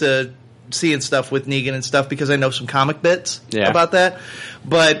opposed to seeing stuff with Negan and stuff, because I know some comic bits about that.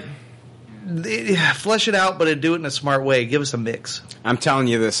 But flesh it out, but do it in a smart way. Give us a mix. I'm telling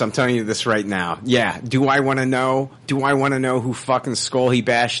you this right now. Yeah. Do I want to know who fucking skull he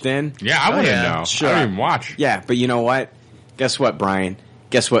bashed in? Yeah, I want to know. Sure. I don't even watch. Yeah, but you know what? Guess what, Brian?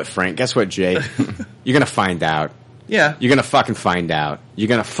 Guess what, Frank? Guess what, Jay? You're going to find out. Yeah. You're going to fucking find out. You're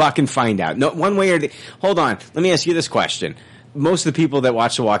going to fucking find out. No, one way or the... Hold on. Let me ask you this question. Most of the people that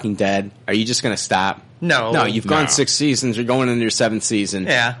watch The Walking Dead, are you just going to stop? No. You've gone 6 seasons. You're going into your 7th season.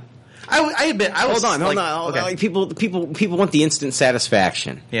 Yeah. I admit, Hold on. Okay. Like people want the instant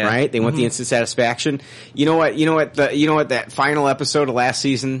satisfaction, right? They want the instant satisfaction. You know what that final episode of last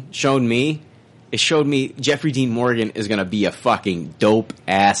season showed me? It showed me Jeffrey Dean Morgan is going to be a fucking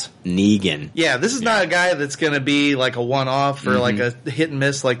dope-ass Negan. Yeah, this is not a guy that's going to be like a one-off or like a hit and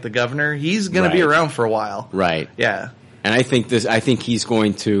miss like the Governor. He's going to be around for a while. Right. Yeah. And I think he's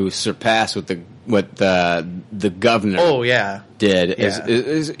going to surpass what the governor did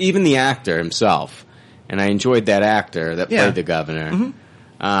is even the actor himself. And I enjoyed that actor that played the governor.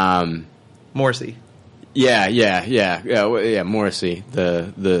 Morrissey. Yeah, Morrissey,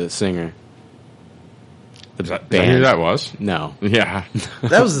 the singer. Is that who that was? No. Yeah.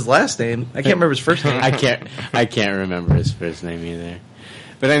 That was his last name. I can't remember his first name. I can't remember his first name either.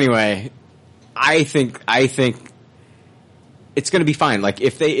 But anyway, I think it's going to be fine. Like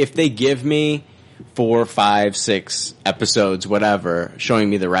if they give me 4, 5, 6 episodes, whatever, showing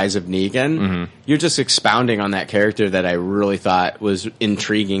me the rise of Negan, you're just expounding on that character that I really thought was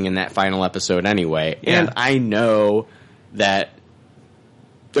intriguing in that final episode anyway. Yeah. And I know that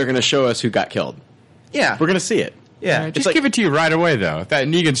they're going to show us who got killed. Yeah. We're going to see it. Yeah. Just give it to you right away, though. That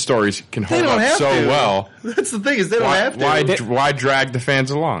Negan stories can hold up so well. That's the thing, is they don't have to. Why drag the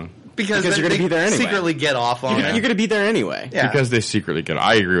fans along? Because you're going to be there anyway. Secretly get off on it. You're going to be there anyway. Yeah. Because they secretly get.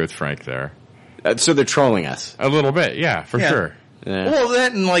 I agree with Frank there. So they're trolling us a little bit, for sure. Yeah. Well,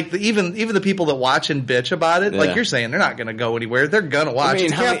 that and like even the people that watch and bitch about it, like you're saying, they're not going to go anywhere. They're going to watch.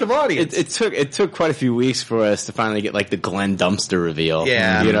 It's a captive audience. It took quite a few weeks for us to finally get like the Glenn Dumpster reveal.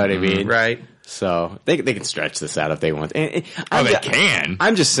 Yeah, you know what I mean, right? So they can stretch this out if they want. They can.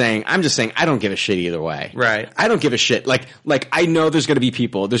 I'm just saying. I don't give a shit either way. Right. I don't give a shit. Like I know there's going to be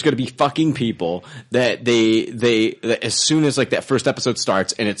people. There's going to be fucking people that they as soon as like that first episode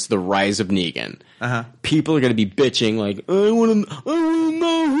starts and it's the rise of Negan. People are going to be bitching like, I want to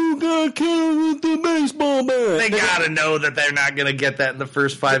know who got killed with the baseball bat. They got to know that they're not going to get that in the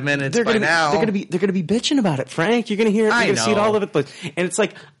first 5 minutes. They're going to be bitching about it, Frank. You're going to hear it. You're going to see it all over the place, and it's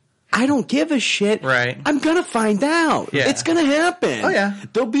like, I don't give a shit. Right. I'm going to find out. Yeah. It's going to happen. Oh, yeah.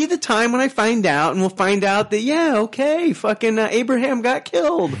 There'll be the time when I find out, and we'll find out that, fucking Abraham got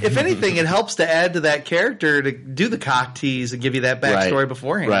killed. If anything, it helps to add to that character to do the cock tease and give you that backstory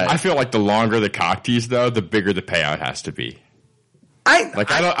beforehand. Right. I feel like the longer the cock tease, though, the bigger the payout has to be. I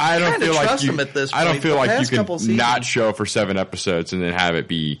don't feel like you can not show for 7 episodes and then have it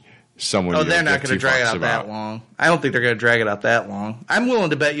be someone. Oh, they're not going to drag it out that long. I don't think they're going to drag it out that long. I'm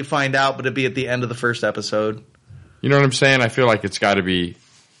willing to bet you find out, but it'd be at the end of the first episode. You know what I'm saying? I feel like it's got to be,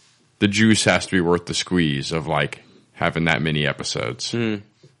 the juice has to be worth the squeeze of like having that many episodes.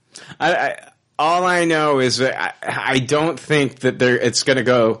 All I know is that I don't think that it's going to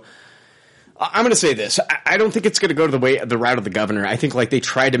go. I'm going to say this. I don't think it's going to go to the route of the governor. I think like they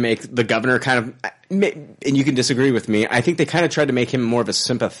tried to make the governor kind of, and you can disagree with me, I think they kind of tried to make him more of a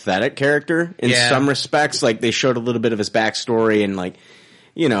sympathetic character in some respects. Like they showed a little bit of his backstory and like,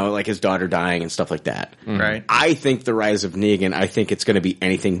 like his daughter dying and stuff like that. Right. I think the rise of Negan, I think it's going to be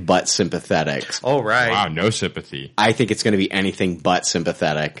anything but sympathetic. Oh, right. Wow, no sympathy. I think it's going to be anything but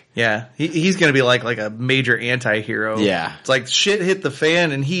sympathetic. Yeah. He's going to be like a major anti-hero. Yeah. It's like shit hit the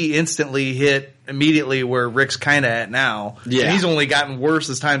fan and he instantly hit immediately where Rick's kind of at now. Yeah. And he's only gotten worse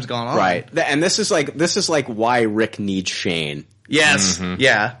as time's gone on. Right. And this is like why Rick needs Shane. Yes. Mm-hmm.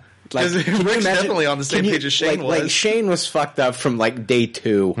 Yeah. Because Rick's definitely on the same page as Shane was. Like Shane was fucked up from like day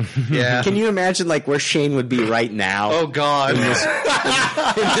 2. Yeah. Can you imagine like where Shane would be right now? Oh God. In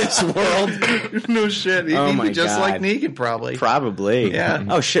this world? No shit. He'd be just God. like Negan probably. Probably. Yeah.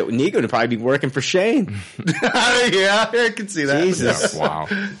 Oh shit. Negan would probably be working for Shane. Yeah, I can see that. Jesus. Wow.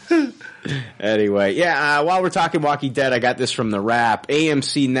 Anyway, while we're talking Walking Dead, I got this from The Wrap.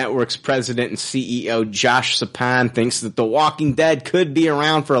 AMC Network's president and CEO Josh Sapan thinks that The Walking Dead could be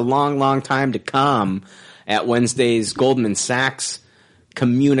around for a long, long time to come. At Wednesday's Goldman Sachs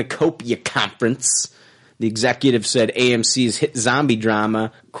Communicopia conference, the executive said AMC's hit zombie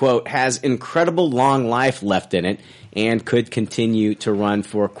drama, quote, has incredible long life left in it and could continue to run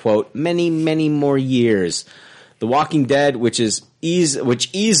for, quote, many, many more years. The Walking Dead, which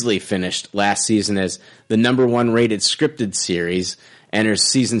easily finished last season as the #1 rated scripted series, enters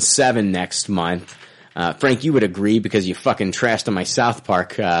season 7 next month. Frank, you would agree because you fucking trashed on my South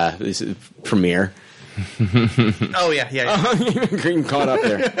Park premiere. Oh yeah. Getting caught up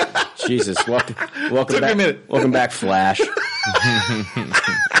there. Jesus, welcome back. Welcome back, Flash.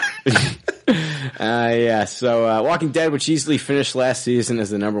 So Walking Dead, which easily finished last season as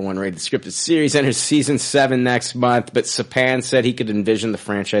the #1 rated scripted series, enters season 7 next month, but Sapan said he could envision the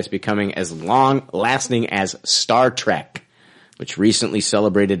franchise becoming as long-lasting as Star Trek, which recently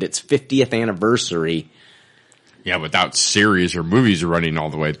celebrated its 50th anniversary. Yeah, without series or movies running all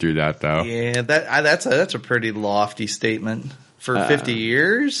the way through that, though. Yeah, that's a pretty lofty statement. For 50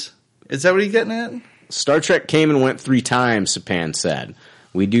 years? Is that what he's getting at? Star Trek came and went 3 times, Sapan said.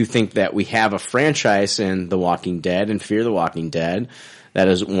 We do think that we have a franchise in The Walking Dead and Fear the Walking Dead. That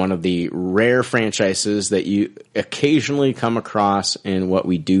is one of the rare franchises that you occasionally come across in what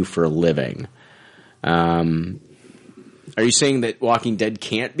we do for a living. Are you saying that Walking Dead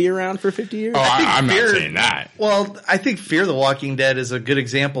can't be around for 50 years? Oh, I'm not saying that. Well, I think Fear the Walking Dead is a good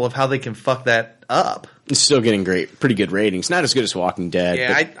example of how they can fuck that up. It's still getting pretty good ratings. Not as good as Walking Dead.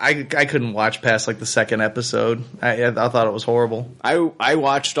 Yeah, I couldn't watch past like the second episode. I thought it was horrible. I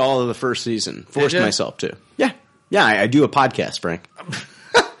watched all of the first season. Forced myself to. Yeah. Yeah, I do a podcast, Frank.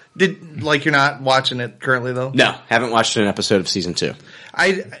 You're not watching it currently though? No, haven't watched an episode of season 2.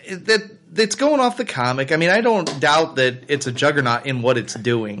 It's going off the comic. I mean, I don't doubt that it's a juggernaut in what it's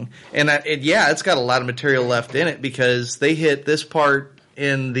doing. And it's got a lot of material left in it because they hit this part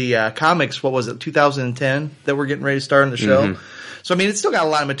in the comics, what was it, 2010 that we're getting ready to start on the show. Mm-hmm. So, I mean, it's still got a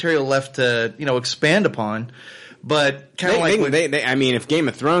lot of material left to, expand upon. But kind of I mean, if Game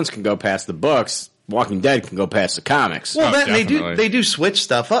of Thrones can go past the books, Walking Dead can go past the comics. Well, they do switch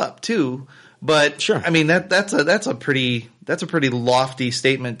stuff up too. But sure, I mean that's a pretty lofty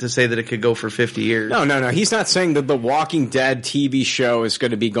statement to say that it could go for 50 years. No. He's not saying that the Walking Dead TV show is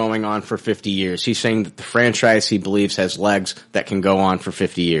going to be going on for 50 years. He's saying that the franchise he believes has legs that can go on for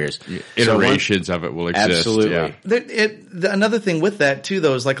 50 years. Iterations of it will exist. Absolutely. Yeah. Another thing with that too,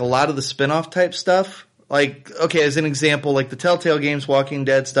 though, is like a lot of the spin-off type stuff. Like, okay, as an example, like the Telltale Games Walking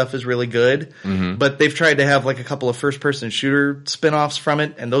Dead stuff is really good, but they've tried to have like a couple of first-person shooter spin-offs from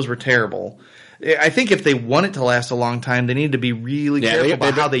it, and those were terrible. I think if they want it to last a long time, they need to be really careful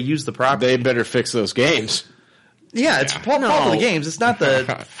about how they use the property. They better fix those games. Yeah, it's fault of the games. It's not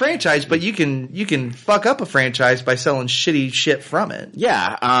the franchise, but you can fuck up a franchise by selling shitty shit from it.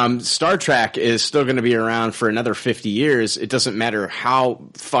 Yeah, Star Trek is still going to be around for another 50 years. It doesn't matter how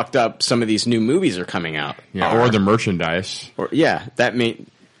fucked up some of these new movies are coming out. Yeah, or the merchandise.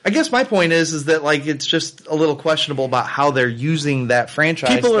 I guess my point is that like it's just a little questionable about how they're using that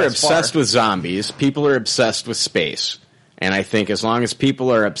franchise. People are obsessed with zombies. People are obsessed with space. And I think as long as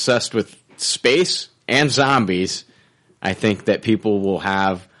people are obsessed with space and zombies, I think that people will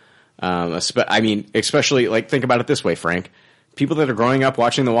have, especially, like, think about it this way, Frank. People that are growing up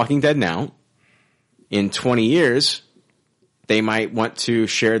watching The Walking Dead now, in 20 years, they might want to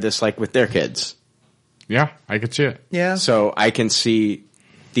share this, like, with their kids. Yeah, I could see it. Yeah. So I can see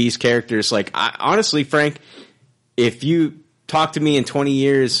these characters, like, honestly, Frank, if you talk to me in 20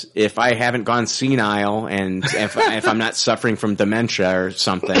 years, if I haven't gone senile and if I'm not suffering from dementia or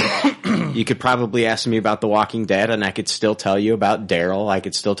something, you could probably ask me about The Walking Dead and I could still tell you about Daryl. I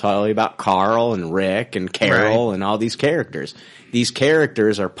could still tell you about Carl and Rick and Carol and all these characters. These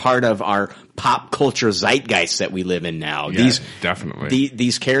characters are part of our pop culture zeitgeist that we live in now. Yeah, definitely.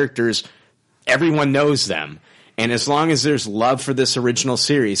 These characters, everyone knows them. And as long as there's love for this original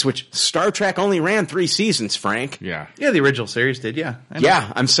series, which Star Trek only ran 3 seasons, Frank. Yeah. Yeah, the original series did, yeah.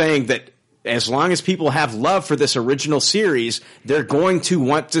 Yeah, I'm saying that as long as people have love for this original series, they're going to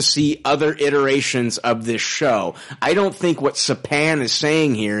want to see other iterations of this show. I don't think what Sapan is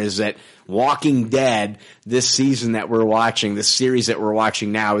saying here is that Walking Dead, this season that we're watching, this series that we're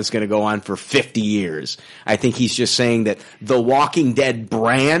watching now, is going to go on for 50 years. I think he's just saying that the Walking Dead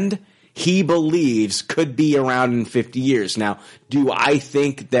brand, he believes, could be around in 50 years. Now, do I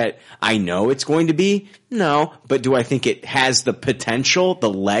think that I know it's going to be? No. But do I think it has the potential, the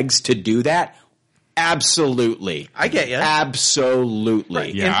legs to do that? Absolutely. I get you. Absolutely.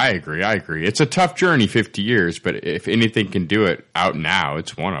 Right. Yeah, I agree. It's a tough journey, 50 years, but if anything can do it out now,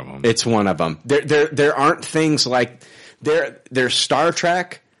 it's one of them. It's one of them. There aren't things like there's Star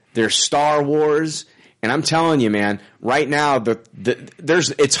Trek, there's Star Wars. And I'm telling you, man, right now,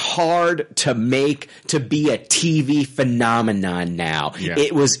 it's hard to be a TV phenomenon now. Yeah.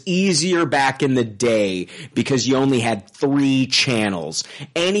 It was easier back in the day because you only had 3 channels.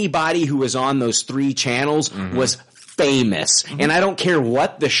 Anybody who was on those 3 channels was famous. And I don't care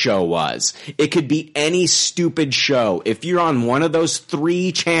what the show was. It could be any stupid show. If you're on one of those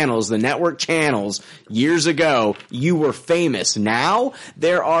 3 channels, the network channels, years ago, you were famous. Now,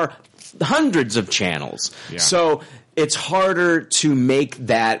 there are hundreds of channels. Yeah. So it's harder to make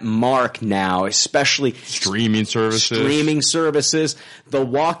that mark now, especially streaming services. The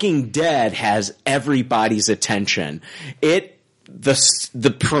Walking Dead has everybody's attention.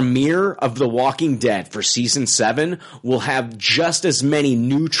 The premiere of The Walking Dead for season 7 will have just as many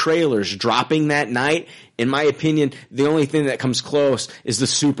new trailers dropping that night. In my opinion, the only thing that comes close is the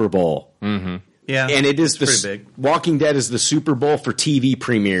Super Bowl. Mm-hmm. Yeah, and it is pretty big. Walking Dead is the Super Bowl for TV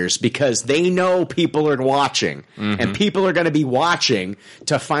premieres because they know people are watching, and people are going to be watching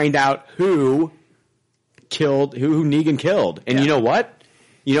to find out who Negan killed. And you know what?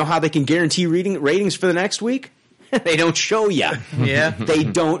 You know how they can guarantee ratings for the next week? They don't show you. Yeah. They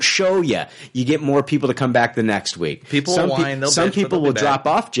don't show you. You get more people to come back the next week. People will whine. Some people will drop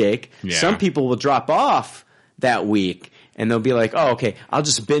off, Jake. Yeah. Some people will drop off that week. And they'll be like, oh, okay, I'll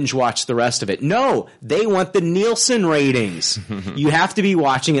just binge watch the rest of it. No, they want the Nielsen ratings. You have to be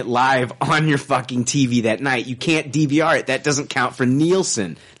watching it live on your fucking TV that night. You can't DVR it. That doesn't count for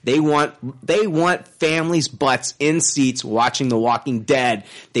Nielsen. They want families' butts in seats watching The Walking Dead.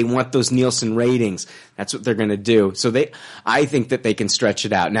 They want those Nielsen ratings. That's what they're going to do. So I think that they can stretch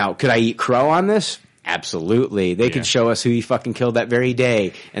it out. Now, could I eat crow on this? Absolutely. They could show us who he fucking killed that very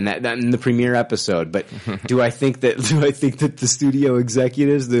day and that in the premiere episode. But do I think that the studio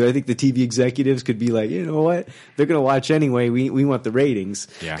executives, do I think the TV executives could be like, you know what? They're going to watch anyway. We want the ratings.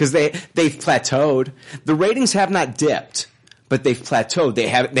 Because they've plateaued. The ratings have not dipped, but they've plateaued. They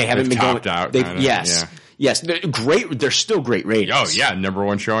haven't been topped going out. Yes. Yes. They're great. They're still great ratings. Oh yeah. Number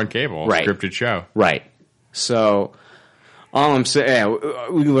one show on cable. Right. Scripted show. Right. So, all I'm saying,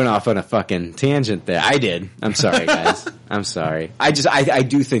 we went off on a fucking tangent there. I did. I'm sorry, guys. I'm sorry. I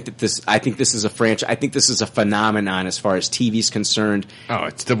do think that I think this is a franchise. I think this is a phenomenon as far as TV's concerned. Oh,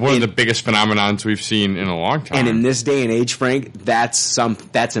 it's one of the biggest phenomenons we've seen in a long time. And in this day and age, Frank, that's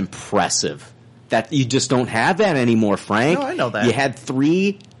impressive. That you just don't have that anymore, Frank. No, I know that. You had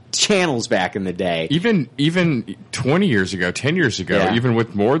 3 channels back in the day. Even 20 years ago, 10 years ago, even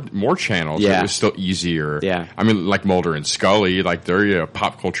with more channels, it was still easier. Yeah. I mean, like Mulder and Scully, like they're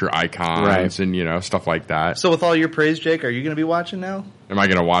pop culture icons and stuff like that. So with all your praise, Jake, are you going to be watching now? Am I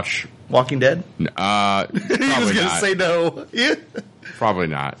going to watch Walking Dead? Probably He was going to say no. Yeah. Probably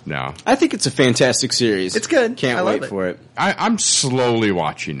not. No. I think it's a fantastic series. It's good. Can't wait for it. I'm slowly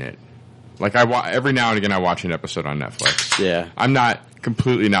watching it. Like every now and again, I watch an episode on Netflix. Yeah. I'm not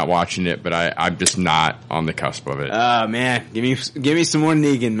completely not watching it, but I'm just not on the cusp of it. Oh man, give me some more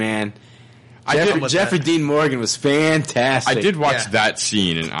Negan, man. Jeffrey Dean Morgan was fantastic. I did watch that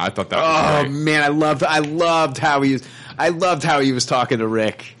scene, and I thought that was great. Oh man, I loved how he was talking to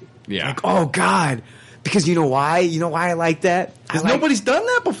Rick. Yeah. Like, oh God. Because you know why? You know why I like that? Because nobody's done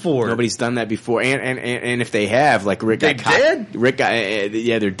that before. Nobody's done that before, and if they have, like Rick they're got cocky. dead. Rick got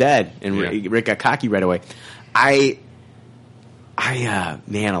they're dead, and Rick got cocky right away. Man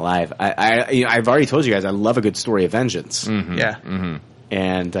alive! I've already told you guys I love a good story of vengeance. Mm-hmm. Yeah. Mm-hmm.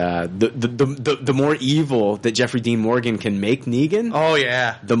 And the more evil that Jeffrey Dean Morgan can make Negan, oh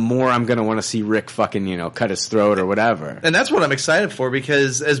yeah, the more I'm gonna want to see Rick fucking cut his throat or whatever. And that's what I'm excited for,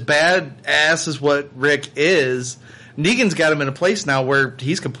 because as badass as what Rick is, Negan's got him in a place now where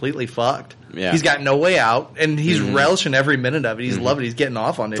he's completely fucked. Yeah. He's got no way out, and he's relishing every minute of it. He's loving it. He's getting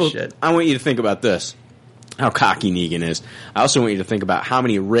off on this shit. I want you to think about this: how cocky Negan is. I also want you to think about how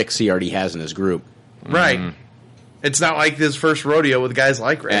many Ricks he already has in his group. Right. Mm-hmm. It's not like his first rodeo with guys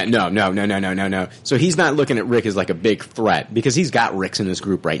like Rick. No. So he's not looking at Rick as like a big threat, because he's got Ricks in his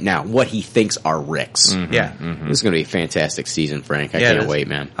group right now. What he thinks are Ricks. Mm-hmm. Yeah. Mm-hmm. This is going to be a fantastic season, Frank. I can't wait,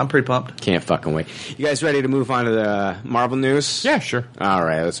 man. I'm pretty pumped. Can't fucking wait. You guys ready to move on to the Marvel news? Yeah, sure. All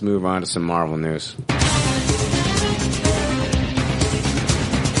right, let's move on to some Marvel news. I'm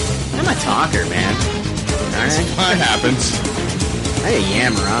a talker, man. All right? What happens? I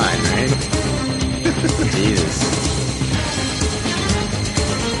yammer on, right? Jesus.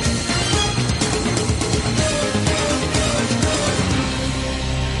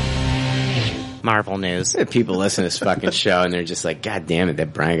 Marvel news. People listen to this fucking show and they're just like, God damn it,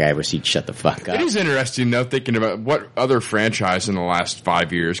 that Brian guy wish he'd shut the fuck up. It is interesting, though, thinking about what other franchise in the last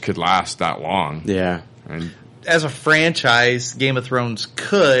 5 years could last that long. Yeah. And as a franchise, Game of Thrones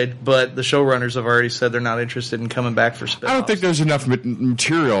could, but the showrunners have already said they're not interested in coming back for spin-offs. I don't think there's enough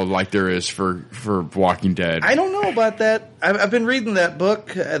material like there is for Walking Dead. I don't know about that. I've been reading that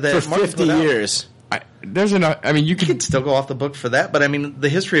book that for 50 years. There's enough. I mean, you could still go off the book for that, but I mean, the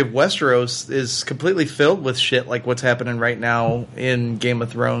history of Westeros is completely filled with shit like what's happening right now in Game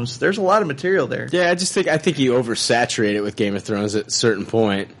of Thrones. There's a lot of material there. Yeah, I think you oversaturate it with Game of Thrones at a certain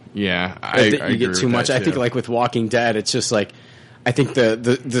point. Yeah, I you get too much. I think like with Walking Dead, it's just like I think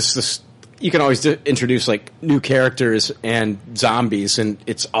this you can always introduce like new characters and zombies, and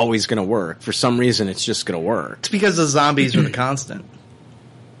it's always going to work. For some reason, it's just going to work. It's because the zombies are the constant.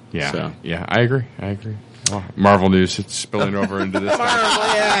 Yeah, so. Yeah, I agree. Oh, Marvel news, it's spilling over into this.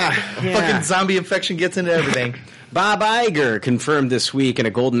 Marvel, yeah. Fucking zombie infection gets into everything. Bob Iger confirmed this week in a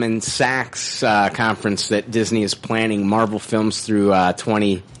Goldman Sachs conference that Disney is planning Marvel films through the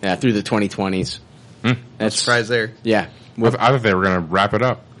 2020s. That's surprise there. Yeah, I thought they were going to wrap it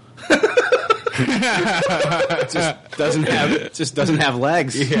up. Just doesn't have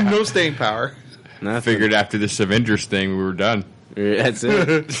legs. Yeah. No staying power. I figured after this Avengers thing, we were done. That's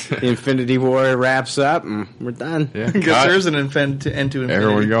it. The Infinity War wraps up, and we're done. Yeah, because there's an end to Infinity.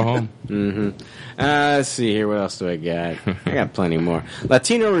 Everyone go home. Mm-hmm. Let's see here. What else do I got? I got plenty more.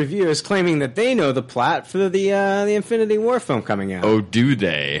 Latino Review is claiming that they know the plot for the Infinity War film coming out. Oh, do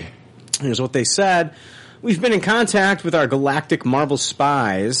they? Here's what they said. We've been in contact with our galactic Marvel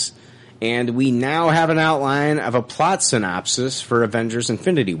spies, and we now have an outline of a plot synopsis for Avengers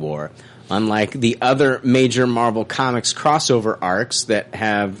Infinity War. Unlike the other major Marvel Comics crossover arcs that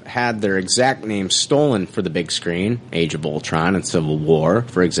have had their exact names stolen for the big screen, Age of Ultron and Civil War,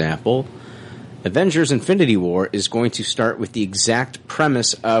 for example, Avengers Infinity War is going to start with the exact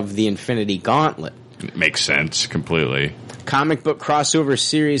premise of the Infinity Gauntlet. It makes sense completely. Comic book crossover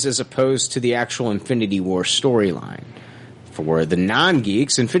series as opposed to the actual Infinity War storyline. For the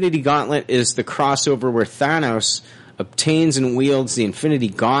non-geeks, Infinity Gauntlet is the crossover where Thanos obtains and wields the Infinity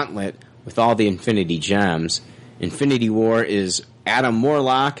Gauntlet with all the Infinity Gems. Infinity War is Adam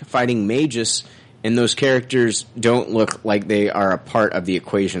Warlock fighting Magus, and those characters don't look like they are a part of the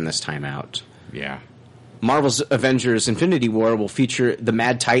equation this time out. Yeah. Marvel's Avengers Infinity War will feature the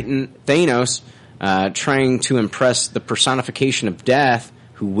Mad Titan Thanos trying to impress the personification of death,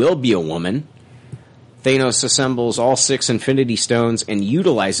 who will be a woman. Thanos assembles all 6 Infinity Stones and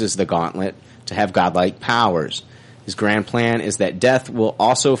utilizes the gauntlet to have godlike powers. His grand plan is that Death will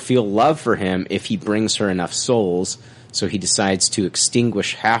also feel love for him if he brings her enough souls, so he decides to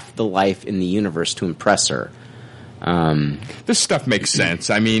extinguish half the life in the universe to impress her. This stuff makes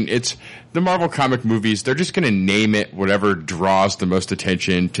sense. I mean, it's the Marvel comic movies, they're just going to name it whatever draws the most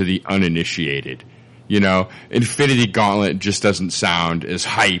attention to the uninitiated. You know, Infinity Gauntlet just doesn't sound as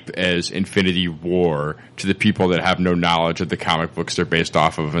hype as Infinity War to the people that have no knowledge of the comic books they're based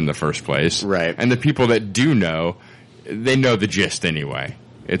off of in the first place. Right. And the people that do know, they know the gist anyway.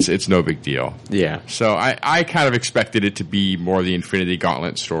 It's no big deal. Yeah. So I kind of expected it to be more the Infinity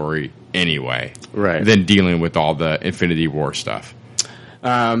Gauntlet story anyway. Right. Than dealing with all the Infinity War stuff.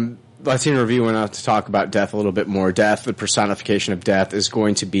 Latino Review went out to talk about Death a little bit more. Death, the personification of Death, is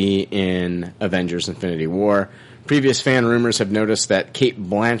going to be in Avengers Infinity War. Previous fan rumors have noticed that Cate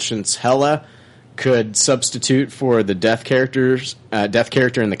Blanchett's Hela could substitute for the Death character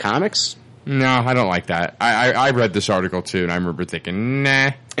in the comics. No, I don't like that. I read this article too, and I remember thinking,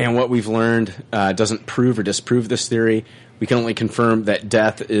 nah. And what we've learned doesn't prove or disprove this theory. We can only confirm that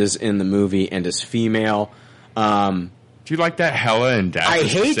Death is in the movie and is female. Do you like that Hela and Death? I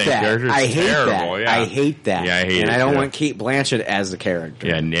hate that. I hate terrible. that. Yeah. I hate that. Yeah, I hate it. And I don't too. want Cate Blanchett as the character.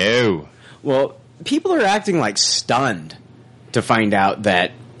 Yeah, no. Well, people are acting like stunned to find out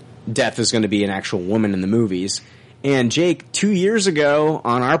that Death is going to be an actual woman in the movies. And Jake, 2 years ago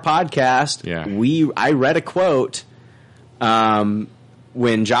on our podcast, I read a quote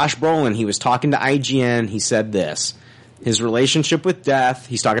when Josh Brolin, he was talking to IGN, he said this. His relationship with Death,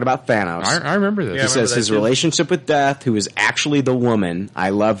 he's talking about Thanos. I remember this. He says his relationship with Death, who is actually the woman, I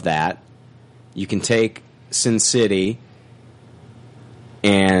love that. You can take Sin City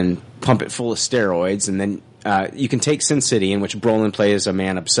and pump it full of steroids, and then you can take Sin City, in which Brolin plays a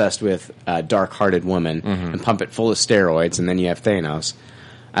man obsessed with a dark-hearted woman, and pump it full of steroids, and then you have Thanos.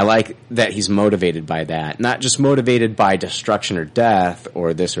 I like that he's motivated by that. Not just motivated by destruction or death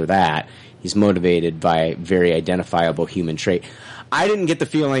or this or that. He's motivated by very identifiable human trait. I didn't get the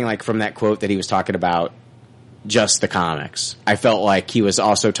feeling like from that quote that he was talking about just the comics. I felt like he was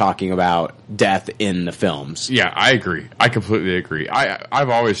also talking about Death in the films. Yeah, I agree. I completely agree. I've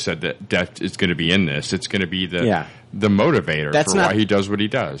always said that Death is going to be in this. It's going to be the motivator for why he does what he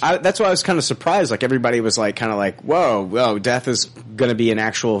does. That's why I was kind of surprised. Like everybody was like, kind of like, whoa, Death is going to be an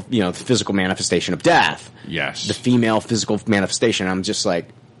actual, physical manifestation of death. Yes. The female physical manifestation. I'm just like,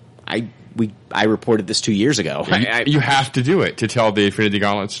 I reported this 2 years ago. You have to do it to tell the Infinity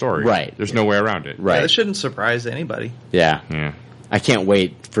Gauntlet story. Right. There's no way around it. Right. Yeah, that shouldn't surprise anybody. Yeah. I can't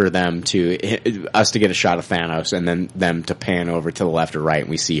wait for us to get a shot of Thanos and then them to pan over to the left or right and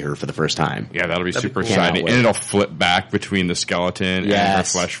we see her for the first time. Yeah, that'll be super exciting. And it'll flip back between the skeleton and her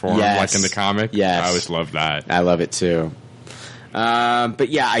flesh form like in the comic. Yes. I always love that. I love it too. But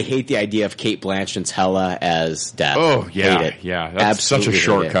yeah, I hate the idea of Cate Blanchett's Hela as Death. Oh, yeah. Hate it. Yeah, that's Absolutely such a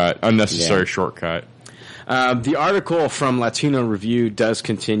shortcut. Unnecessary shortcut. The article from Latino Review does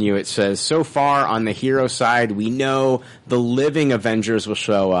continue. It says, so far on the hero side, we know the living Avengers will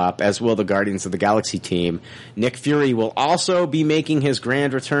show up, as will the Guardians of the Galaxy team. Nick Fury will also be making his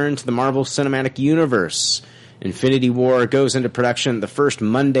grand return to the Marvel Cinematic Universe. Infinity War goes into production the first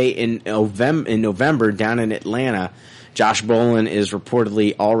Monday in November down in Atlanta. Josh Brolin is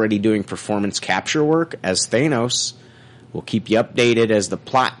reportedly already doing performance capture work as Thanos. We'll keep you updated as the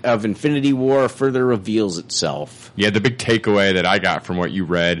plot of Infinity War further reveals itself. Yeah, the big takeaway that I got from what you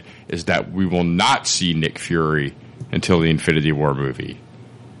read is that we will not see Nick Fury until the Infinity War movie.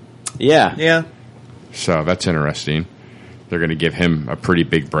 Yeah. Yeah. So that's interesting. They're going to give him a pretty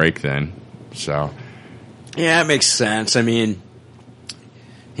big break then. So, yeah, it makes sense. I mean,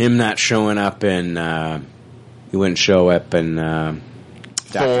 him not showing up in, he wouldn't show up in,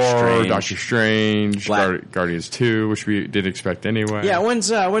 Doctor Strange, Guardians 2, which we did expect anyway. Yeah, when's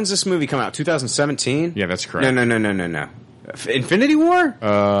this movie come out? 2017? Yeah, that's correct. No. Infinity War?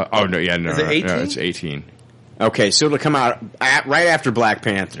 No, Is it 18? No, it's 18. Okay, so it'll come out right after Black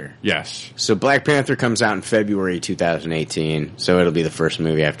Panther. Yes. So Black Panther comes out in February 2018, so it'll be the first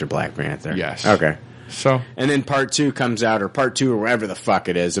movie after Black Panther. Yes. Okay. So, and then part 2 comes out, or part 2 or whatever the fuck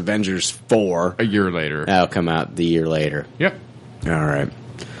it is, Avengers 4. A year later. That'll come out the year later. Yep. All right.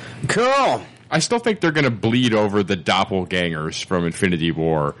 Cool. I still think they're going to bleed over the doppelgangers from Infinity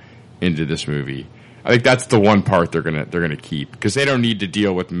War into this movie. I think that's the one part they're gonna keep, because they don't need to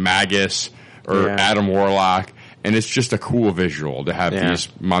deal with Magus or Adam Warlock, and it's just a cool visual to have these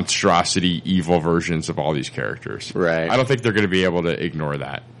monstrosity, evil versions of all these characters. Right. I don't think they're going to be able to ignore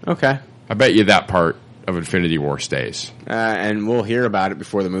that. Okay. I bet you that part of Infinity War stays. And we'll hear about it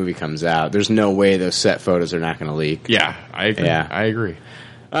before the movie comes out. There's no way those set photos are not going to leak. Yeah, I agree. Yeah. I agree.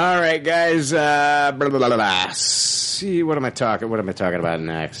 All right, guys. Blah, blah, blah, blah. See, what am I talking about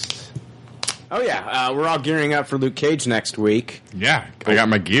next? Oh yeah, we're all gearing up for Luke Cage next week. Yeah, I got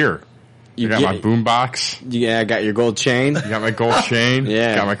my gear. I got my boombox. Yeah, I got your gold chain. You got my gold chain.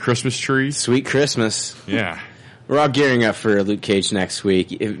 Yeah, got my Christmas tree. Sweet Christmas. Yeah. We're all gearing up for Luke Cage next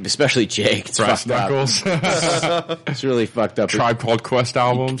week, especially Jake. It's Brass fucked Knuckles. Up. It's really fucked up. Tribe Called Quest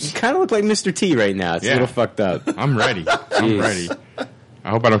albums. You kind of look like Mr. T right now. It's a little fucked up. I'm ready. I'm ready. I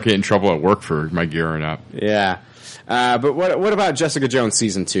hope I don't get in trouble at work for my gearing up. Yeah. But what about Jessica Jones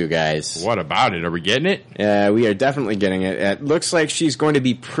Season 2, guys? What about it? Are we getting it? We are definitely getting it. It looks like she's going to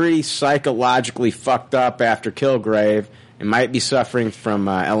be pretty psychologically fucked up after Kilgrave and might be suffering from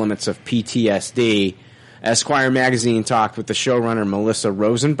elements of PTSD. Esquire magazine talked with the showrunner Melissa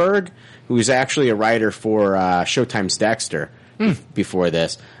Rosenberg, who is actually a writer for Showtime's Dexter before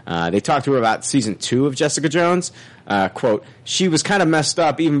this. They talked to her about Season 2 of Jessica Jones. Quote, she was kind of messed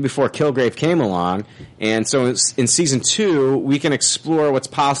up even before Kilgrave came along, and so in Season 2, we can explore what's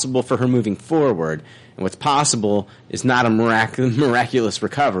possible for her moving forward. And what's possible is not a miraculous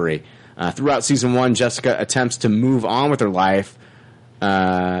recovery. Throughout Season 1, Jessica attempts to move on with her life.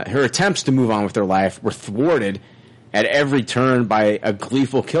 Her attempts to move on with her life were thwarted at every turn by a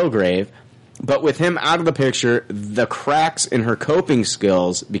gleeful Kilgrave, but with him out of the picture, the cracks in her coping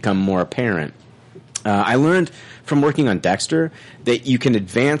skills become more apparent. I learned from working on Dexter that you can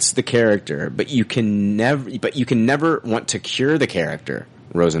advance the character, but you can never want to cure the character,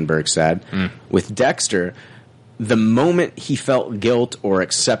 Rosenberg said. With Dexter, the moment he felt guilt or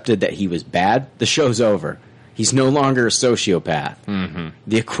accepted that he was bad, the show's over. He's no longer a sociopath. Mm-hmm.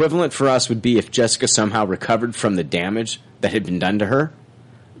 The equivalent for us would be if Jessica somehow recovered from the damage that had been done to her.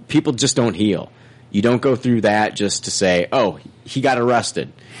 People just don't heal. You don't go through that just to say, oh, he got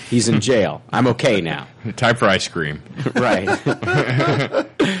arrested. He's in jail. I'm okay now. Time for ice cream. Right.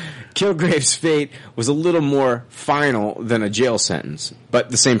 Kilgrave's fate was a little more final than a jail sentence,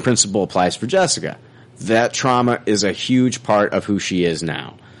 but the same principle applies for Jessica. That trauma is a huge part of who she is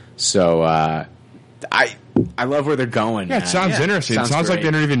now. So, I love where they're going. Yeah, it sounds interesting. It sounds like they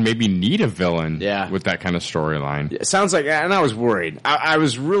don't even maybe need a villain with that kind of storyline. It sounds like, and I was worried. I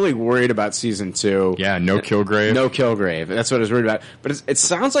was really worried about Season 2. Yeah, no Kilgrave. No Kilgrave. That's what I was worried about. But it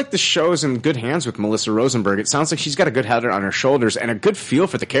sounds like the show's in good hands with Melissa Rosenberg. It sounds like she's got a good head on her shoulders and a good feel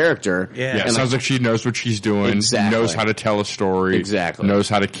for the character. Yeah, it sounds like she knows what she's doing, knows how to tell a story, knows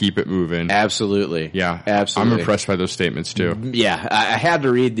how to keep it moving. Absolutely. Yeah, absolutely. I'm impressed by those statements, too. Yeah, I had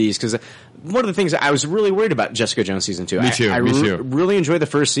to read these because one of the things I was really worried about Jessica Jones Season 2. Me too. I really enjoyed the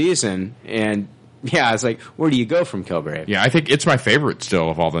first season, and I was like, where do you go from Kilgrave? Yeah, I think it's my favorite still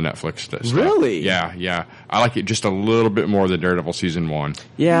of all the Netflix stuff. Really? Yeah. I like it just a little bit more than Daredevil Season 1.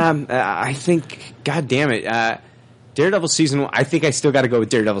 Yeah, I think, God damn it, Daredevil Season 1, I think I still got to go with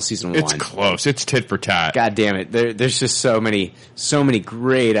Daredevil Season 1. It's close. It's tit for tat. God damn it. There's just so many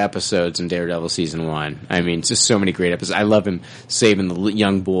great episodes in Daredevil Season 1. I mean, just so many great episodes. I love him saving the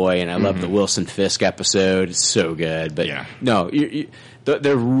young boy, and I love the Wilson Fisk episode. It's so good. But no,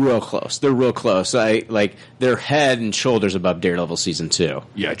 they're real close. They're real close. They're head and shoulders above Daredevil Season 2.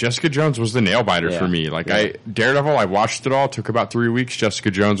 Yeah, Jessica Jones was the nail biter for me. Daredevil, I watched it all. Took about 3 weeks.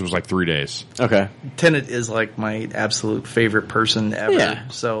 Jessica Jones was like 3 days. Okay. Tenet is like my absolute favorite person ever. Yeah.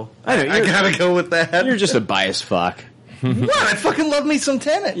 So I gotta go with that. You're just a biased fuck. What? I fucking love me some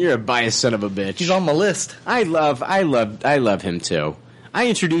Tenet. You're a biased son of a bitch. He's on my list. I love him too. I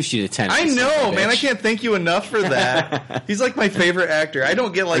introduced you to Tenet. I know, man. I can't thank you enough for that. He's like my favorite actor. I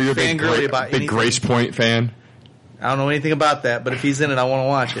don't get like fangirly about anything. Big Grace Point fan? I don't know anything about that, but if he's in it, I want to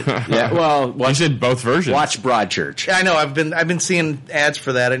watch it. Yeah, well, he's in both versions. Watch Broadchurch. Yeah, I know. I've been seeing ads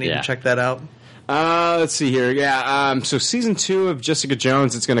for that. I need to check that out. Let's see here. Yeah. So season 2 of Jessica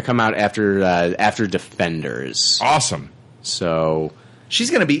Jones, it's going to come out after Defenders. Awesome. So she's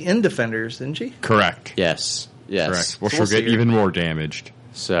going to be in Defenders, isn't she? Correct. Yes. Correct. Well, she'll get even more damaged.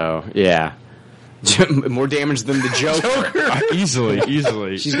 So yeah. More damage than the Joker. Easily.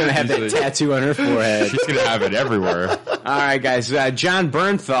 She's going to have that tattoo on her forehead. She's going to have it everywhere. All right, guys. John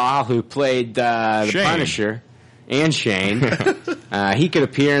Bernthal, who played the Punisher, and Shane, he could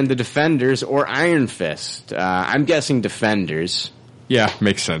appear in The Defenders or Iron Fist. I'm guessing Defenders. Yeah,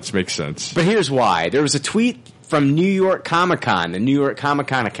 makes sense. But here's why. There was a tweet from New York Comic-Con, the New York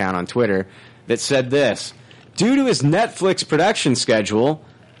Comic-Con account on Twitter, that said this. Due to his Netflix production schedule,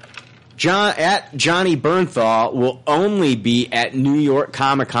 Johnny Bernthal will only be at New York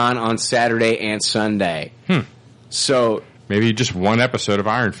Comic-Con on Saturday and Sunday. So maybe just one episode of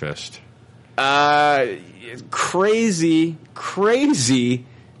Iron Fist. Crazy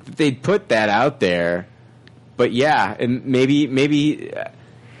that they'd put that out there. But yeah, and maybe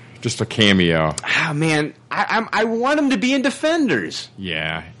just a cameo. Oh man, I want him to be in Defenders.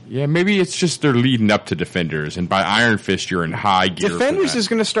 Yeah, maybe it's just they're leading up to Defenders, and by Iron Fist you're in high gear. Defenders is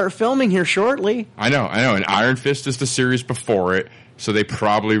going to start filming here shortly. I know, and Iron Fist is the series before it, so they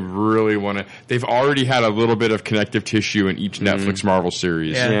probably really want to. They've already had a little bit of connective tissue in each Netflix Marvel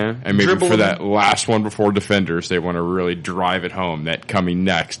series, and maybe for that last one before Defenders, they want to really drive it home that coming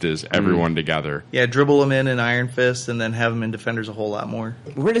next is everyone together. Yeah, dribble him in Iron Fist, and then have him in Defenders a whole lot more.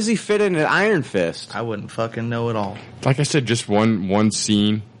 Where does he fit in at Iron Fist? I wouldn't fucking know at all. Like I said, just one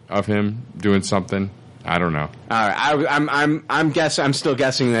scene of him doing something. I don't know. All right, I'm still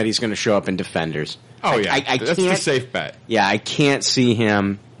guessing that he's going to show up in Defenders. Oh yeah, that's the safe bet. Yeah, I can't see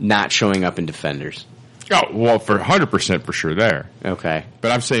him not showing up in Defenders. Oh well, for 100% for sure there. Okay,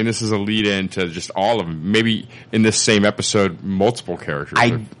 but I'm saying this is a lead in to just all of them. Maybe in this same episode, multiple characters. I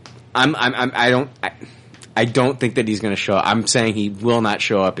don't think that he's going to show up. I'm saying he will not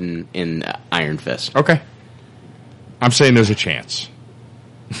show up in Iron Fist. Okay, I'm saying there's a chance.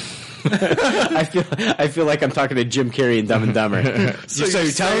 I feel like I'm talking to Jim Carrey in Dumb and Dumber. so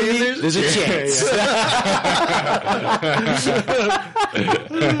you're telling me there's a chance?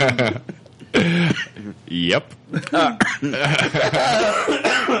 Yep.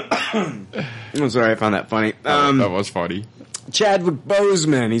 I'm sorry, I found that funny. That was funny. Chadwick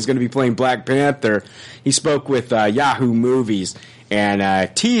Boseman, he's going to be playing Black Panther. He spoke with Yahoo Movies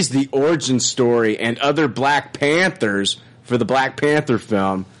and teased the origin story and other Black Panthers for the Black Panther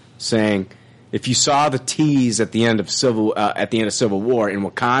film, saying, if you saw the tease at the end of Civil War in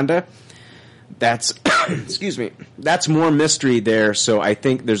Wakanda, that's excuse me, that's more mystery there. So I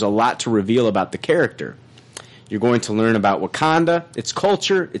think there's a lot to reveal about the character. You're going to learn about Wakanda, its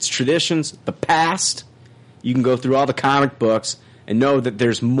culture, its traditions, the past. You can go through all the comic books and know that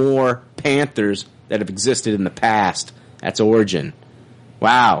there's more Panthers that have existed in the past. That's origin.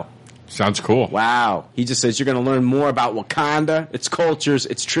 Wow. Sounds cool. Wow. He just says you're going to learn more about Wakanda, its cultures,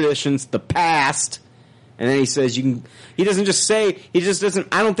 its traditions, the past. And then he says he doesn't just say,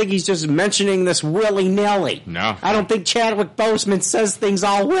 I don't think he's just mentioning this willy-nilly. No. I don't think Chadwick Boseman says things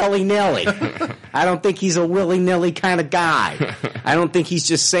all willy-nilly. I don't think he's a willy-nilly kind of guy. I don't think he's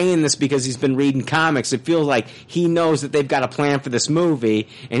just saying this because he's been reading comics. It feels like he knows that they've got a plan for this movie,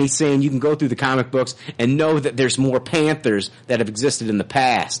 and he's saying you can go through the comic books and know that there's more Panthers that have existed in the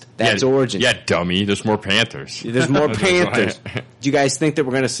past. That's origin. Yeah, dummy. There's more Panthers. There's more Panthers. Do you guys think that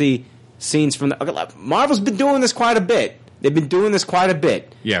we're going to see scenes from Marvel's been doing this quite a bit. They've been doing this quite a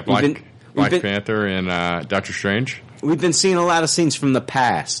bit. Yeah, Black Panther and Doctor Strange. We've been seeing a lot of scenes from the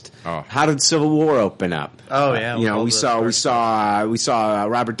past. Oh. How did Civil War open up? Oh yeah, we saw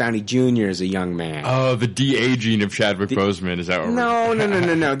Robert Downey Jr. as a young man. Oh, the de-aging of Chadwick Boseman. Is that what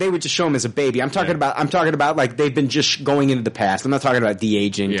No. They would just show him as a baby. I'm talking about like they've been just going into the past. I'm not talking about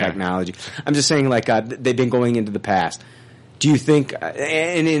de-aging technology. I'm just saying like they've been going into the past. Do you think,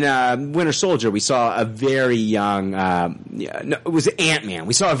 and in Winter Soldier, we saw a very young, it was Ant-Man.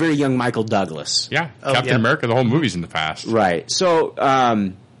 We saw a very young Michael Douglas. Yeah, Captain America, the whole movie's in the past. Right. So,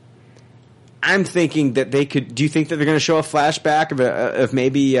 I'm thinking that they could, do you think that they're going to show a flashback of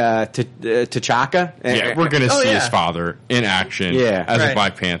maybe T'Chaka? Yeah, we're going to see his father in action as a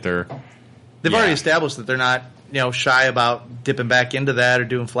Black Panther. They've already established that they're not shy about dipping back into that or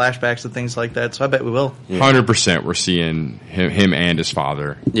doing flashbacks and things like that. So I bet we will. 100% we're seeing him and his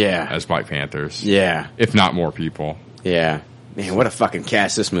father as Black Panthers. Yeah. If not more people. Yeah. Man, what a fucking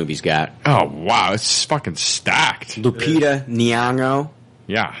cast this movie's got. Oh, wow. It's fucking stacked. Lupita Nyong'o.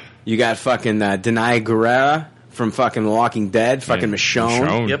 Yeah. You got fucking Denai Guerrera from fucking The Walking Dead. Fucking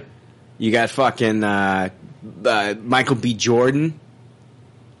Michonne. Yep. You got fucking Michael B. Jordan.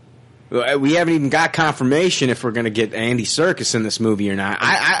 We haven't even got confirmation if we're going to get Andy Serkis in this movie or not.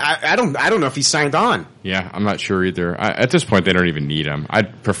 I don't know if he's signed on. Yeah, I'm not sure either. At this point, they don't even need him.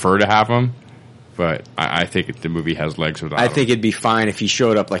 I'd prefer to have him, but I think the movie has legs without him. I think it'd be fine if he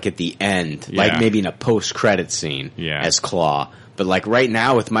showed up like at the end, like maybe in a post-credit scene as Claw. But like right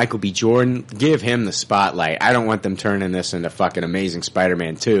now with Michael B. Jordan, give him the spotlight. I don't want them turning this into fucking Amazing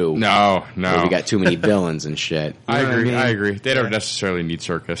Spider-Man 2. No. We got too many villains and shit. I agree. They don't necessarily need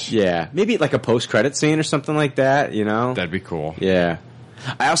Serkis. Yeah. Maybe like a post-credit scene or something like that, That'd be cool. Yeah.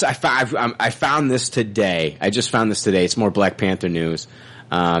 I found this today. I just found this today. It's more Black Panther news.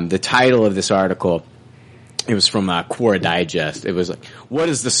 The title of this article, it was from Quora Digest. It was like, what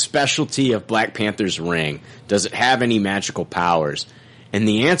is the specialty of Black Panther's ring? Does it have any magical powers? And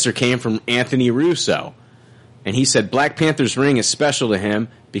the answer came from Anthony Russo. And he said Black Panther's ring is special to him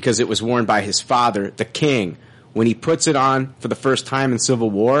because it was worn by his father, the king. When he puts it on for the first time in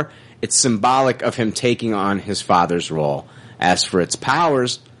Civil War, it's symbolic of him taking on his father's role. As for its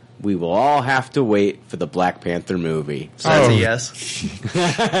powers, we will all have to wait for the Black Panther movie. So that's a yes.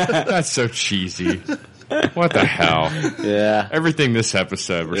 That's so cheesy. What the hell? Yeah. Everything this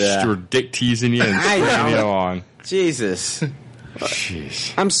episode, we're dick teasing you and stringing you along. Jesus.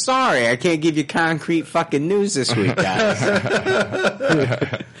 Jeez. I'm sorry, I can't give you concrete fucking news this week, guys.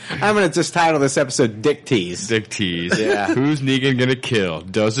 I'm going to just title this episode Dick Tease. Dick Tease. Yeah. Who's Negan going to kill?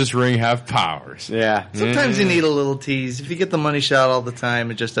 Does this ring have powers? Yeah. Sometimes you need a little tease. If you get the money shot all the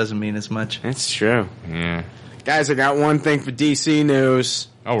time, it just doesn't mean as much. That's true. Yeah. Guys, I got one thing for DC News.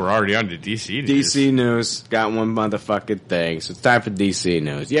 Oh, we're already on to DC News. DC News. Got one motherfucking thing. So it's time for DC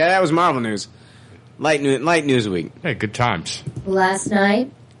News. Yeah, that was Marvel News. Light News Week. Hey, good times. Last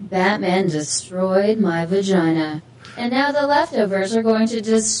night, Batman destroyed my vagina. And now the leftovers are going to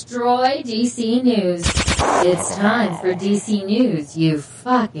destroy DC News. It's time for DC News, you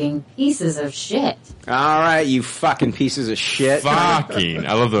fucking pieces of shit. All right, you fucking pieces of shit. Fucking.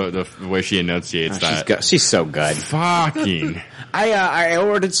 I love the way she enunciates that. She's so good. Fucking. I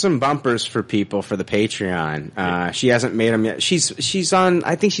ordered some bumpers for people for the Patreon. She hasn't made them yet. She's on,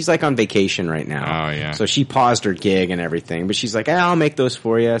 I think she's like on vacation right now. Oh, yeah. So she paused her gig and everything, but she's like, I'll make those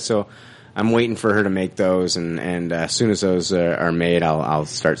for you. So I'm waiting for her to make those, and as soon as those are made, I'll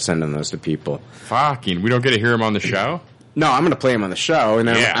start sending those to people. Fucking. We don't get to hear them on the show? No, I'm going to play them on the show, and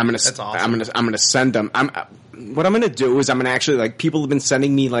then I'm going to That's awesome. I'm going to send them. What I'm going to do is I'm going to actually, like, people have been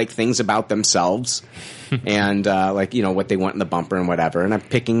sending me like things about themselves and like, what they want in the bumper and whatever, and I'm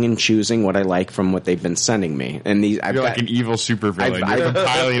picking and choosing what I like from what they've been sending me. And these You're like an evil supervillain. You're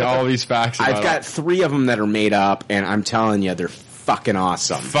compiling all these facts. I've got 3 of them that are made up, and I'm telling you, they're fucking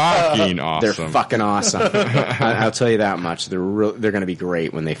awesome. Fucking awesome. They're fucking awesome. I'll tell you that much. They're going to be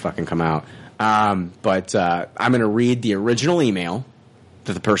great when they fucking come out. But I'm going to read the original email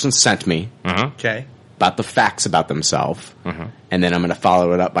that the person sent me. Okay. About the facts about themselves. And then I'm going to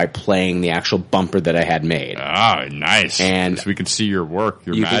follow it up by playing the actual bumper that I had made. Oh, nice. And so we can see your work,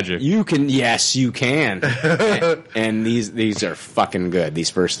 your magic. Yes, you can. and these are fucking good, these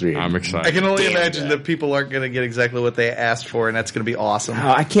first 3. I'm excited. I can only imagine that people aren't going to get exactly what they asked for, and that's going to be awesome.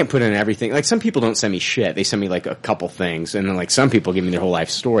 Oh, I can't put in everything. Like, some people don't send me shit. They send me, like, a couple things. And then, like, some people give me their whole life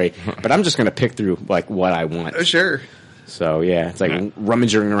story. But I'm just going to pick through, like, what I want. Sure. So yeah, it's like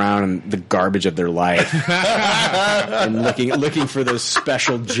rummaging around in the garbage of their life and looking for those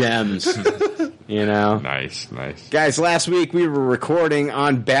special gems. Nice. Guys, last week we were recording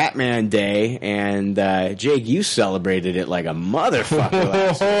on Batman Day, and Jake, you celebrated it like a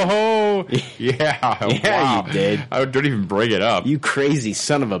motherfucker last week. Yeah, wow. You did. I don't even bring it up. You crazy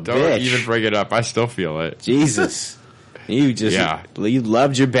son of a bitch. Don't even bring it up. I still feel it. Jesus. You you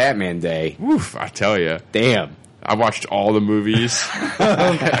loved your Batman Day. Oof, I tell you. Damn. I watched all the movies.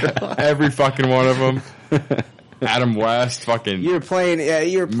 Every fucking one of them. Adam West, fucking. You were playing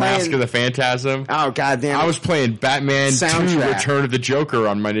Mask of the Phantasm. Oh goddamn! I was playing Batman 2: Soundtrack. Return of the Joker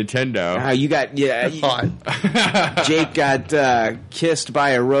on my Nintendo. You got Jake got kissed by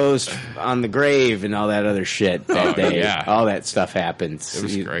a rose on the grave and all that other shit that day. Yeah. All that stuff happens. It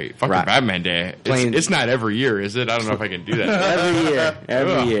was great. Fucking Batman Day. It's not every year, is it? I don't know if I can do that.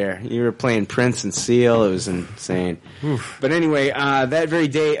 Every year. You were playing Prince and Seal. It was insane. But anyway, that very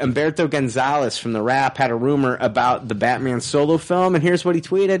day, Humberto Gonzalez from The Wrap had a rumor about the Batman solo film, and here's what he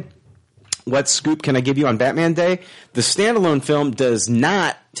tweeted. What scoop can I give you on Batman Day? The standalone film does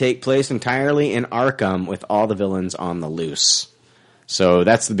not take place entirely in Arkham with all the villains on the loose. So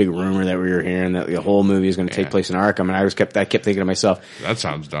that's the big rumor that we were hearing, that the whole movie is going to take place in Arkham, and I kept thinking to myself, that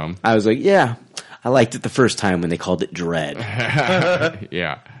sounds dumb. I was like, yeah, I liked it the first time when they called it Dread.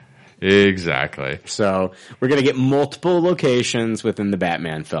 Yeah, exactly. So we're going to get multiple locations within the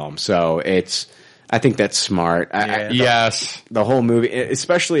Batman film. So I think that's smart. Yes. The whole movie,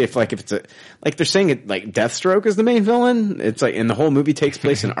 especially if it's they're saying it like Deathstroke is the main villain. It's like, and the whole movie takes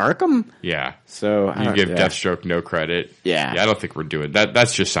place in Arkham. Yeah. So you give Deathstroke no credit. Yeah. I don't think we're doing that. That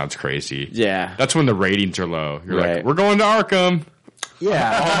just sounds crazy. Yeah. That's when the ratings are low. You're like, we're going to Arkham.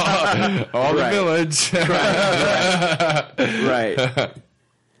 Yeah. all the villains. Right.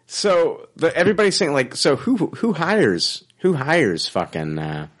 So everybody's saying like, so who hires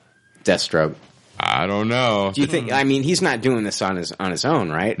fucking Deathstroke? I don't know. Do you think? I mean, he's not doing this on his own,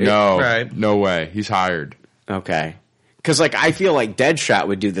 right? No, no way. He's hired. Okay. Because I feel like Deadshot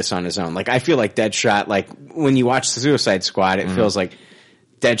would do this on his own. I feel like Deadshot, when you watch the Suicide Squad, it feels like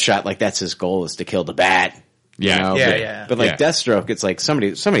Deadshot, that's his goal, is to kill the Bat. Yeah, yeah. But Deathstroke, it's like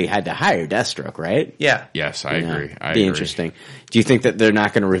somebody had to hire Deathstroke, right? Yeah. Yes, I agree. Be interesting. Do you think that they're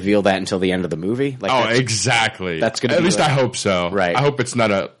not going to reveal that until the end of the movie? Exactly. That's going to at least I hope so. Right. I hope it's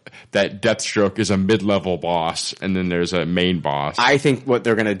not that Deathstroke is a mid-level boss and then there's a main boss. I think what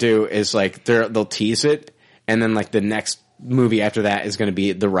they're going to do is they'll tease it, and then the next movie after that is going to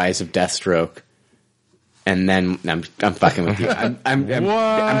be The Rise of Deathstroke. And then I'm fucking with you. I'm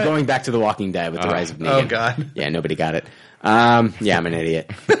going back to The Walking Dead with The Rise of Negan. Oh God. Yeah, nobody got it. Yeah, I'm an idiot.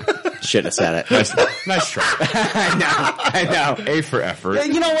 Shouldn't have said it. Nice try. I know. A for effort.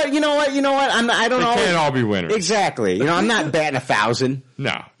 You know what? I don't know. They can't all be winners. Exactly. I'm not batting 1,000.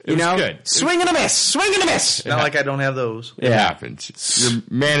 No. It was good. Swing and a miss. Swing and a miss. Not like I don't have those. It happens. You're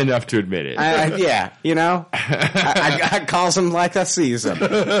man enough to admit it. I calls them like I sees them.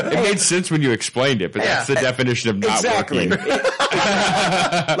 It made sense when you explained it, but that's the definition of not working.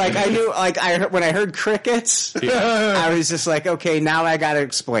 I knew, when I heard crickets, I was just like, okay, now I gotta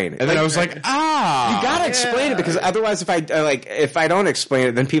explain it. And then I was like, you gotta explain it, because otherwise if I don't explain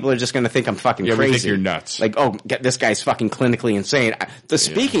it, then people are just gonna think I'm fucking crazy. We think you're nuts. This guy's fucking clinically insane.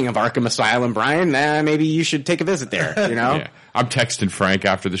 Speaking of Arkham Asylum, Brian, maybe you should take a visit there, Yeah. I'm texting Frank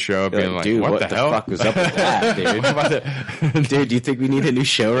after the show being like, dude, what the hell? Fuck was up with that, dude? Dude, do you think we need a new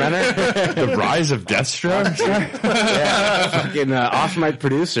showrunner? The Rise of Deathstroke? Fucking off my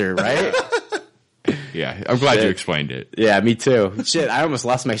producer, right? Yeah, I'm glad you explained it. Yeah, me too. Shit, I almost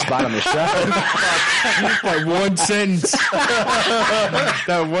lost my spot on the show. That one sentence.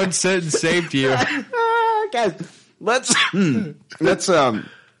 That one sentence saved you. Guys, let's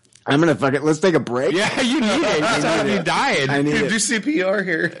I'm gonna let's take a break. Yeah, you need it. You dying. I need Do it. CPR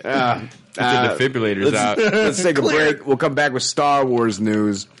here. The defibrillators out. Let's take a break. We'll come back with Star Wars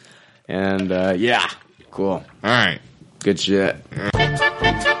news. And cool. All right. Good shit.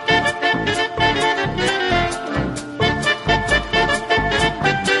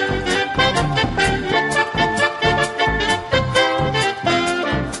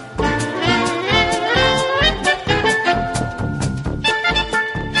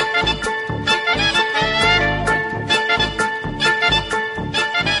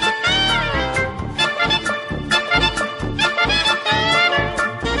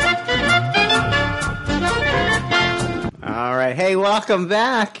 Hey, welcome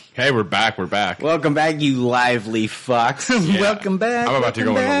back. Hey, we're back. We're back. Welcome back, you lively fucks. Yeah. Welcome back. I'm about to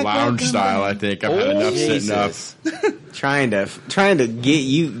go into lounge style. I think I've had enough sitting up. trying to get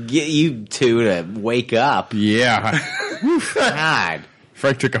you two to wake up. Yeah. God.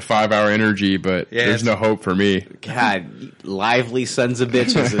 Frank took a 5-hour energy, but there's no hope for me. God, lively sons of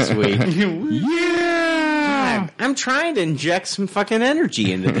bitches this week. Yeah. God, I'm trying to inject some fucking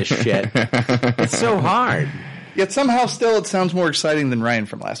energy into this shit. It's so hard. Yet somehow still it sounds more exciting than Ryan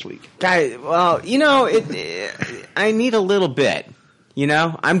from last week. Guy, well, I need a little bit.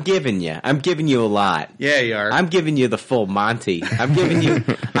 I'm giving you a lot. Yeah, you are. I'm giving you the full Monty. I'm giving you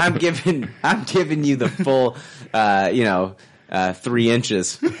the full, 3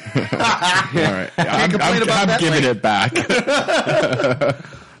 inches. All right. I'm giving it back.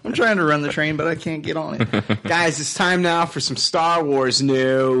 I'm trying to run the train, but I can't get on it. Guys, it's time now for some Star Wars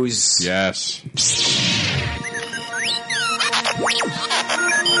news. Yes.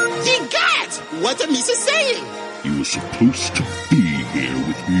 What the Misa saying? You were supposed to be here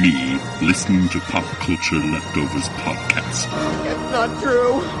with me, listening to Pop Culture Leftovers podcast. It's not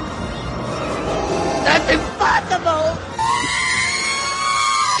true. That's impossible.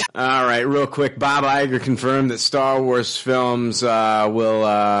 All right, real quick. Bob Iger confirmed that Star Wars films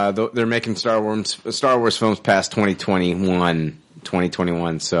they're making Star Wars films past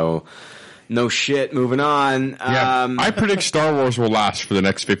 2021. So, no shit. Moving on. Yeah, I predict Star Wars will last for the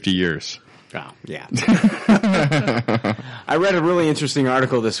next 50 years. Oh, yeah. I read a really interesting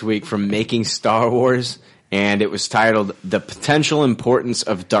article this week from Making Star Wars, and it was titled "The Potential Importance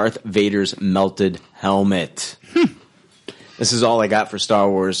of Darth Vader's Melted Helmet." This is all I got for Star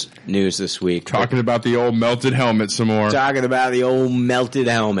Wars news this week. Talking about the old melted helmet some more. Talking about the old melted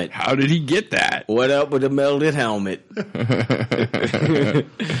helmet. How did he get that? What up with the melted helmet?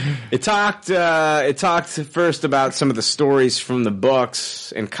 It talked first about some of the stories from the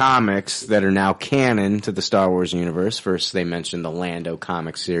books and comics that are now canon to the Star Wars universe. First, they mentioned the Lando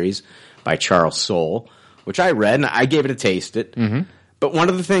comic series by Charles Soule, which I read and I gave it a taste. Mm-hmm. But one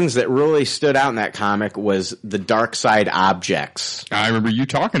of the things that really stood out in that comic was the dark side objects. I remember you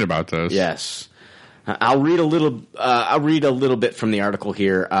talking about those. Yes. I'll read a little bit from the article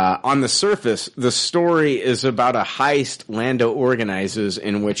here. On the surface, the story is about a heist Lando organizes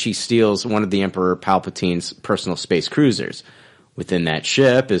in which he steals one of the Emperor Palpatine's personal space cruisers. Within that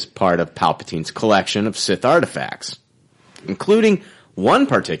ship is part of Palpatine's collection of Sith artifacts, including one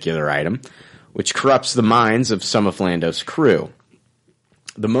particular item which corrupts the minds of some of Lando's crew.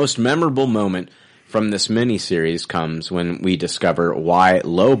 The most memorable moment from this miniseries comes when we discover why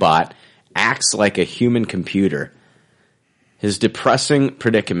Lobot acts like a human computer. His depressing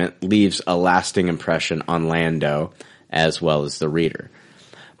predicament leaves a lasting impression on Lando as well as the reader.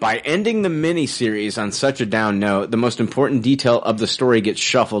 By ending the miniseries on such a down note, the most important detail of the story gets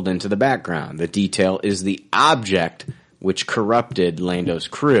shuffled into the background. The detail is the object which corrupted Lando's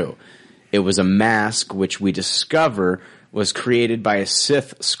crew. It was a mask which we discover was created by a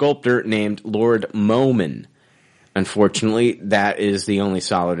Sith sculptor named Lord Momin. Unfortunately, that is the only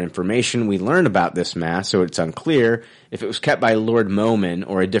solid information we learn about this mask, so it's unclear if it was kept by Lord Momin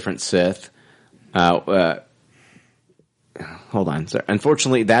or a different Sith. Hold on. Sorry.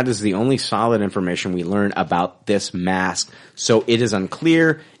 Unfortunately, that is the only solid information we learn about this mask, so it is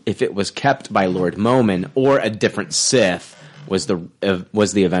unclear if it was kept by Lord Momin or a different Sith was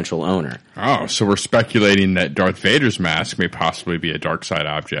the eventual owner. Oh, so we're speculating that Darth Vader's mask may possibly be a dark side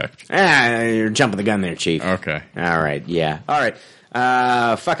object. You're jumping the gun there, Chief. Okay. All right, yeah. All right.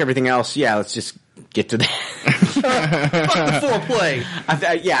 Fuck everything else. Yeah, let's just get to that. Fuck the foreplay.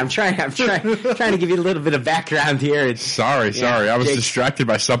 I'm trying to give you a little bit of background here. Sorry. I was distracted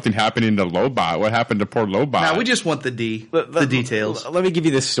by something happening to Lobot. What happened to poor Lobot? No, we just want the details. Let me give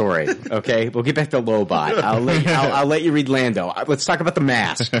you this story, okay? We'll get back to Lobot. I'll let you read Lando. Let's talk about the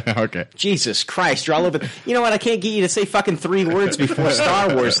mask. Okay. Jesus Christ, you're all over. You know what? I can't get you to say fucking 3 words before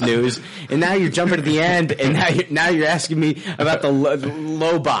Star Wars news, and now you're jumping to the end, and now you're asking me about the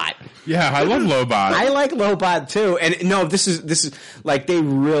Lobot. Yeah, I love Lobot. I like Lobot too, and no, this is like they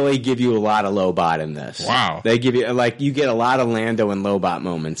really give you a lot of Lobot in this. Wow, they give you you get a lot of Lando and Lobot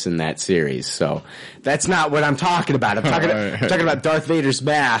moments in that series. So that's not what I'm talking about. I'm talking about Darth Vader's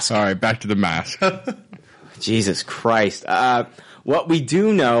mask. All right, back to the mask. Jesus Christ. What we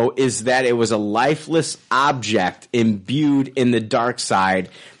do know is that it was a lifeless object imbued in the dark side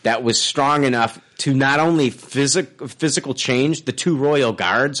that was strong enough to not only physical change the 2 royal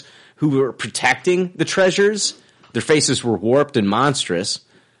guards who were protecting the treasures, their faces were warped and monstrous,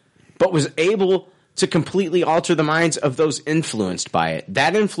 but was able to completely alter the minds of those influenced by it.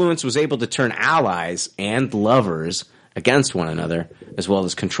 That influence was able to turn allies and lovers against one another, as well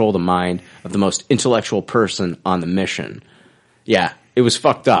as control the mind of the most intellectual person on the mission. Yeah, it was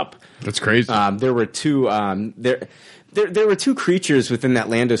fucked up. That's crazy. There were 2 There were 2 creatures within that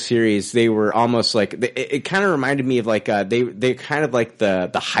Lando series. They were almost like it kind of reminded me of like they kind of like the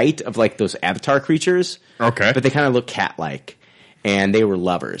height of like those Avatar creatures. Okay, but they kind of look cat-like, and they were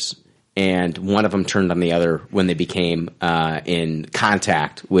lovers. And one of them turned on the other when they became in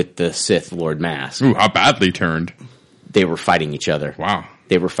contact with the Sith Lord Mask. Ooh, how badly turned? They were fighting each other. Wow,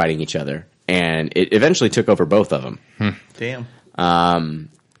 they were fighting each other, and it eventually took over both of them. Damn.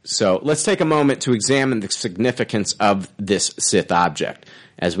 So let's take a moment to examine the significance of this Sith object.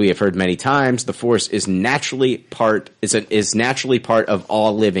 As we have heard many times, the Force is naturally part of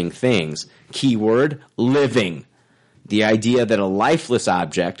all living things. Keyword, living. The idea that a lifeless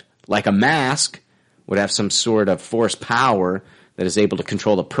object, like a mask, would have some sort of Force power that is able to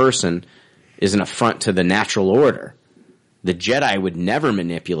control a person is an affront to the natural order. The Jedi would never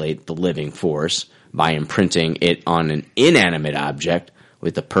manipulate the living Force by imprinting it on an inanimate object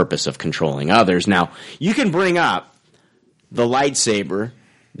with the purpose of controlling others. Now, you can bring up the lightsaber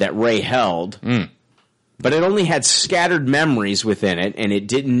that Rey held, but it only had scattered memories within it, and it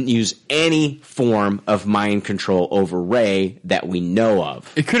didn't use any form of mind control over Rey that we know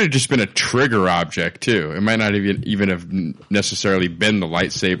of. It could have just been a trigger object, too. It might not even have necessarily been the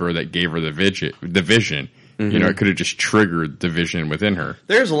lightsaber that gave her the vision. You know, it could have just triggered the vision within her.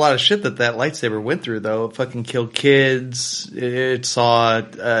 There's a lot of shit that lightsaber went through, though. It fucking killed kids. It saw a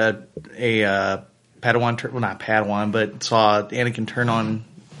Padawan, well, not Padawan, but saw Anakin turn on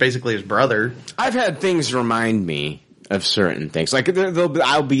basically his brother. I've had things remind me of certain things. Like,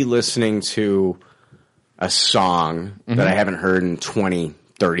 I'll be listening to a song that I haven't heard in 20,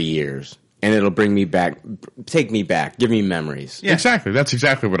 30 years. And it'll bring me back, take me back, give me memories. Yeah. Exactly. That's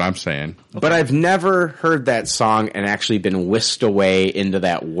exactly what I'm saying. But I've never heard that song and actually been whisked away into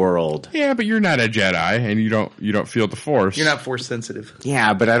that world. Yeah, but you're not a Jedi, and you don't feel the Force. You're not Force sensitive.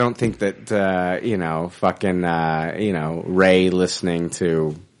 Yeah, but I don't think that, Rey listening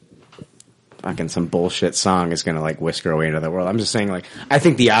to fucking some bullshit song is going to, like, whisk her away into the world. I'm just saying, like, I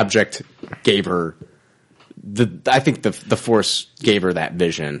think the object gave her... I think the Force gave her that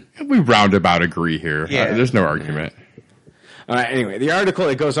vision. We roundabout agree here. Yeah. There's no argument. Anyway, the article,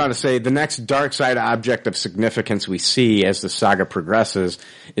 it goes on to say, the next dark side object of significance we see as the saga progresses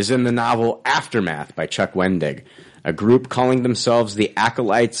is in the novel Aftermath by Chuck Wendig. A group calling themselves the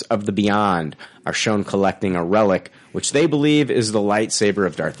Acolytes of the Beyond are shown collecting a relic which they believe is the lightsaber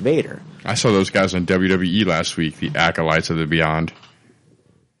of Darth Vader. I saw those guys on WWE last week, the Acolytes of the Beyond.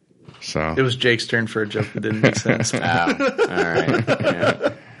 So it was Jake's turn for a joke that didn't make sense. Oh, all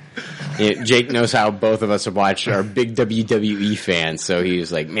right. Yeah, Jake knows how both of us have watched. Our big WWE fans, so he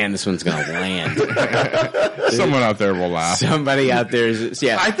was like, "Man, this one's gonna land." Someone out there will laugh. Somebody out there is,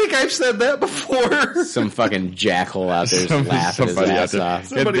 yeah. I think I've said that before. Some fucking jackhole out there is laughing his ass off.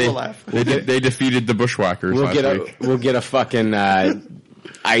 Somebody will laugh. They defeated the Bushwhackers last week. We'll get a fucking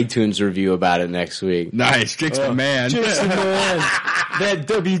iTunes review about it next week. Nice, Jake's the man. Jake's the man. That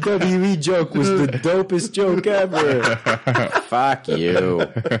WWE joke was the dopest joke ever. Fuck you.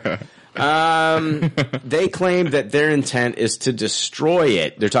 They claim that their intent is to destroy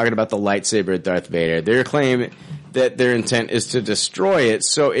it. They're talking about the lightsaber of Darth Vader. They claim that their intent is to destroy it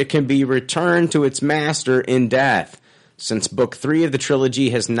so it can be returned to its master in death. Since Book 3 of the trilogy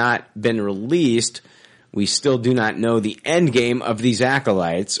has not been released, we still do not know the endgame of these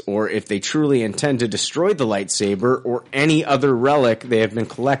acolytes, or if they truly intend to destroy the lightsaber or any other relic they have been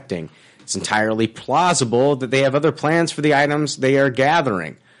collecting. It's entirely plausible that they have other plans for the items they are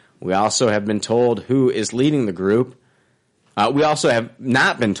gathering. We also have been told who is leading the group. We also have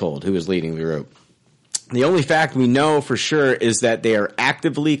not been told who is leading the group. The only fact we know for sure is that they are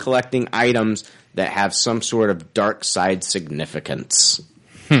actively collecting items that have some sort of dark side significance.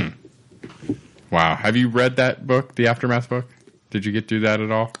 Wow. Have you read that book, the Aftermath book? Did you get through that at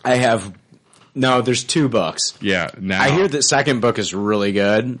all? I have. No, there's 2 books. Yeah. Now I hear the second book is really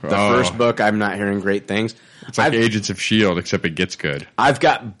good. The first book, I'm not hearing great things. It's like Agents of S.H.I.E.L.D., except it gets good. I've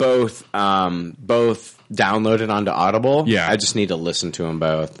got both downloaded onto Audible. Yeah. I just need to listen to them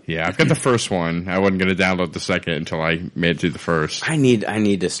both. Yeah, I've got the first one. I wasn't going to download the second until I made it through the first. I need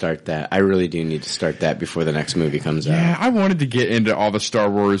to start that. I really do need to start that before the next movie comes out. Yeah, I wanted to get into all the Star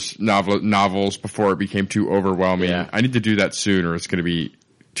Wars novels before it became too overwhelming. Yeah. I need to do that soon or it's going to be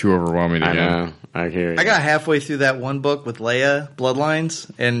too overwhelming again. I know. I hear you. I got halfway through that one book with Leia,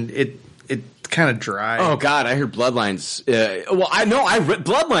 Bloodlines, and it kind of dry. Oh God, I heard Bloodlines. I read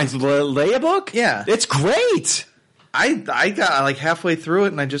Bloodlines, the Leia book. Yeah, it's great. I got like halfway through it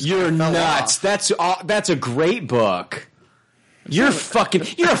and I just you're nuts. Off. That's a great book. Shut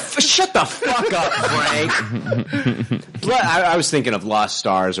the fuck up, Frank. I was thinking of Lost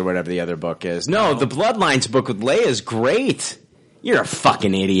Stars or whatever the other book is. No, the Bloodlines book with Leia is great. You're a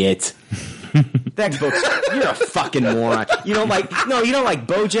fucking idiot. That book's, you're a fucking moron. You don't like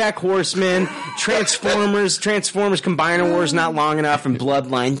BoJack Horseman, Transformers Combiner Wars not long enough, and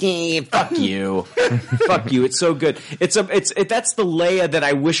Bloodline. Fuck you. Fuck you. It's so good. That's the Leia that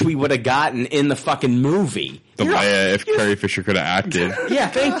I wish we would have gotten in the fucking movie. Leia if Carrie Fisher could have acted. Yeah,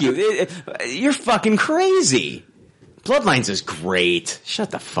 thank you. You're fucking crazy. Bloodlines is great. Shut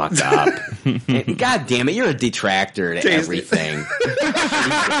the fuck up. God damn it, you're a detractor to everything.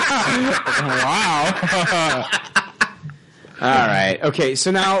 Wow. All right. Okay,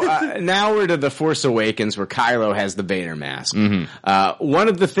 so now we're to The Force Awakens where Kylo has the Vader mask. Mm-hmm. One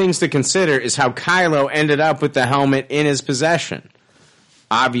of the things to consider is how Kylo ended up with the helmet in his possession.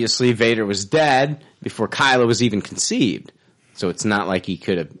 Obviously, Vader was dead before Kylo was even conceived, so it's not like he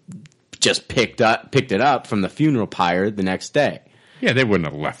could have just picked it up from the funeral pyre the next day. Yeah, they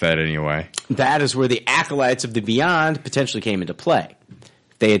wouldn't have left that anyway. That is where the acolytes of the Beyond potentially came into play.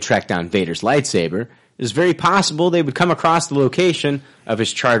 If they had tracked down Vader's lightsaber, it is very possible they would come across the location of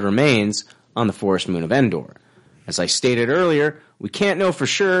his charred remains on the forest moon of Endor. As I stated earlier, we can't know for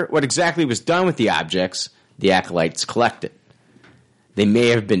sure what exactly was done with the objects the acolytes collected. They may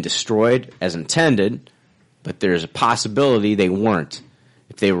have been destroyed as intended, but there is a possibility they weren't.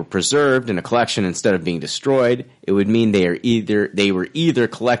 If they were preserved in a collection instead of being destroyed, it would mean they were either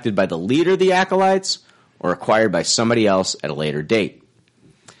collected by the leader of the acolytes or acquired by somebody else at a later date.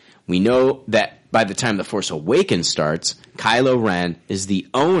 We know that by the time The Force Awakens starts, Kylo Ren is the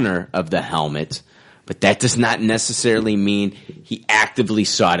owner of the helmet, but that does not necessarily mean he actively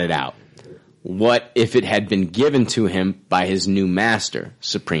sought it out. What if it had been given to him by his new master,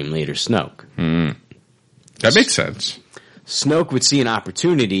 Supreme Leader Snoke? That makes sense. Snoke would see an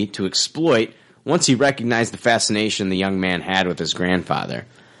opportunity to exploit once he recognized the fascination the young man had with his grandfather.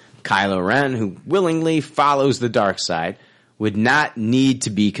 Kylo Ren, who willingly follows the dark side, would not need to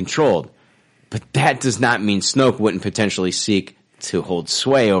be controlled. But that does not mean Snoke wouldn't potentially seek to hold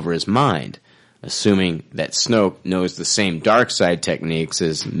sway over his mind, assuming that Snoke knows the same dark side techniques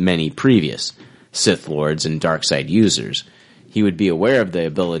as many previous Sith Lords and dark side users. He would be aware of the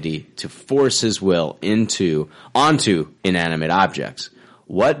ability to force his will onto inanimate objects.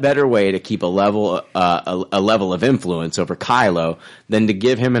 What better way to keep a level of influence over Kylo than to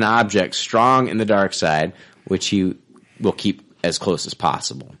give him an object strong in the dark side, which he will keep as close as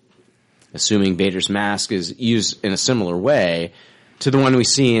possible? Assuming Vader's mask is used in a similar way to the one we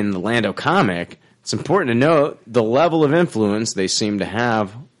see in the Lando comic, it's important to note the level of influence they seem to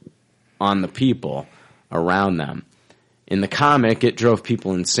have on the people around them. In the comic, it drove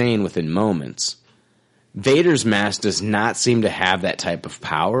people insane within moments. Vader's mask does not seem to have that type of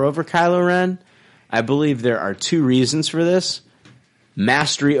power over Kylo Ren. I believe there are two reasons for this: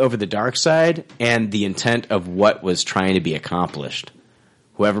 mastery over the dark side and the intent of what was trying to be accomplished.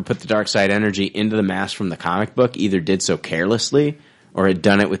 Whoever put the dark side energy into the mask from the comic book either did so carelessly or had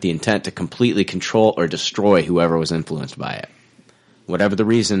done it with the intent to completely control or destroy whoever was influenced by it. Whatever the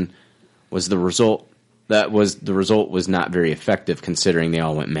reason was, the result was not very effective, considering they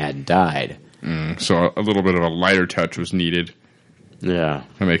all went mad and died. So a little bit of a lighter touch was needed. Yeah.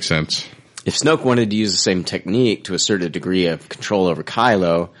 That makes sense. If Snoke wanted to use the same technique to assert a degree of control over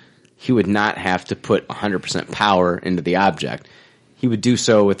Kylo, he would not have to put 100% power into the object. He would do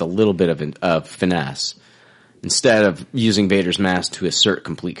so with a little bit of finesse. Instead of using Vader's mask to assert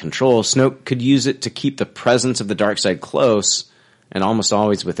complete control, Snoke could use it to keep the presence of the dark side close and almost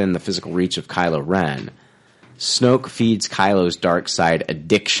always within the physical reach of Kylo Ren. Snoke feeds Kylo's dark side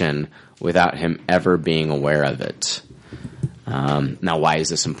addiction without him ever being aware of it. Now, why is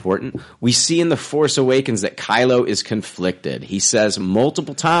this important? We see in The Force Awakens that Kylo is conflicted. He says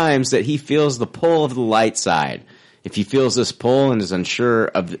multiple times that he feels the pull of the light side. If he feels this pull and is unsure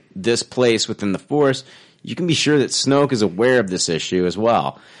of this place within the Force, you can be sure that Snoke is aware of this issue as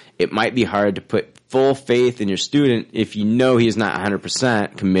well. It might be hard to put full faith in your student if you know he is not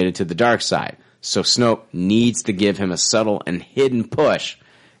 100% committed to the dark side. So Snoke needs to give him a subtle and hidden push.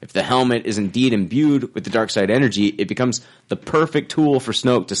 If the helmet is indeed imbued with the dark side energy, it becomes the perfect tool for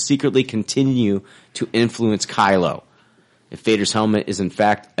Snoke to secretly continue to influence Kylo. If Vader's helmet is in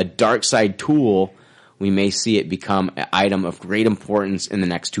fact a dark side tool, we may see it become an item of great importance in the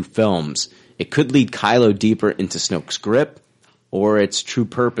next two films. It could lead Kylo deeper into Snoke's grip, or its true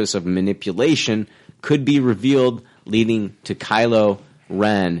purpose of manipulation could be revealed, leading to Kylo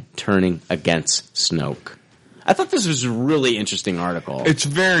Ren turning against Snoke. I thought this was a really interesting article. It's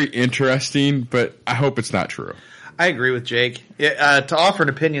very interesting, but I hope it's not true. I agree with Jake. To offer an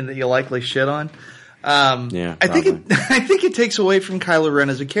opinion that you'll likely shit on, I think it takes away from Kylo Ren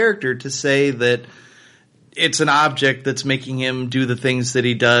as a character to say that it's an object that's making him do the things that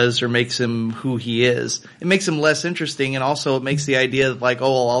he does or makes him who he is. It makes him less interesting, and also it makes the idea that, like,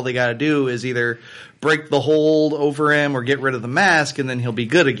 oh, well, all they gotta do is either break the hold over him or get rid of the mask and then he'll be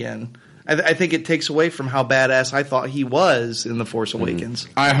good again. I think it takes away from how badass I thought he was in The Force Awakens.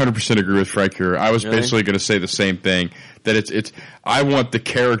 I 100% agree with Freiker. I was basically going to say the same thing, that it's I want the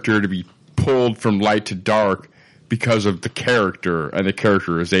character to be pulled from light to dark because of the character and the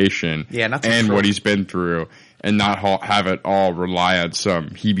characterization, and what he's been through, and not have it all rely on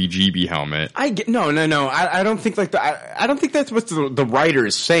some heebie-jeebie helmet. No. I don't think I don't think that's what the writer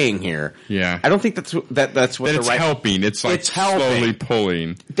is saying here. Yeah, I don't think that's what it's helping. It's like slowly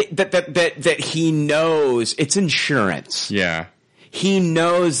pulling. That he knows it's insurance. Yeah, he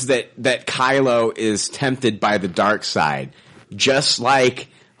knows that Kylo is tempted by the dark side. Just like,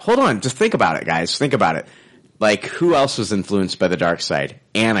 hold on, just think about it, guys. Think about it. Like, who else was influenced by the dark side?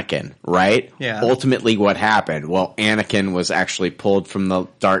 Anakin, right? Yeah. Ultimately, what happened? Well, Anakin was actually pulled from the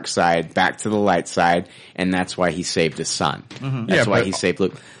dark side back to the light side, and that's why he saved his son. Mm-hmm. That's why he saved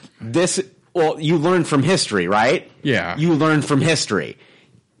Luke. You learn from history, right? Yeah. You learn from history.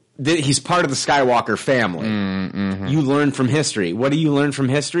 He's part of the Skywalker family. Mm-hmm. You learn from history. What do you learn from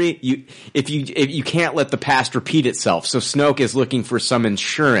history? If you can't let the past repeat itself. So Snoke is looking for some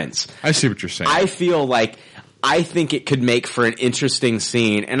insurance. I see what you're saying. I think it could make for an interesting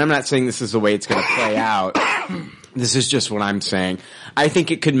scene, and I'm not saying this is the way it's going to play out. This is just what I'm saying. I think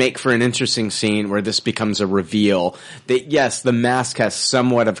it could make for an interesting scene where this becomes a reveal that, yes, the mask has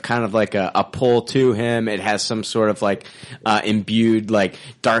somewhat of kind of like a pull to him. It has some sort of like imbued like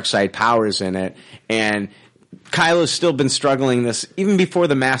dark side powers in it, and Kylo's still been struggling this even before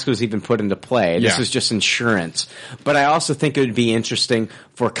the mask was even put into play. This is just insurance. But I also think it would be interesting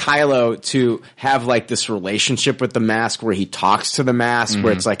for Kylo to have like this relationship with the mask where he talks to the mask,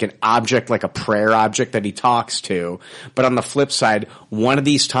 where it's like an object, like a prayer object that he talks to. But on the flip side, one of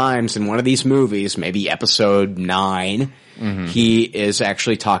these times in one of these movies, maybe episode 9, he is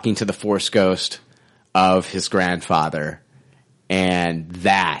actually talking to the Force ghost of his grandfather. And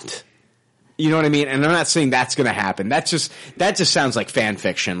that... You know what I mean? And I'm not saying that's going to happen. That just sounds like fan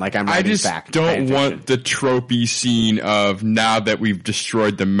fiction. Like I'm writing back. I just don't want the tropey scene of now that we've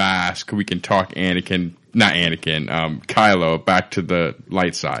destroyed the mask, we can talk Kylo back to the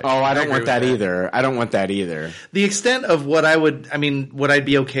light side. Oh, I don't want that either. I don't want that either. The extent of what I'd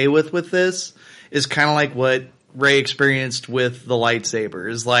be okay with this is kind of like what Rey experienced with the lightsaber.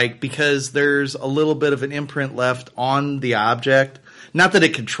 Is like, because there's a little bit of an imprint left on the object. Not that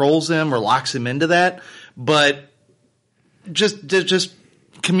it controls him or locks him into that, but just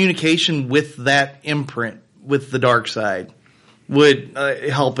communication with that imprint with the dark side would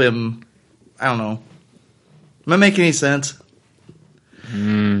help him. I don't know. Am I making any sense?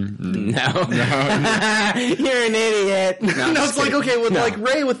 No. You're an idiot. No, it's like, okay, with like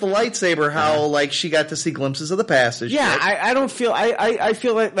Rey with the lightsaber, how like she got to see glimpses of the past. Yeah, I don't feel. I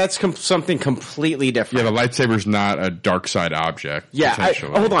feel like that's something completely different. Yeah, the lightsaber's not a dark side object. Yeah,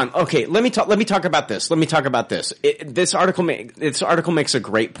 hold on. Okay, let me talk about this. This article makes a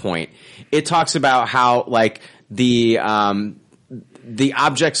great point. It talks about how like the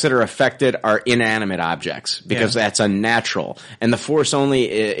objects that are affected are inanimate objects because that's unnatural. And the Force only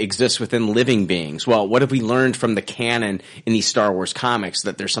exists within living beings. Well, what have we learned from the canon in these Star Wars comics?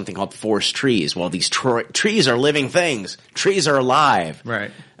 That there's something called Force trees. Well, these trees are living things. Trees are alive.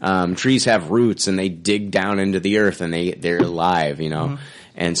 Right. Trees have roots and they dig down into the earth and they're alive, you know? Mm-hmm.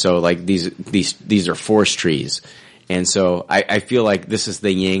 And so like these are Force trees. And so I feel like this is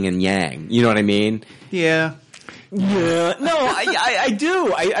the yin and yang. You know what I mean? Yeah. Yeah, no, I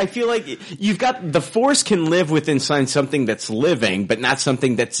do. I feel like you've got the Force can live within something that's living, but not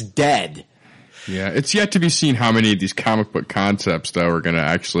something that's dead. Yeah, it's yet to be seen how many of these comic book concepts though are going to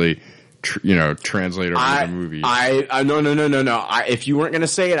actually, translate over to the movies. No. If you weren't going to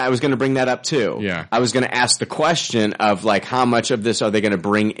say it, I was going to bring that up too. Yeah, I was going to ask the question of like how much of this are they going to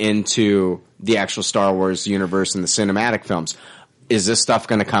bring into the actual Star Wars universe and the cinematic films? Is this stuff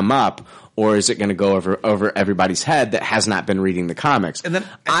going to come up? Or is it going to go over everybody's head that has not been reading the comics? And then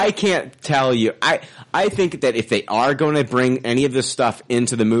I can't tell you. I think that if they are going to bring any of this stuff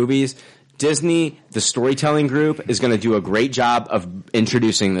into the movies, Disney, the storytelling group, is going to do a great job of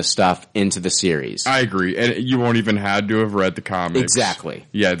introducing this stuff into the series. I agree. And you won't even have to have read the comics. Exactly.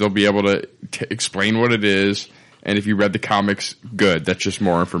 Yeah, they'll be able to explain what it is. And if you read the comics, good. That's just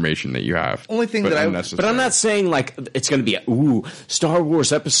more information that you have. Only thing but I'm not saying like it's going to be Star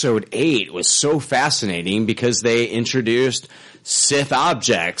Wars Episode 8 was so fascinating because they introduced Sith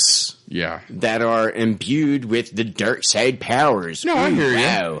objects. Yeah. That are imbued with the dark side powers. No, I hear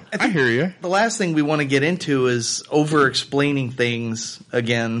you. I hear you. The last thing we want to get into is over-explaining things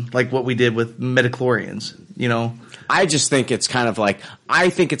again, like what we did with midichlorians, you know? I just think it's kind of like, I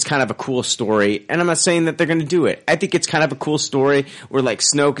think it's kind of a cool story, and I'm not saying that they're going to do it. I think it's kind of a cool story where like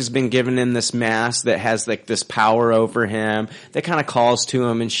Snoke has been given in this mask that has like this power over him that kind of calls to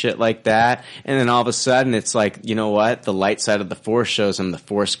him and shit like that, and then all of a sudden it's like, you know what, the light side of the Force shows him the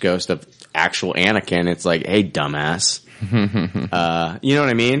Force ghost of actual Anakin, it's like, hey, dumbass. You know what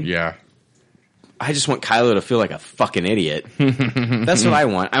I mean? Yeah. I just want Kylo to feel like a fucking idiot. That's what I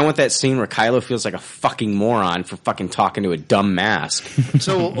want. I want that scene where Kylo feels like a fucking moron for fucking talking to a dumb mask.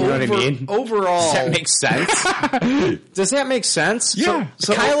 So you know what I mean? Overall, does that make sense? Does that make sense? Yeah.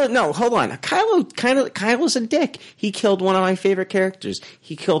 So Kylo, no, hold on. Kylo's a dick. He killed one of my favorite characters.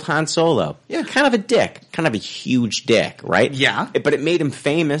 He killed Han Solo. Yeah, kind of a dick, kind of a huge dick, right? Yeah. But it made him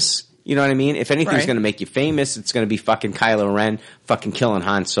famous. You know what I mean? If anything's going to make you famous, it's going to be fucking Kylo Ren fucking killing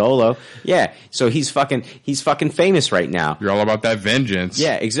Han Solo. Yeah. So he's fucking famous right now. You're all about that vengeance.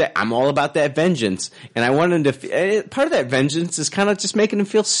 Yeah, exactly. I'm all about that vengeance. And I want him to, part of that vengeance is kind of just making him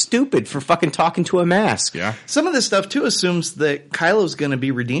feel stupid for fucking talking to a mask. Yeah. Some of this stuff too assumes that Kylo's going to be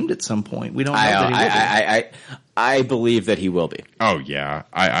redeemed at some point. We don't know that he will be. I believe that he will be. Oh yeah.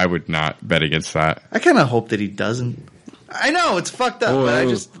 I would not bet against that. I kind of hope that he doesn't. I know it's fucked up, but I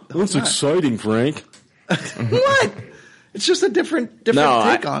just that's exciting, Frank. What? It's just a different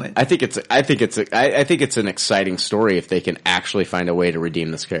take on it. I think it's an exciting story if they can actually find a way to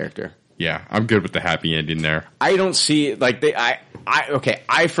redeem this character. Yeah, I'm good with the happy ending there. I don't see like if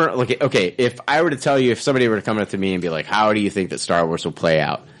I were to tell you, if somebody were to come up to me and be like, how do you think that Star Wars will play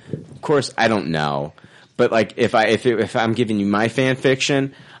out? Of course, I don't know, but like if I'm giving you my fan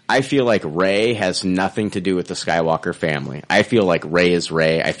fiction, I feel like Rey has nothing to do with the Skywalker family. I feel like Rey is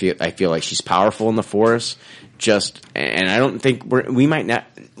Rey. I feel like she's powerful in the Force. And I don't think we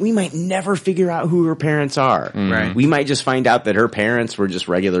might never figure out who her parents are. Right. We might just find out that her parents were just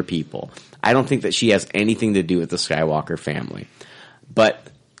regular people. I don't think that she has anything to do with the Skywalker family. But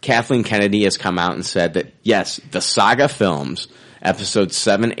Kathleen Kennedy has come out and said that yes, the saga films, Episodes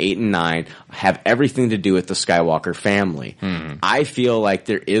 7, 8, and 9 have everything to do with the Skywalker family. I feel like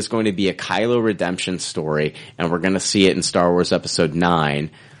there is going to be a Kylo redemption story, and we're going to see it in Star Wars Episode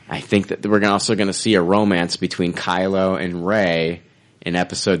 9. I think that we're also going to see a romance between Kylo and Rey in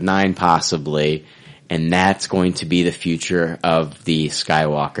Episode 9 possibly, and that's going to be the future of the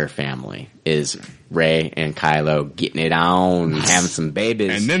Skywalker family, is Rey and Kylo getting it on, having some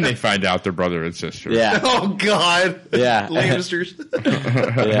babies. And then they find out they're brother and sister. Yeah. Oh, God. Yeah. Lannisters.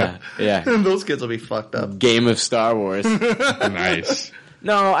 Yeah. Those kids will be fucked up. Game of Star Wars. Nice.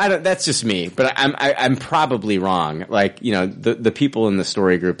 No, I don't. That's just me, but I'm probably wrong. Like, you know, the people in the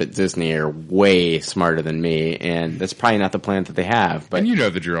story group at Disney are way smarter than me, and that's probably not the plan that they have. But and you know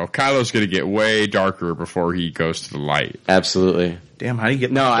the drill. Kylo's going to get way darker before he goes to the light. Absolutely. Damn, how do you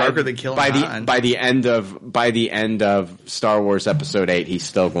get darker than killing Han? By the end of Star Wars Episode 8, he's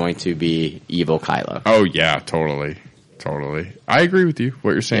still going to be evil Kylo. Oh yeah, totally. I agree with you.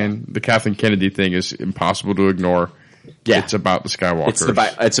 What you're saying, the Kathleen Kennedy thing is impossible to ignore. Yeah. It's about the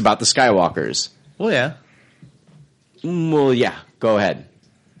Skywalkers. It's about the Skywalkers. Well, yeah. Well, yeah. Go ahead.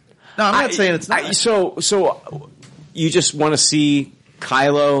 No, I'm not saying it's not. So you just want to see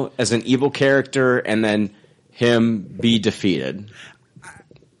Kylo as an evil character and then him be defeated.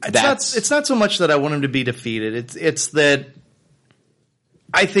 It's not so much that I want him to be defeated. It's that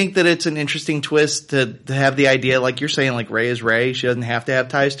I think that it's an interesting twist to have the idea, like you're saying, like Rey is Rey. She doesn't have to have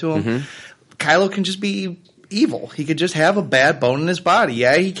ties to him. Mm-hmm. Kylo can just be evil. He could just have a bad bone in his body.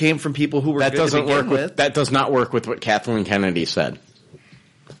 Yeah, he came from people who were good to begin with. That does not work with what Kathleen Kennedy said.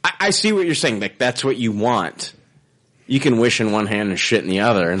 I see what you're saying. Like, that's what you want. You can wish in one hand and shit in the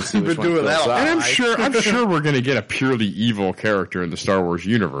other and see which one goes up. And I'm sure we're going to get a purely evil character in the Star Wars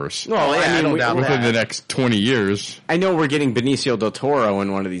universe. Well, I mean, within the next 20 years. I know we're getting Benicio del Toro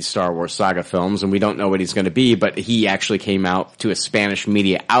in one of these Star Wars saga films, and we don't know what he's going to be, but he actually came out to a Spanish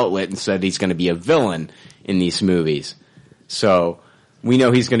media outlet and said he's going to be a villain in these movies. So we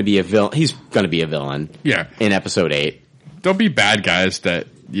know he's going to be a villain. He's going to be a villain. Yeah. In Episode 8. There'll be bad guys that,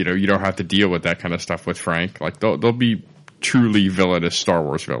 you know, you don't have to deal with that kind of stuff with Frank. Like, they'll be truly villainous Star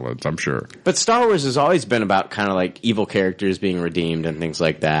Wars villains, I'm sure. But Star Wars has always been about kind of like evil characters being redeemed and things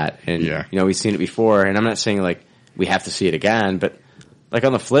like that. And, you know, we've seen it before, and I'm not saying like we have to see it again, but like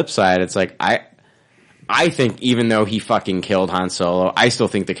on the flip side, it's like I think even though he fucking killed Han Solo, I still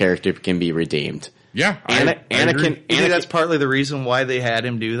think the character can be redeemed. Yeah, Anakin. You think that's partly the reason why they had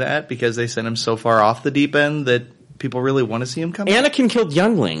him do that, because they sent him so far off the deep end that people really want to see him come back? Anakin killed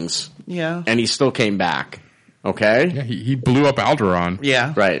younglings. Yeah. And he still came back. Okay? Yeah, he blew up Alderaan.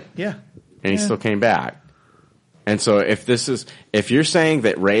 Yeah. Right. Yeah. And he still came back. And so if you're saying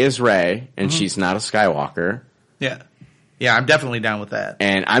that Rey is Rey and she's not a Skywalker. Yeah. Yeah, I'm definitely down with that.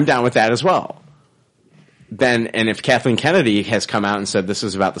 And I'm down with that as well. Then, and if Kathleen Kennedy has come out and said this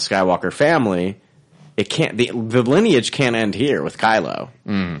is about the Skywalker family, it can't, the lineage can't end here with Kylo.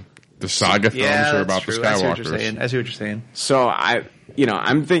 The saga films are about the Skywalkers. I see what you're saying. So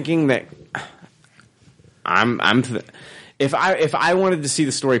I'm thinking that if I wanted to see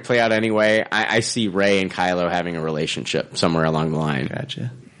the story play out anyway, I see Rey and Kylo having a relationship somewhere along the line.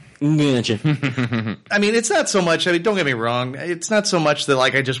 Gotcha. I mean, it's not so much. I mean, don't get me wrong. It's not so much that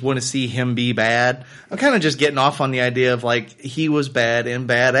like I just want to see him be bad. I'm kind of just getting off on the idea of like he was bad and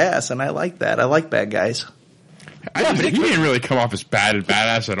badass, and I like that. I like bad guys. But he didn't really come off as bad and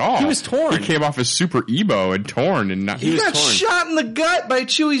badass at all. He was torn. He came off as super emo and torn, and he got shot in the gut by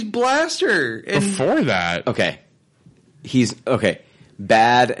Chewie's blaster. Before that, he's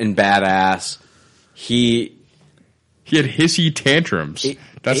bad and badass. He had hissy tantrums.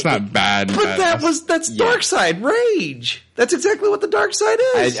 That's not bad. But that's dark side rage. That's exactly what the dark side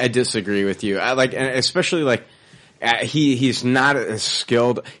is. I disagree with you. I like, and especially like he's not as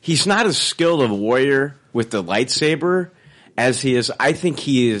skilled. He's not as skilled a warrior with the lightsaber as he is. I think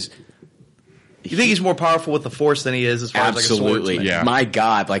he is. You think he's more powerful with the Force than he is as far as like a swordsman? Yeah. My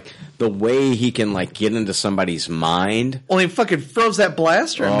God, like the way he can like get into somebody's mind. Well, he fucking throws that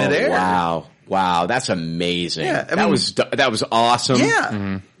blaster in midair. Wow, that's amazing. Yeah, that was awesome. Yeah.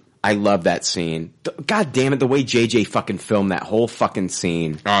 Mm-hmm. I love that scene. God damn it, the way JJ fucking filmed that whole fucking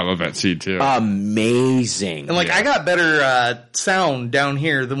scene. Oh, I love that scene too. Amazing. And like, I got better sound down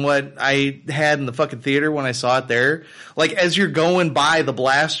here than what I had in the fucking theater when I saw it there. Like, as you're going by the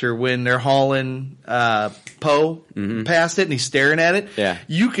blaster when they're hauling Poe past it and he's staring at it,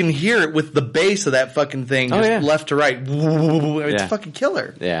 you can hear it with the bass of that fucking thing just left to right. It's fucking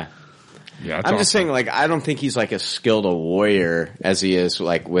killer. Yeah. Yeah, I'm just saying, like, I don't think he's like as skilled a warrior as he is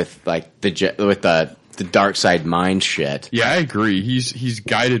like with like the dark side mind shit. Yeah, I agree. He's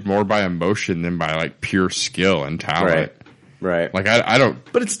guided more by emotion than by like pure skill and talent. Right. Like I don't.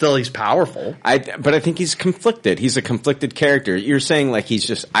 But it's still he's powerful. But I think he's conflicted. He's a conflicted character. You're saying like he's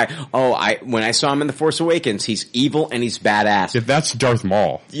just when I saw him in The Force Awakens, he's evil and he's badass. Yeah, that's Darth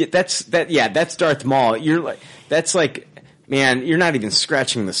Maul. Yeah, that's Darth Maul. That's like. Man, you're not even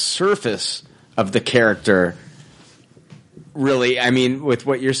scratching the surface of the character, really. I mean, with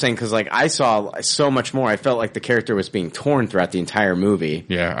what you're saying, because like I saw so much more. I felt like the character was being torn throughout the entire movie.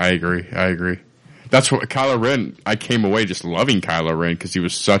 Yeah, I agree. That's what Kylo Ren. I came away just loving Kylo Ren because he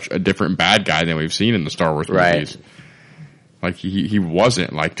was such a different bad guy than we've seen in the Star Wars movies. Like he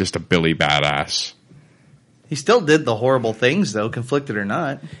wasn't like just a Billy badass. He still did the horrible things, though, conflicted or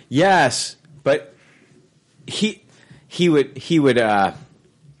not. Yes, but he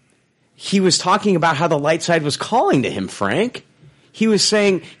was talking about how the light side was calling to him, Frank. He was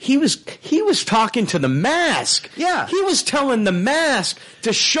saying he was talking to the mask. Yeah. He was telling the mask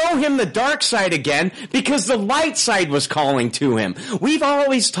to show him the dark side again because the light side was calling to him. We've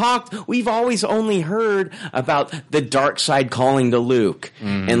always only heard about the dark side calling to Luke.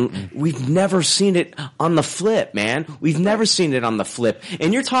 And we've never seen it on the flip, man. We've never seen it on the flip.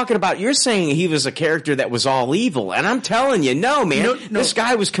 And you're saying he was a character that was all evil. And I'm telling you, no, man. No. This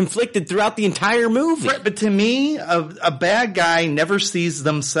guy was conflicted throughout the entire movie. Right, but to me, a bad guy never sees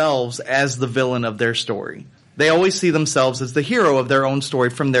themselves as the villain of their story. They always see themselves as the hero of their own story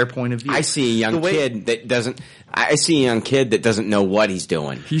from their point of view. I see a young kid that doesn't know what he's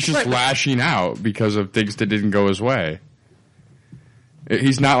doing. He's just lashing out because of things that didn't go his way.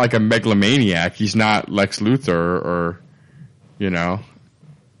 He's not like a megalomaniac. He's not Lex Luthor or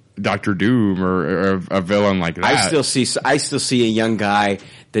Dr. Doom or a villain like that. I still see a young guy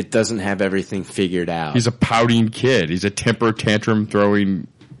that doesn't have everything figured out. He's a pouting kid. He's a temper tantrum throwing.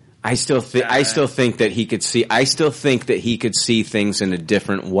 I still think that he could see things in a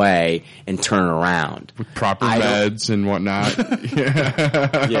different way and turn around with proper meds and whatnot.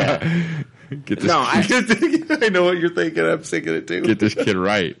 Yeah. I know what you're thinking. I'm thinking it too. Get this kid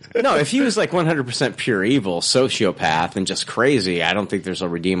right. No, if he was like 100% pure evil, sociopath, and just crazy, I don't think there's a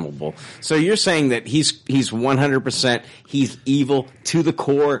redeemable. So you're saying that he's 100%, he's evil to the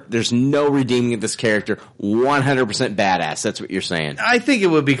core. There's no redeeming of this character. 100% badass. That's what you're saying. I think it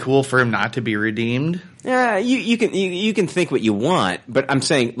would be cool for him not to be redeemed. Yeah, you can think what you want, but I'm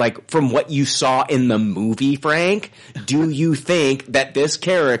saying, like, from what you saw in the movie, Frank, do you think that this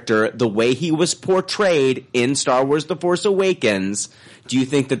character, the way he was portrayed in Star Wars The Force Awakens, do you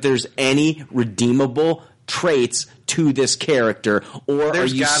think that there's any redeemable traits to this character, or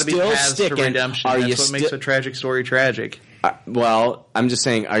there's are you gotta still be paths sticking? To redemption. That's what makes a tragic story tragic. Well, I'm just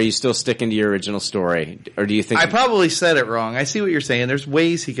saying, are you still sticking to your original story, or do you think I probably said it wrong? I see what you're saying. There's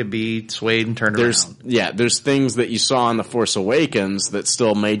ways he could be swayed and turned around. Yeah, there's things that you saw in The Force Awakens that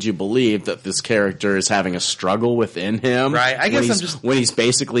still made you believe that this character is having a struggle within him. Right. I guess when he's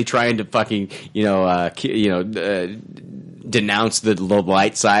basically trying to fucking denounce the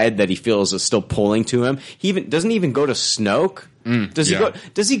light side that he feels is still pulling to him. He doesn't even go to Snoke. Does he go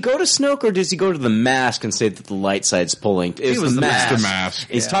to Snoke, or does he go to the mask and say that the light side's pulling? It was the mask.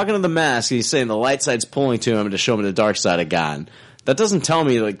 He's talking to the mask, and he's saying the light side's pulling to him to show him the dark side of God. That doesn't tell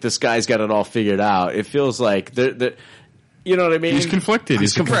me like this guy's got it all figured out. It feels like they're you know what I mean? He's conflicted.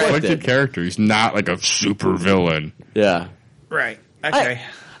 He's a conflicted character. He's not like a super villain. Yeah. Right. Okay.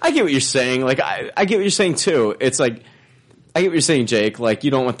 I get what you're saying. Like I get what you're saying too. It's like I get what you're saying, Jake. Like you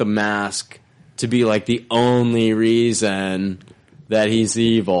don't want the mask to be like the only reason that he's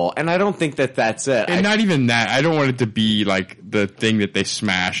evil, and I don't think that that's it. And not even that. I don't want it to be like the thing that they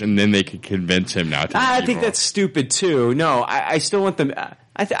smash, and then they can convince him not to. I think that's stupid too. No, I still want them.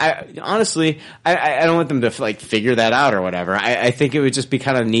 Honestly, I don't want them to like figure that out or whatever. I think it would just be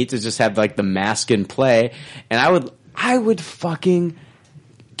kind of neat to just have like the mask in play, and I would fucking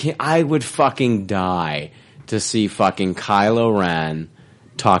die to see fucking Kylo Ren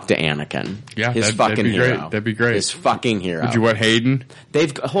talk to Anakin. Yeah, his that'd fucking be hero. great. That'd be great. His fucking hero. Would you want Hayden?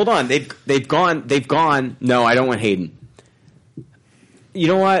 Hold on. They've gone. No, I don't want Hayden. You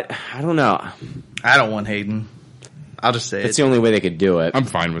know what? I don't know. I don't want Hayden. I'll just say that's the only way they could do it. I'm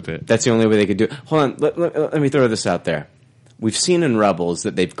fine with it. That's the only way they could do it. Hold on. Let me throw this out there. We've seen in Rebels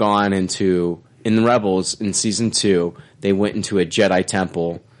that they've gone into in Rebels in season 2. They went into a Jedi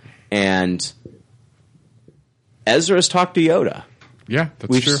temple, and Ezra's talked to Yoda. Yeah,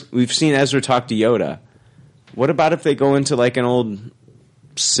 that's true. We've seen Ezra talk to Yoda. What about if they go into like an old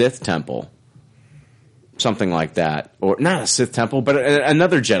Sith temple? Something like that. Or not a Sith temple, but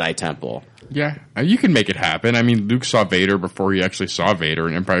another Jedi temple. Yeah, you can make it happen. I mean, Luke saw Vader before he actually saw Vader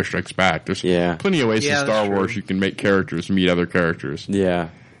in Empire Strikes Back. There's plenty of ways in Star Wars you can make characters meet other characters. Yeah.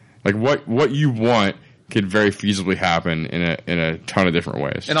 Like what you want could very feasibly happen in a ton of different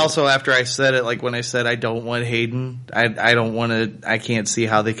ways. And also, after I said it, like when I said I don't want Hayden, I don't want to. I can't see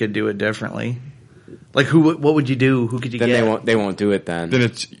how they could do it differently. Like what would you do? Who could you get? They won't do it then.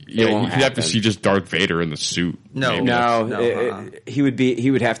 Then you'd have to see just Darth Vader in the suit. He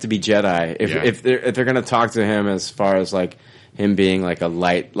would have to be Jedi if they're going to talk to him as far as like him being like a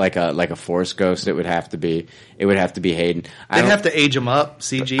light, like a Force ghost. It would have to be Hayden. They'd have to age him up.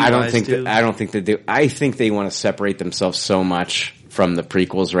 CG. I don't think that they. I think they want to separate themselves so much from the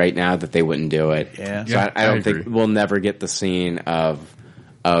prequels right now that they wouldn't do it. Yeah. So I don't think we'll never get the scene of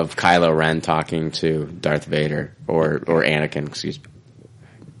Kylo Ren talking to Darth Vader or Anakin. Excuse me.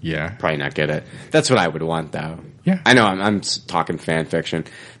 Yeah. Probably not get it. That's what I would want, though. Yeah. I know I'm talking fan fiction.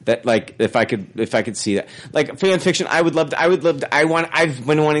 That like if I could see that like fan fiction, I've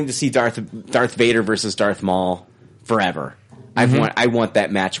been wanting to see Darth Vader versus Darth Maul forever. I want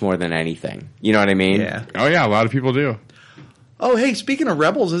that match more than anything. You know what I mean? Yeah. Oh yeah, a lot of people do. Oh hey, speaking of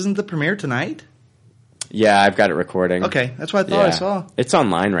Rebels, isn't the premiere tonight? Yeah, I've got it recording. Okay, that's what I thought I saw. It's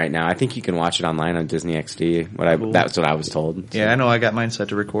online right now. I think you can watch it online on Disney XD. Cool. That's what I was told. So. Yeah, I know. I got mine set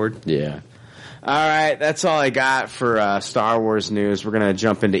to record. Yeah. All right, that's all I got for Star Wars news. We're going to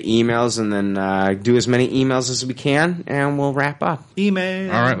jump into emails and then do as many emails as we can, and we'll wrap up.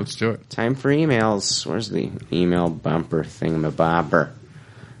 Email. All right, let's do it. Time for emails. Where's the email bumper thingamabobber?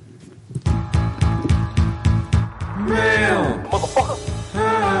 Mail. Motherfucker.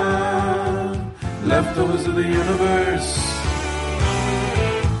 Leftovers of the universe.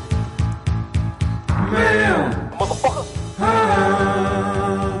 Mail. Motherfucker.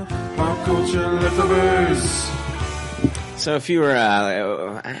 Pop culture leftovers. So if you were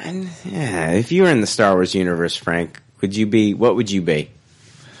in the Star Wars universe, Frank, what would you be? What would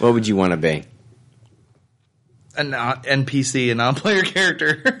you want to be? An NPC, a non-player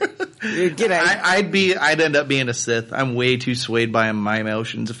character. I'd end up being a Sith. I'm way too swayed by my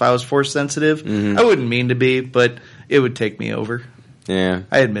emotions. If I was Force sensitive, I wouldn't mean to be, but it would take me over. Yeah,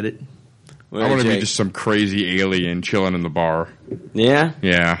 I admit it. I want to be just some crazy alien chilling in the bar. Yeah?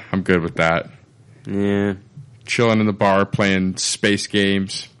 Yeah, I'm good with that. Yeah. Chilling in the bar, playing space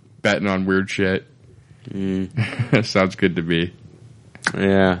games, betting on weird shit. Sounds good to me.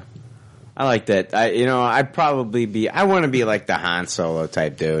 Yeah. I like that. I'd probably be... I want to be like the Han Solo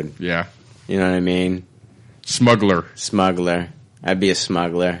type dude. Yeah. You know what I mean? Smuggler. I'd be a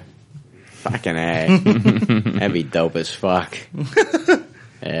smuggler. Fucking A. That'd be dope as fuck.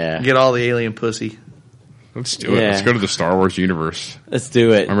 Yeah. Get all the alien pussy. Let's do it. Let's go to the Star Wars universe. Let's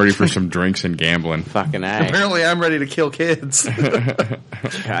do it. I'm ready for some drinks and gambling. Fucking A. Apparently I'm ready to kill kids.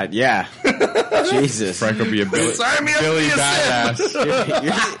 God, yeah. Jesus. Frank will be a Billy badass.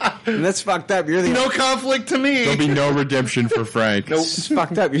 And that's fucked up. You're the no conflict to me. There'll be no redemption for Frank. Nope. It's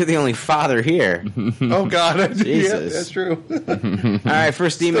fucked up. You're the only father here. Oh, God. Jesus. Yeah, that's true. All right,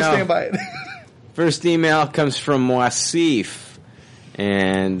 first email. Still stand by it. First email comes from Wasif,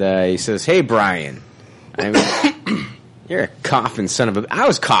 and he says, "Hey Brian, you're a coughing son of a. I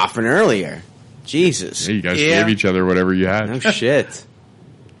was coughing earlier. Jesus, you guys gave each other whatever you had. No shit.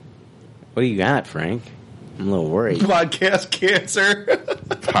 What do you got, Frank? I'm a little worried. Podcast cancer.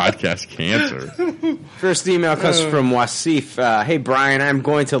 Podcast cancer. First email comes from Wasif. Hey, Brian, I'm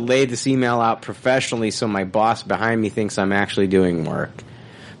going to lay this email out professionally so my boss behind me thinks I'm actually doing work.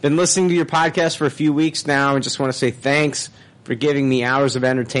 Been listening to your podcast for a few weeks now and just want to say thanks for giving me hours of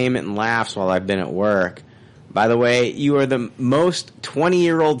entertainment and laughs while I've been at work. By the way, you are the most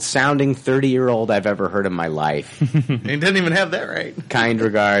 20-year-old sounding 30-year-old I've ever heard in my life. He didn't even have that right. Kind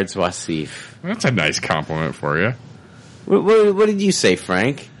regards, Wasif. That's a nice compliment for you. What did you say,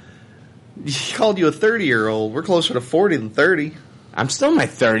 Frank? He called you a 30-year-old. We're closer to 40 than 30. I'm still in my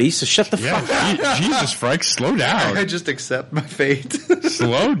 30s, so shut the fuck up. Jesus, Frank, slow down. I just accept my fate.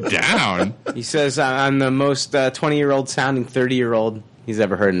 Slow down. He says I'm the most 20-year-old sounding 30-year-old he's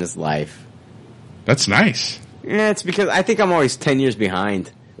ever heard in his life. That's nice. Yeah, it's because I think I'm always 10 years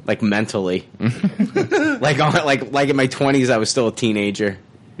behind, like mentally. like in my 20s, I was still a teenager.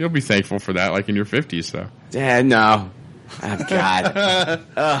 You'll be thankful for that, like in your 50s, though. Yeah, no. Oh, God.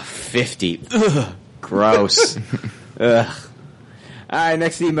 Ugh, 50. Ugh, gross. Ugh. All right,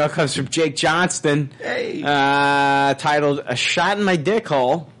 next email comes from Jake Johnston. Hey. Titled, A Shot in My Dick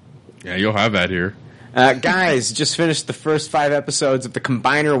Hole. Yeah, you'll have that here. Guys, just finished the first 5 episodes of the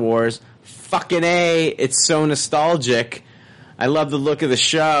Combiner Wars. Fucking A, it's so nostalgic. I love the look of the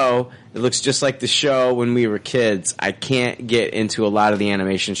show. It looks just like the show when we were kids. I can't get into a lot of the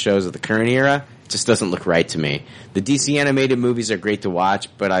animation shows of the current era. It just doesn't look right to me. The DC animated movies are great to watch,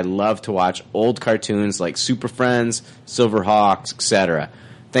 but I love to watch old cartoons like Super Friends, Silverhawks, etc.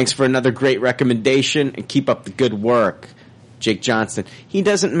 Thanks for another great recommendation, and keep up the good work. Jake Johnston. He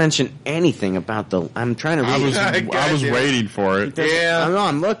doesn't mention anything about the. I'm trying to read. I was waiting for it. Yeah,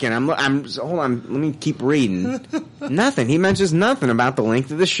 I'm looking. I'm. Hold on. Let me keep reading. Nothing. He mentions nothing about the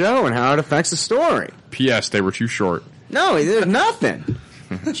length of the show and how it affects the story. P.S. They were too short. No, there's nothing.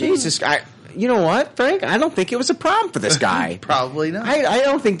 Jesus, you know what, Frank? I don't think it was a problem for this guy. Probably not. I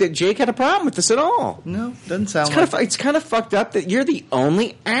don't think that Jake had a problem with this at all. No, doesn't sound. It's kind of fucked up that you're the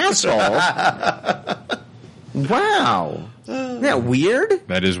only asshole. Wow. Isn't that weird?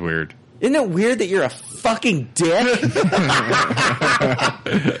 That is weird. Isn't it weird that you're a fucking dick?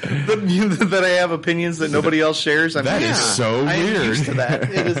 That I have opinions that nobody else shares? That is so I am weird. used to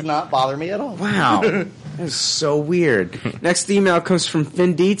that. It does not bother me at all. Wow. That is so weird. Next email comes from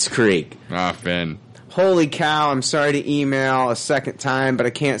Finn Dietz Creek. Ah, Finn. Holy cow, I'm sorry to email a second time, but I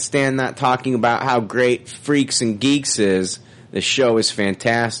can't stand not talking about how great Freaks and Geeks is. The show is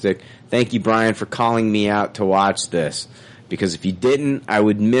fantastic. Thank you, Brian, for calling me out to watch this. Because if you didn't, I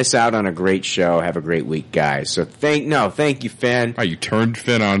would miss out on a great show. Have a great week, guys. So thank you, Finn. Oh, you turned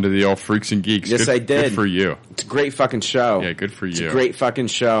Finn on to the old Freaks and Geeks. Yes, I did. Good for you. It's a great fucking show. Yeah, good for you. It's a great fucking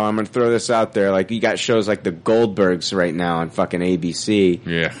show. I'm going to throw this out there. Like, you got shows like The Goldbergs right now on fucking ABC.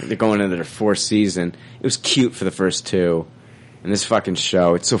 Yeah. They're going into their 4th season. It was cute for the first 2. And this fucking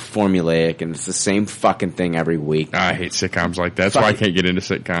show, it's so formulaic, and it's the same fucking thing every week. I hate sitcoms like that. That's why I can't get into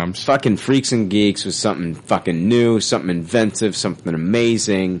sitcoms. Fucking Freaks and Geeks was something fucking new, something inventive, something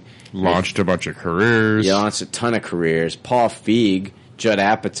amazing. Launched a bunch of careers. Yeah, launched a ton of careers. Paul Feig, Judd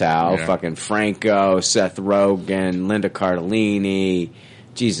Apatow, fucking Franco, Seth Rogen, Linda Cardellini.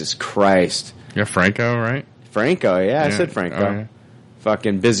 Jesus Christ. Yeah, Franco, right? Franco, yeah, I said Franco. Oh, yeah.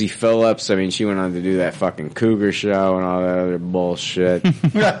 Fucking Busy Phillips. I mean, she went on to do that fucking Cougar show and all that other bullshit.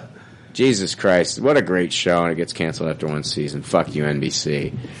 Jesus Christ. What a great show, and it gets canceled after 1 season. Fuck you,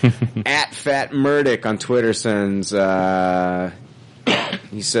 NBC. At Fat Murdoch on Twitter sends, he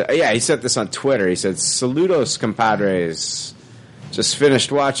said this on Twitter. He said, Saludos, compadres. Just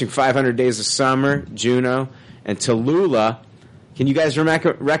finished watching 500 Days of Summer, Juno, and Tallulah. Can you guys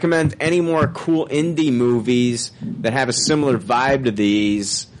recommend any more cool indie movies that have a similar vibe to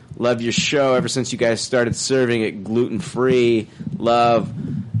these? Love your show ever since you guys started serving it gluten-free. Love,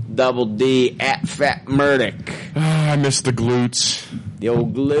 Double D, at Fat Murdoch. I miss the glutes. The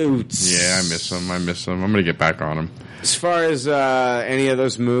old glutes. Yeah, I miss them. I'm going to get back on them. As far as any of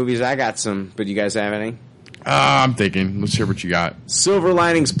those movies, I got some, but you guys have any? I'm thinking. Let's hear what you got. Silver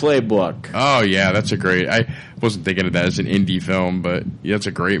Linings Playbook. Oh, yeah, that's a great... I wasn't thinking of that as an indie film, but yeah, it's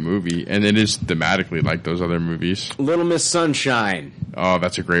a great movie. And it is thematically like those other movies. Little Miss Sunshine. Oh,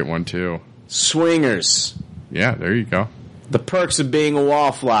 that's a great one, too. Swingers. Yeah, there you go. The Perks of Being a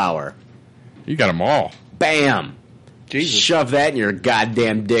Wallflower. You got them all. Bam. Jesus. Shove that in your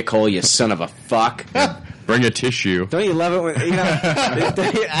goddamn dick hole, you son of a fuck. Bring a tissue. Don't you love it when... You know,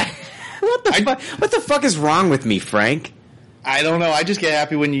 What the fuck is wrong with me, Frank? I don't know. I just get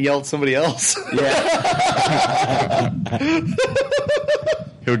happy when you yell at somebody else. Yeah.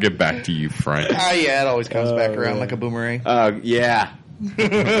 He'll get back to you, Frank. Yeah, it always comes back around like a boomerang. Yeah.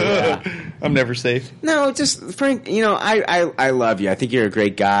 I'm never safe. No, just Frank. You know, I love you. I think you're a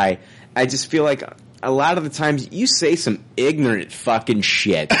great guy. I just feel like a lot of the times you say some ignorant fucking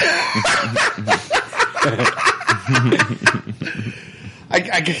shit.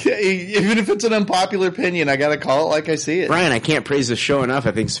 Even if it's an unpopular opinion, I gotta call it like I see it. Brian, I can't praise the show enough.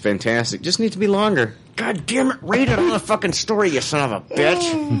 I think it's fantastic. Just needs to be longer. God damn it, read it on the fucking story, you son of a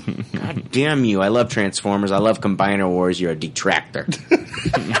bitch. God damn you. I love Transformers. I love Combiner Wars. You're a detractor.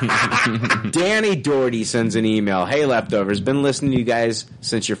 Danny Doherty sends an email. Hey, Leftovers. Been listening to you guys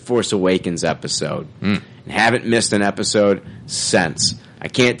since your Force Awakens episode. And haven't missed an episode since. I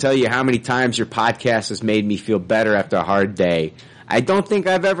can't tell you how many times your podcast has made me feel better after a hard day. I don't think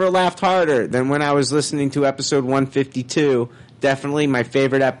I've ever laughed harder than when I was listening to episode 152. Definitely my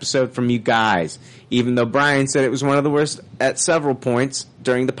favorite episode from you guys. Even though Brian said it was one of the worst at several points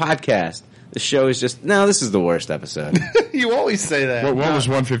during the podcast. The show is just, no, this is the worst episode. You always say that. What was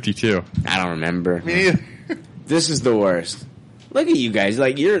 152? I don't remember. Me neither. This is the worst. Look at you guys.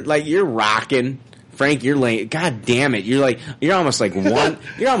 You're rocking. Frank, you're laying. God damn it! You're almost like one.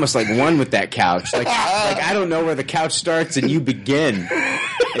 You're almost like one with that couch. Like I don't know where the couch starts and you begin,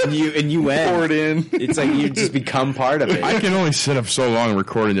 and you end. Poured in. It's like you just become part of it. I can only sit up so long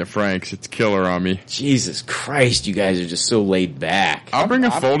recording at Frank's. It's killer on me. Jesus Christ, you guys are just so laid back. I'll bring a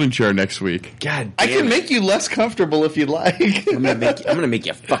folding chair next week. God, damn I can it. make you less comfortable if you'd like. I'm gonna make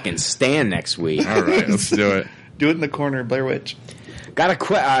you fucking stand next week. All right, let's do it. Do it in the corner, Blair Witch.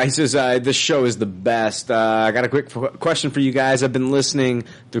 He says, this show is the best. I got a quick question for you guys. I've been listening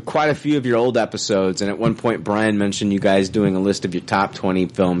through quite a few of your old episodes, and at one point Brian mentioned you guys doing a list of your top 20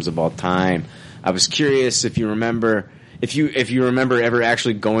 films of all time. I was curious if you remember ever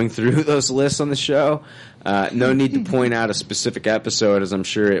actually going through those lists on the show. No need to point out a specific episode, as I'm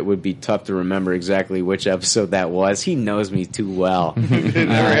sure it would be tough to remember exactly which episode that was. He knows me too well.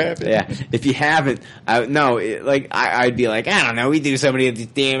 Yeah. If you haven't, I'd be like, I don't know. We do so many of these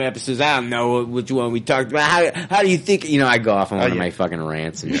damn episodes. I don't know which one we talked about. How do you think? I go off on one of my fucking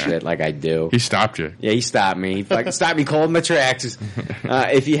rants and shit like I do. He stopped you. Yeah, he stopped me. He fucking stopped me cold in my tracks.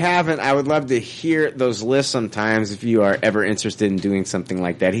 If you haven't, I would love to hear those lists sometimes if you are ever interested in doing something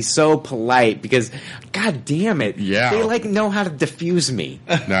like that. He's so polite because, God damn it. Yeah. They know how to diffuse me.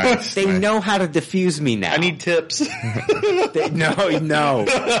 Nice. They know how to diffuse me now. I need tips. No,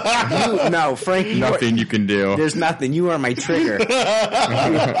 Frank. Nothing you can do. There's nothing. You are my trigger.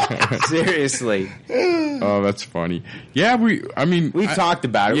 Seriously. Oh, that's funny. Yeah, we talked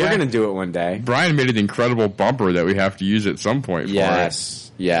about it. Yeah. We're going to do it one day. Brian made an incredible bumper that we have to use at some point for it.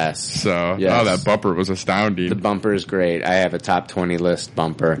 Yes. So, that bumper was astounding. The bumper is great. I have a top 20 list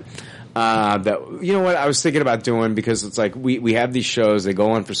bumper. You know what I was thinking about doing, because it's like we have these shows, they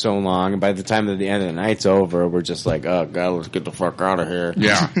go on for so long, and by the time that the end of the night's over, we're just like, oh god, let's get the fuck out of here.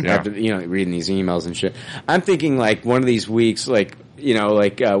 Yeah. After, reading these emails and shit. I'm thinking like one of these weeks, when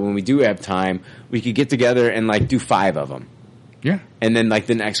we do have time, we could get together and do 5 of them. Yeah. And then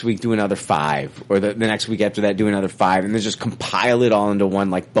the next week do another 5, or the next week after that do another 5, and then just compile it all into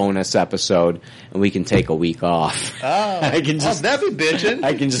one bonus episode, and we can take a week off. Oh, that'd be bitchin'.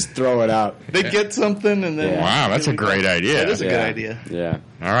 I can just throw it out. They get something and then... Yeah. Wow, that's a great idea. That is a good idea. Yeah.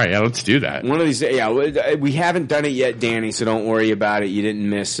 All right, let's do that. One of these, we haven't done it yet, Danny, so don't worry about it. You didn't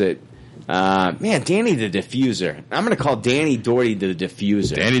miss it. Danny the Diffuser. I'm going to call Danny Doherty the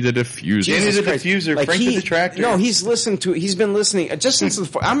Diffuser. Danny the Diffuser. Danny the Diffuser. Frank the Detractor. No, he's been listening just since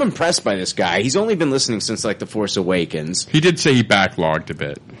I'm impressed by this guy. He's only been listening since The Force Awakens. He did say he backlogged a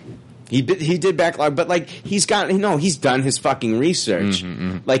bit. He did backlog, but he's done his fucking research.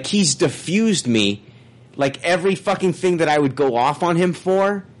 Mm-hmm. He's diffused me. Every fucking thing that I would go off on him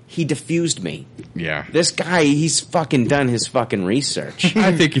for, he diffused me. Yeah. This guy, he's fucking done his fucking research.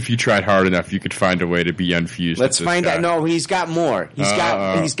 I think if you tried hard enough, you could find a way to be unfused. Let's find out. No, he's got more. He's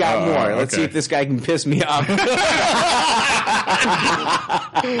got more. Let's see if this guy can piss me off.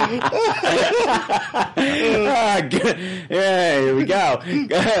 Yeah, here we go.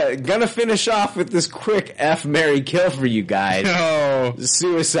 Gonna finish off with this quick F, Marry, Kill for you guys. No.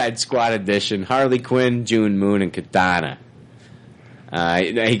 Suicide Squad edition. Harley Quinn, June Moon, and Katana.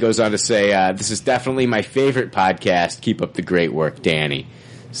 He goes on to say, this is definitely my favorite podcast. Keep up the great work, Danny.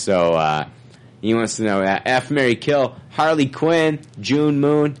 So, he wants to know, F, Marry, Kill, Harley Quinn, June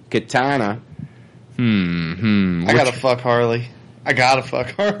Moon, Katana. I gotta fuck Harley.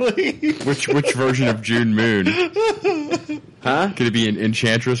 Which version of June Moon? Huh? Could it be an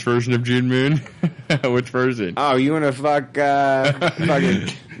Enchantress version of June Moon? Which version? Oh, you want to fuck fucking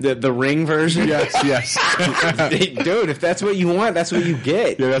the Ring version? Yes. Dude, if that's what you want, that's what you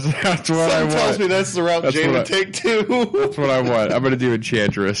get. Yeah, that's what I want. tells me that's the route Jay would take too. That's what I want. I'm gonna do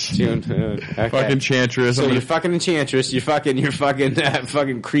Enchantress. Okay. Fucking Enchantress. So you're fucking Enchantress. You're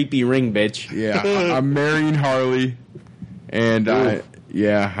fucking creepy Ring bitch. Yeah, I'm marrying Harley, and I know.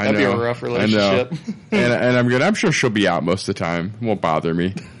 That'd be a rough relationship. I know. and I'm sure she'll be out most of the time. It won't bother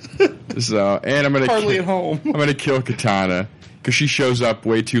me. So, and I'm gonna Harley at home. I'm gonna kill Katana because she shows up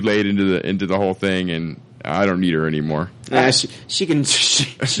way too late into the whole thing, and I don't need her anymore. She can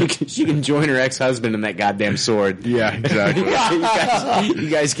join her ex-husband in that goddamn sword. Yeah, exactly. you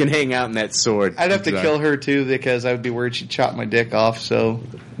guys can hang out in that sword. I'd have to kill her too because I would be worried she'd chop my dick off. So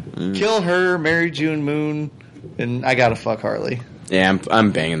kill her, marry June Moon, and I gotta fuck Harley. Yeah,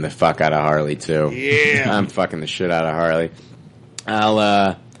 I'm banging the fuck out of Harley too. Yeah, I'm fucking the shit out of Harley.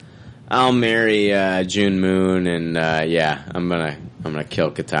 I'll marry June Moon, and I'm gonna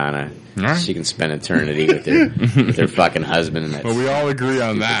kill Katana. Right. She can spend eternity with her fucking husband. In that well, we all agree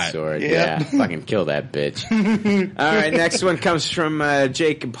on that. Sword. Yeah, fucking kill that bitch. All right, next one comes from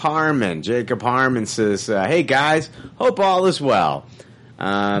Jacob Harmon. Jacob Harmon says, "Hey guys, hope all is well.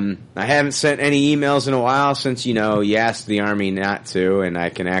 I haven't sent any emails in a while since, you asked the Army not to, and I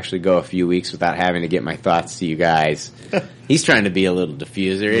can actually go a few weeks without having to get my thoughts to you guys." He's trying to be a little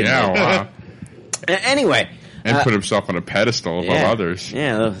diffuser, isn't he? Wow. Anyway. And put himself on a pedestal above others.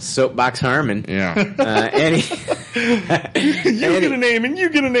 Yeah, Soapbox Harmon. Yeah. You get a name and you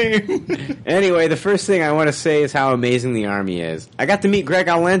get a name. Anyway, the first thing I want to say is how amazing the Army is. I got to meet Greg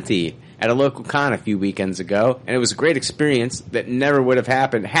Alenti at a local con a few weekends ago, and it was a great experience that never would have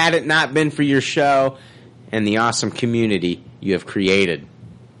happened had it not been for your show and the awesome community you have created.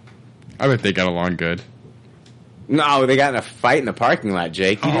 I bet they got along good. No, they got in a fight in the parking lot,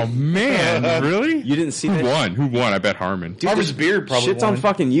 Jake. Man, really? You didn't see Who that? Who won? I bet Harmon. Dude, Harmon's beard probably Shit's won. on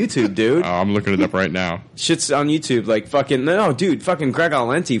fucking YouTube, dude. Oh, I'm looking it up right now. Shit's on YouTube, like fucking... No, dude, fucking Greg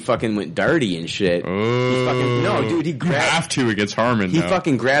Alenti fucking went dirty and shit. Oh. He grabbed... You have to against Harmon, He though.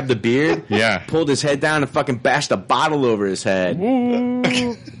 fucking grabbed the beard, pulled his head down, and fucking bashed a bottle over his head.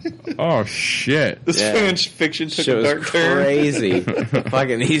 Oh, shit. This fan's fiction took a dark turn. Crazy.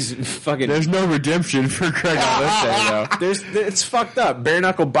 He's fucking... There's no redemption for Greg Alenti, though. It's fucked up. Bare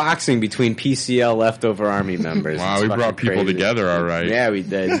knuckle boxing between PCL leftover Army members. Wow, we brought people together, all right. Yeah, we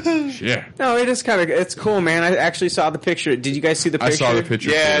did. Yeah. No, it's cool, man. I actually saw the picture. Did you guys see the picture? I saw the picture.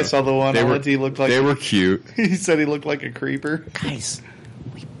 Yeah, too. I saw the one. He looked like they were cute. He said he looked like a creeper. Guys,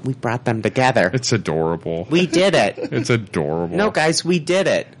 we brought them together. It's adorable. We did it. It's adorable. No, guys, we did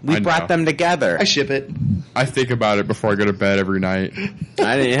it. We brought them together. I ship it. I think about it before I go to bed every night.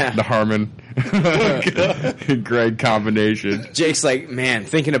 The Harmon Greg combination. Jake's like, man,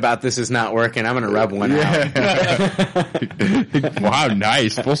 thinking about this is not working. I'm going to rub one out. Wow,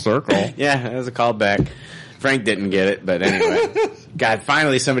 nice. Full circle. Yeah, that was a callback. Frank didn't get it, but anyway. God,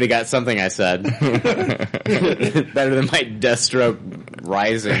 finally somebody got something I said. Better than my Deathstroke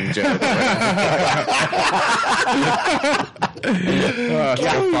Rising joke.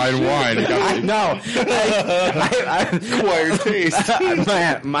 Fine wine. Acquired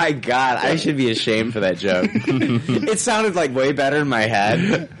taste. My God, I should be ashamed for that joke. It sounded like way better in my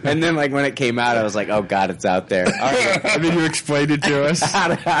head, and then like when it came out, I was like, "Oh God, it's out there." And then you explained it to us,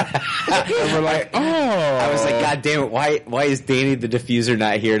 and we're like, "Oh." I was like, God damn it, why is Danny the diffuser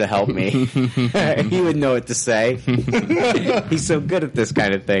not here to help me? He would know what to say. He's so good at this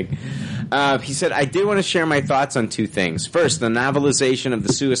kind of thing. He said, I did want to share my thoughts on two things. First, the novelization of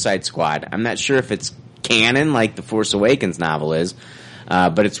the Suicide Squad. I'm not sure if it's canon like the Force Awakens novel is,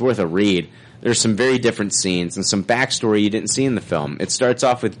 but it's worth a read. There's some very different scenes and some backstory you didn't see in the film. It starts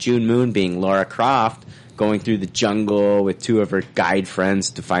off with June Moon being Lara Croft, going through the jungle with two of her guide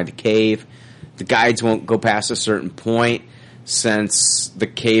friends to find a cave. The guides won't go past a certain point since the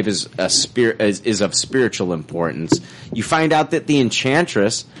cave is of spiritual importance. You find out that the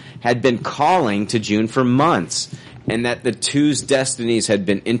Enchantress had been calling to June for months and that the two's destinies had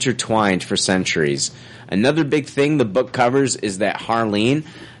been intertwined for centuries. Another big thing the book covers is that Harleen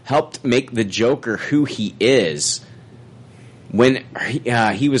helped make the Joker who he is. When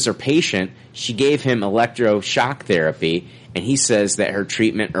he was her patient, she gave him electroshock therapy, and he says that her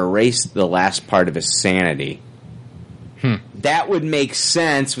treatment erased the last part of his sanity. That would make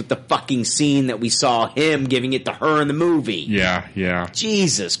sense with the fucking scene that we saw him giving it to her in the movie. Yeah.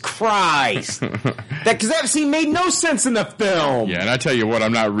 Jesus Christ. Because that scene made no sense in the film. Yeah, and I tell you what,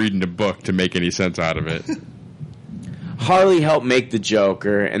 I'm not reading the book to make any sense out of it. Harley helped make the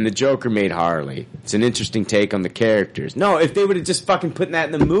Joker, and the Joker made Harley. It's an interesting take on the characters. No, if they would have just fucking put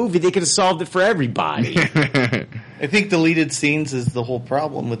that in the movie, they could have solved it for everybody. I think deleted scenes is the whole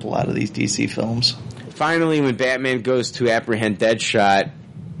problem with a lot of these DC films. Finally, when Batman goes to apprehend Deadshot,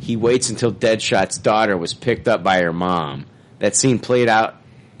 he waits until Deadshot's daughter was picked up by her mom. That scene played out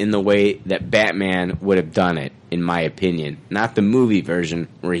in the way that Batman would have done it, in my opinion. Not the movie version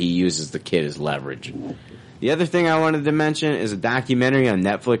where he uses the kid as leverage. The other thing I wanted to mention is a documentary on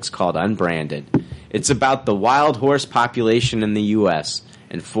Netflix called Unbranded. It's about the wild horse population in the U.S.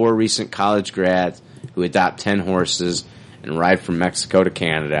 and 4 recent college grads who adopt 10 horses and ride from Mexico to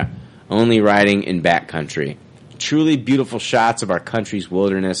Canada, only riding in backcountry. Truly beautiful shots of our country's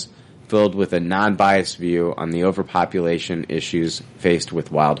wilderness filled with a non-biased view on the overpopulation issues faced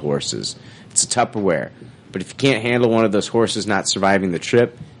with wild horses. It's a Tupperware, but if you can't handle one of those horses not surviving the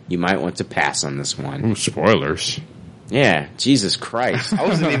trip, you might want to pass on this one. Ooh, spoilers. Yeah, Jesus Christ. I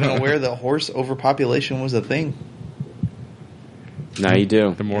wasn't even aware that horse overpopulation was a thing. Now you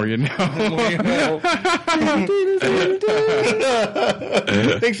do. The more you know.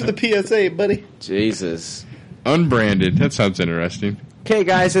 Thanks for the PSA, buddy. Jesus. Unbranded. That sounds interesting. Okay,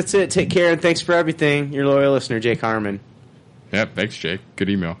 guys, that's it. Take care, and thanks for everything. Your loyal listener, Jake Harmon. Yep, thanks, Jake. Good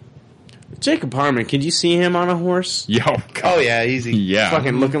email. Jacob Harmon, can you see him on a horse? Yo. Oh, yeah, easy. Yeah.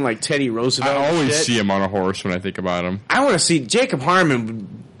 Fucking looking like Teddy Roosevelt. I always see him on a horse when I think about him. I want to see Jacob Harmon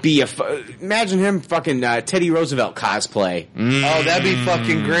would be imagine him fucking Teddy Roosevelt cosplay. Oh, that'd be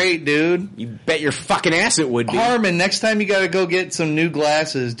fucking great, dude. You bet your fucking ass it would be. Harmon, next time you gotta go get some new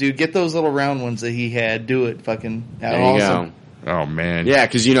glasses, dude. Get those little round ones that he had. Do it. Fucking there you go. Oh, man. Yeah,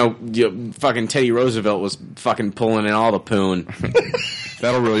 because, fucking Teddy Roosevelt was fucking pulling in all the poon.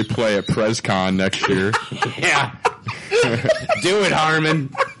 That'll really play at PresCon next year. Yeah. Do it,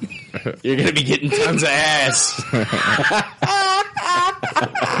 Harmon. You're going to be getting tons of ass.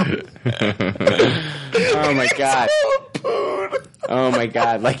 Oh, my God. Oh, my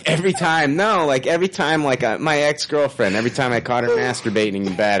God. Like, every time, my ex-girlfriend, every time I caught her masturbating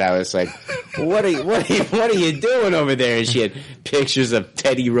in bed, I was like, what are you doing over there? And she had pictures of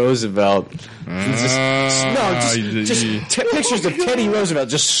Teddy Roosevelt. Just pictures of Teddy Roosevelt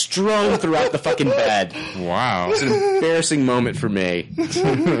just strewn throughout the fucking bed. Wow. It's an embarrassing moment for me.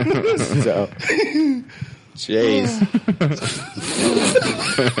 So, jeez.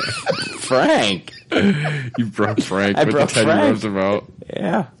 Frank. You broke Frank I with broke the Teddy Frank. Roosevelt.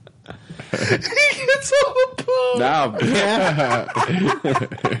 Yeah. He gets all the poon. No. Yeah.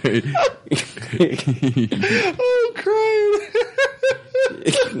 Oh, crying.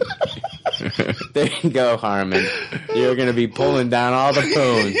 There you go, Harmon. You're going to be pulling down all the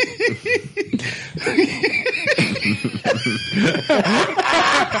poon.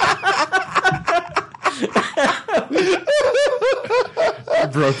 You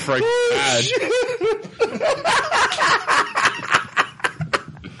broke Frank's pad.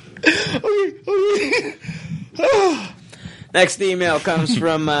 Next email comes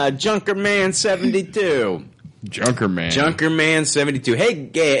from Junkerman72. Junkerman. Junkerman72.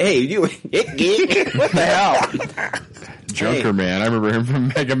 Hey, you. What the hell? Junkerman. I remember him from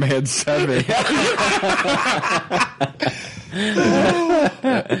Mega Man 7.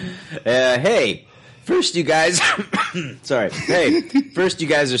 Hey. First, you guys. Sorry. Hey, first, you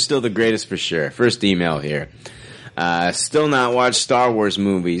guys are still the greatest for sure. First email here. Still not watched Star Wars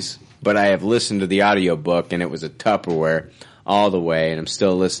movies, but I have listened to the audiobook, and it was a Tupperware all the way, and I'm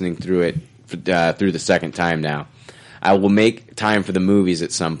still listening through it through the second time now. I will make time for the movies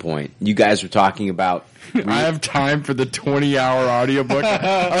at some point. You guys were talking about... I have time for the 20-hour audiobook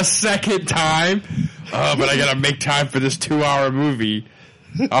a second time? But I gotta make time for this 2-hour movie.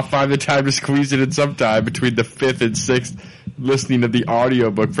 I'll find the time to squeeze it in sometime between the 5th and 6th listening to the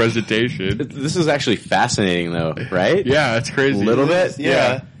audiobook presentation. This is actually fascinating, though, right? Yeah, it's crazy. A little bit?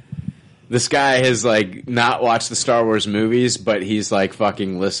 Yeah. This guy has, not watched the Star Wars movies, but he's,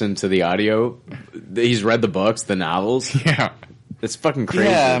 fucking listened to the audio. He's read the books, the novels. Yeah. It's fucking crazy.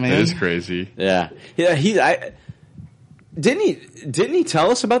 Yeah, man. It is crazy. Yeah. Didn't he tell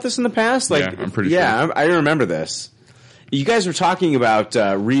us about this in the past? Yeah, I'm pretty sure. Yeah, I remember this. You guys were talking about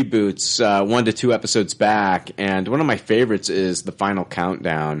reboots 1 to 2 episodes back, and one of my favorites is The Final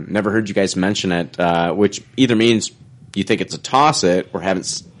Countdown. Never heard you guys mention it, which either means you think it's a toss-it or haven't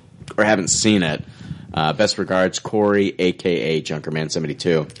seen it. Best regards, Corey, a.k.a.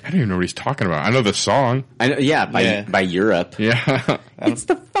 Junkerman72. I don't even know what he's talking about. I know the song. I know, by Europe. Yeah. It's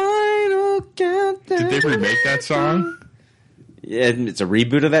the final countdown. Did they remake that song? Yeah, it's a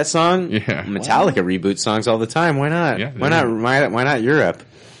reboot of that song. Yeah. Metallica reboot songs all the time. Why not? Yeah, why not Europe?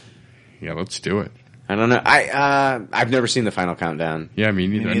 Yeah, let's do it. I don't know. I've never seen the Final Countdown. Yeah, me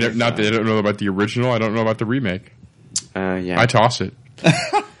neither. Not that I don't know about the original. I don't know about the remake. Yeah. I toss it.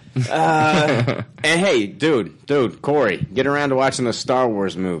 And hey, dude, Corey, get around to watching the Star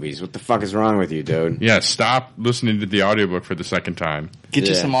Wars movies. What the fuck is wrong with you, dude? Yeah, stop listening to the audiobook for the second time. Get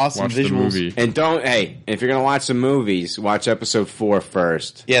you some awesome watch visuals. The movie. And if you're going to watch the movies, watch episode 4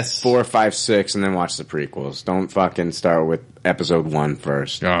 first. Yes. 4, 5, 6, and then watch the prequels. Don't fucking start with episode 1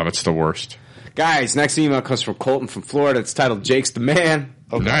 first. Oh, that's the worst. Guys, next email comes from Colton from Florida. It's titled Jake's the Man.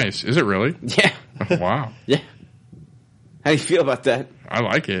 Okay. Nice. Is it really? Yeah. Oh, wow. Yeah. How do you feel about that? I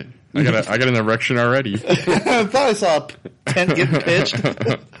like it. I got an erection already. I thought I saw a tent getting pitched.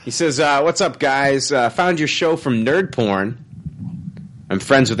 He says, what's up, guys? Found your show from Nerd Porn. I'm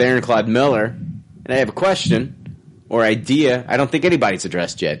friends with Aaron Claude Miller, and I have a question or idea I don't think anybody's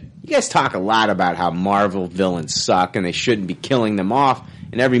addressed yet. You guys talk a lot about how Marvel villains suck and they shouldn't be killing them off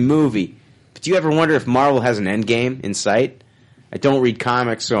in every movie. But do you ever wonder if Marvel has an end game in sight? I don't read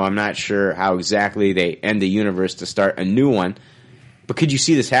comics, so I'm not sure how exactly they end the universe to start a new one. But could you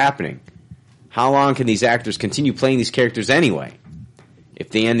see this happening? How long can these actors continue playing these characters anyway? If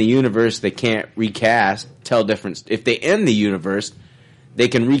they end the universe, they can't recast, tell different... If they end the universe, they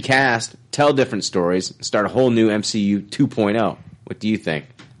can recast, tell different stories, and start a whole new MCU 2.0. What do you think?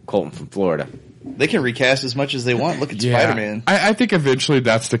 Colton from Florida. They can recast as much as they want. Look at Spider-Man. I think eventually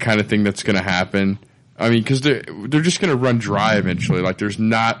that's the kind of thing that's going to happen. I mean, because they're just going to run dry eventually. Like, there's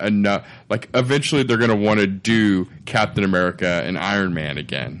not enough. Like, eventually they're going to want to do Captain America and Iron Man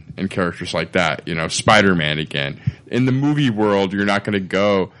again, and characters like that. You know, Spider-Man again. In the movie world, you're not going to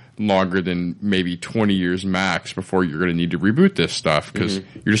go longer than maybe 20 years max before you're going to need to reboot this stuff because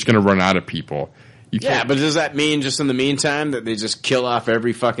you're just going to run out of people. Yeah, but does that mean just in the meantime that they just kill off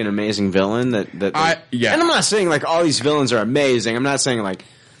every fucking amazing villain? Yeah. And I'm not saying like all these villains are amazing. I'm not saying like,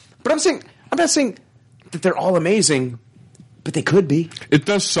 but I'm not saying that they're all amazing, but they could be. It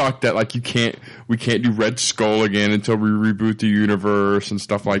does suck that like we can't do Red Skull again until we reboot the universe and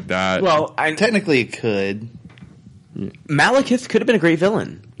stuff like that. Well, technically it could. Malekith could have been a great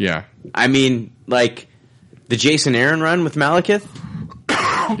villain. Yeah. I mean, like the Jason Aaron run with Malekith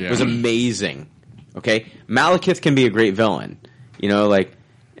was amazing. Okay, Malekith can be a great villain. You know, like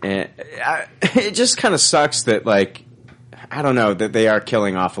it just kind of sucks that like I don't know that they are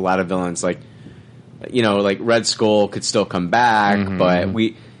killing off a lot of villains. Like you know, like Red Skull could still come back, but I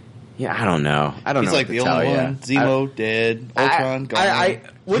don't know. I don't know. He's like the only one. Zemo dead. Ultron gone.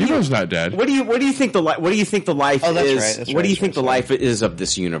 Zemo's not dead. What do you think the life is? What do you think the life is of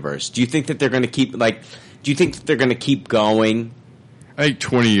this universe? Do you think that they're going to keep Do you think that they're going to keep going? I think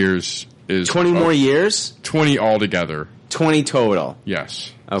 20 years is 20 more years. 20 altogether. 20 total.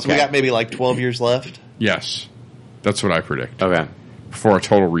 Yes. Okay. So we got maybe like 12 years left. Yes, that's what I predict. Okay. For a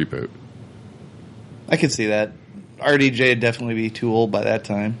total reboot. I could see that. RDJ would definitely be too old by that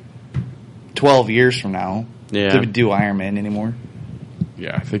time. 12 years from now. Yeah. To do Iron Man anymore.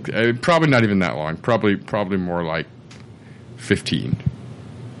 Yeah, I think probably not even that long. Probably more like 15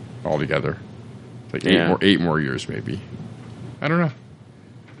 altogether. Like 8 more years maybe. I don't know.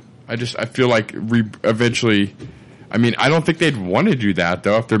 I feel like eventually. I mean, I don't think they'd want to do that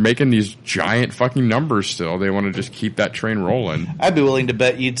though. If they're making these giant fucking numbers still, they want to just keep that train rolling. I'd be willing to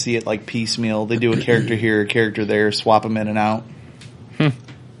bet you'd see it like piecemeal. They do a character here, a character there, swap them in and out. Yeah,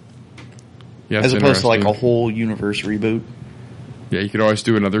 as opposed to like a whole universe reboot. Yeah, you could always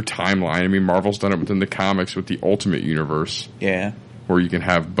do another timeline. I mean, Marvel's done it within the comics with the Ultimate Universe. Yeah. Where you can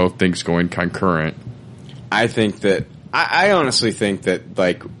have both things going concurrent. I think that I honestly think that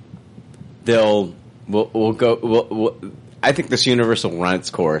like we'll go. I think this universe will run its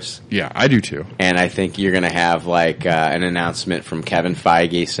course. Yeah, I do too. And I think you're going to have like an announcement from Kevin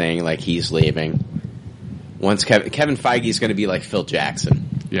Feige saying like he's leaving. Once Kevin Feige is going to be like Phil Jackson.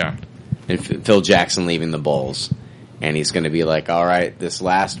 Yeah. And Phil Jackson leaving the Bulls. And he's going to be like, all right, this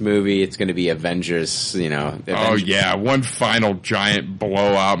last movie, it's going to be Avengers, Avengers. Oh, yeah. One final giant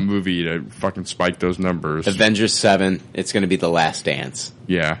blowout movie to fucking spike those numbers. Avengers 7, it's going to be The Last Dance.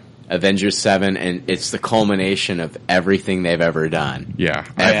 Yeah. Avengers 7, and it's the culmination of everything they've ever done. Yeah.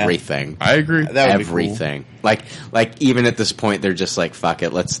 Everything. I agree. That would everything. Be cool. Like even at this point, they're just like, fuck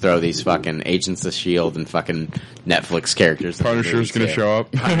it, let's throw these fucking Agents of S.H.I.E.L.D. and fucking Netflix characters. Punisher's going to show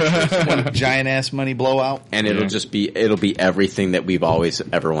up. One giant ass money blowout. And it'll be everything that we've always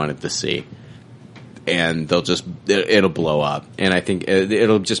ever wanted to see. And it'll blow up. And I think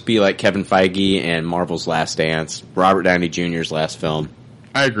it'll just be like Kevin Feige and Marvel's Last Dance, Robert Downey Jr.'s last film.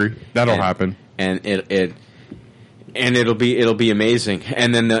 I agree. That'll happen. And And it'll be amazing.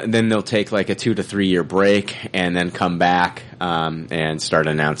 And then they'll take like a 2 to 3 year break and then come back and start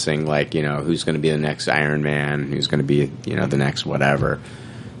announcing like, you know, who's going to be the next Iron Man, who's going to be, you know, the next whatever.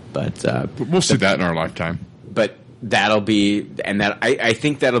 But we'll see that in our lifetime. But that'll be, and that I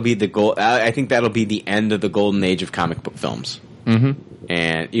think that'll be the goal. I think that'll be the end of the golden age of comic book films. Mm-hmm.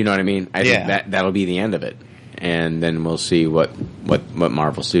 And you know what I mean? I think that'll be the end of it. And then we'll see what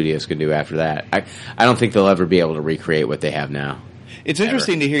Marvel Studios can do after that. I don't think they'll ever be able to recreate what they have now. It's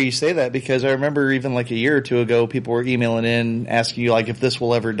interesting to hear you say that because I remember even like a year or two ago, people were emailing in asking you like if this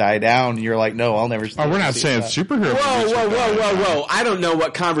will ever die down. And you're like, no, I'll never. Oh, we're not saying superhero. Whoa! I don't know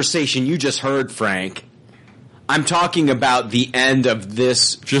what conversation you just heard, Frank. I'm talking about the end of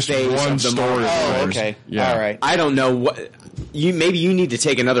this just phase one of the story. Oh, okay, all right. I don't know what. Maybe you need to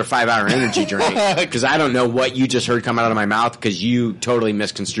take another 5-hour energy drink because I don't know what you just heard come out of my mouth because you totally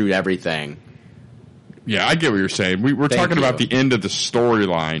misconstrued everything. Yeah, I get what you're saying. We're talking about the end of the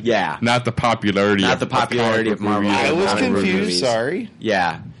storyline. Yeah, not the popularity. Not the popularity of Marvel. I was confused. Sorry.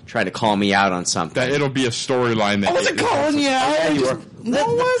 Yeah, try to call me out on something. That it'll be a storyline. I wasn't calling you out. Yeah, you were. No,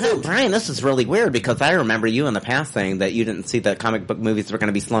 it wasn't. Brian, this is really weird because I remember you in the past saying that you didn't see that comic book movies were going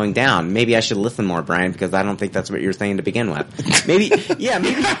to be slowing down. Maybe I should listen more, Brian, because I don't think that's what you're saying to begin with. Maybe you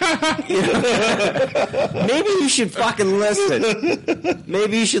should fucking listen.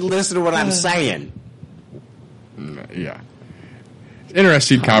 Maybe you should listen to what I'm saying. Yeah.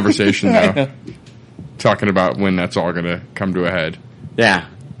 Interesting conversation, though. Talking about when that's all going to come to a head. Yeah.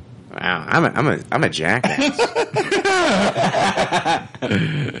 Wow, I'm a jackass.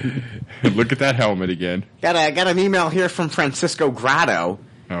 Look at that helmet again. Got an email here from Francisco Grotto.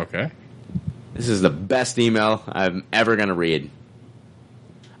 Okay. This is the best email I'm ever going to read.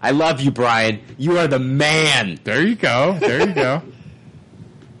 I love you, Brian. You are the man. There you go.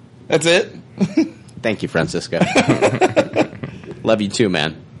 That's it? Thank you, Francisco. Love you too,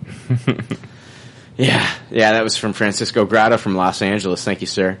 man. Yeah, that was from Francisco Grotto from Los Angeles. Thank you,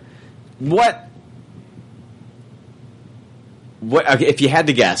 sir. What? Okay, if you had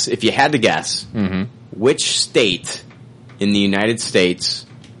to guess, mm-hmm. Which state in the United States?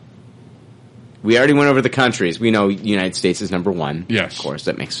 We already went over the countries. We know the United States is number one. Yes, of course,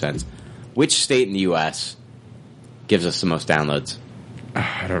 that makes sense. Which state in the U.S. gives us the most downloads?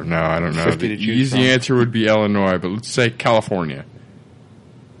 I don't know. The easy answer would be Illinois, but let's say California.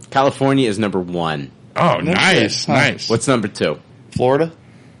 California is number one. Oh, nice. What's number two? Florida?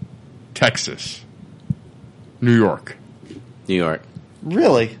 Texas. New York.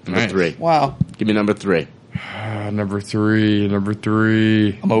 Really? Number three. Wow. Give me number three. Number three.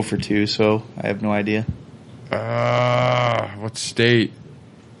 I'm 0 for 2, so I have no idea. What state?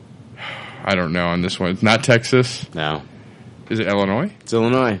 I don't know on this one. It's not Texas? No. Is it Illinois? It's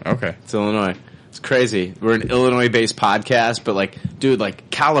Illinois. Okay. It's Illinois. It's crazy. We're an Illinois-based podcast, but dude,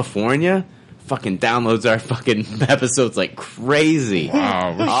 California fucking downloads our fucking episodes like crazy.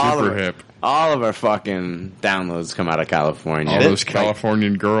 Wow, we're super hip. All of our fucking downloads come out of California. All those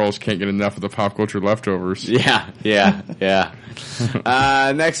Californian girls can't get enough of the pop culture leftovers. Yeah.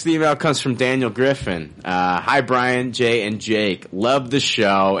 Next email comes from Daniel Griffin. Hi, Brian, Jay, and Jake. Love the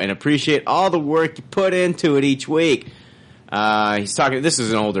show and appreciate all the work you put into it each week. He's talking, this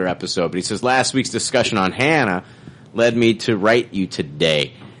is an older episode, but he says, last week's discussion on Hannah led me to write you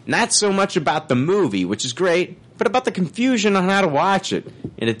today. Not so much about the movie, which is great, but about the confusion on how to watch it.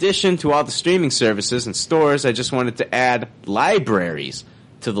 In addition to all the streaming services and stores, I just wanted to add libraries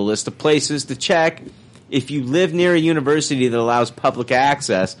to the list of places to check. If you live near a university that allows public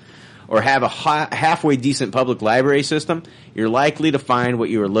access or have a halfway decent public library system, you're likely to find what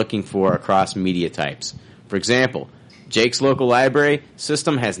you are looking for across media types. For example, Jake's local library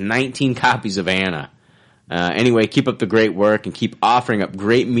system has 19 copies of Anna. Anyway, keep up the great work and keep offering up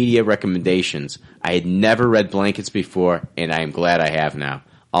great media recommendations. I had never read Blankets before, and I am glad I have now.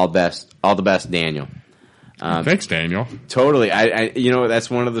 All the best, Daniel. Thanks, Daniel. Totally. I that's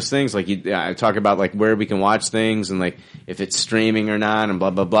one of those things. I talk about where we can watch things and if it's streaming or not, and blah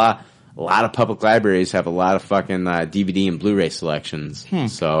blah blah. A lot of public libraries have a lot of fucking DVD and Blu-ray selections.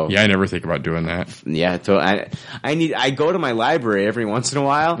 So yeah, I never think about doing that. Yeah, I go to my library every once in a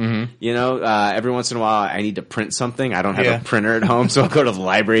while. Mm-hmm. Every once in a while I need to print something. I don't have a printer at home, so I'll go to the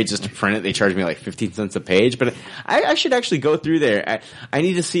library just to print it. They charge me 15 cents a page, but I should actually go through there. I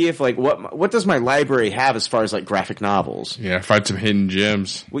need to see if what does my library have as far as graphic novels. Yeah, find some hidden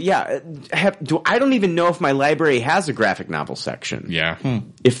gems. Well, yeah, I don't even know if my library has a graphic novel section. Yeah.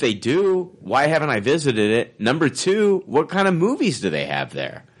 If they do, why haven't I visited it? Number two, what kind of movies do they have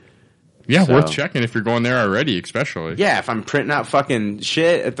there? Yeah, worth checking if you're going there already, especially. Yeah, if I'm printing out fucking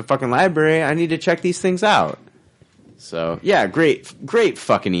shit at the fucking library, I need to check these things out. So, yeah, great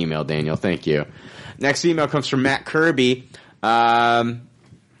fucking email, Daniel. Thank you. Next email comes from Matt Kirby. Let's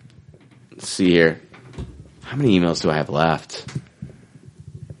see here. How many emails do I have left?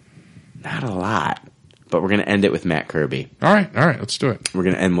 Not a lot. But we're going to end it with Matt Kirby. All right, let's do it. We're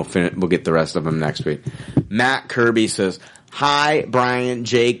going to end. We'll get the rest of them next week. Matt Kirby says, "Hi, Brian,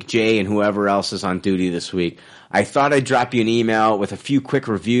 Jake, Jay, and whoever else is on duty this week. I thought I'd drop you an email with a few quick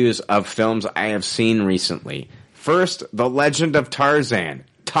reviews of films I have seen recently. First, The Legend of Tarzan.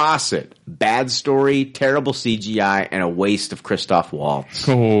 Toss it. Bad story, terrible CGI, and a waste of Christoph Waltz."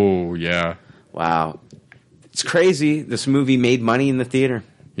 Oh, yeah. Wow. It's crazy. This movie made money in the theater.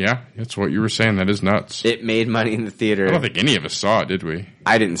 Yeah, that's what you were saying. That is nuts. It made money in the theater. I don't think any of us saw it, did we?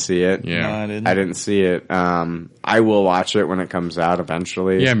 I didn't see it. Yeah. No, I didn't see it. I will watch it when it comes out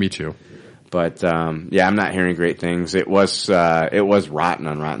eventually. Yeah, me too. But, yeah, I'm not hearing great things. It was rotten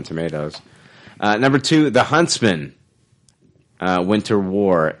on Rotten Tomatoes. Number 2, The Huntsman. Winter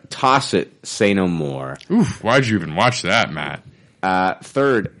War. Toss it, say no more. Oof, why'd you even watch that, Matt?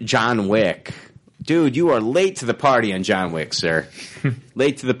 Third, John Wick. Dude, you are late to the party on John Wick, sir.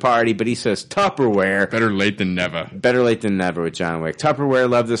 Late to the party, but he says Tupperware. Better late than never. Better late than never with John Wick. Tupperware,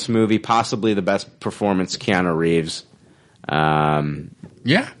 love this movie. Possibly the best performance, Keanu Reeves.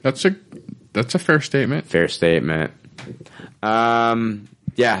 Yeah, that's a fair statement. Fair statement.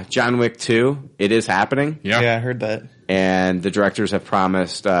 Yeah, John Wick 2. It is happening. Yeah, I heard that. And the directors have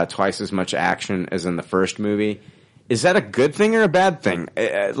promised twice as much action as in the first movie. Is that a good thing or a bad thing?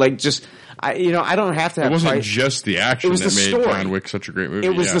 I don't have to have. It wasn't just the action that made John Wick such a great movie.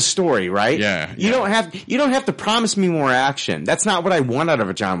 It was the story, right? Yeah. You don't have to promise me more action. That's not what I want out of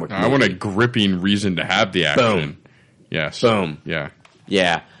a John Wick movie. I want a gripping reason to have the action. Boom. Yes. Boom. Yeah.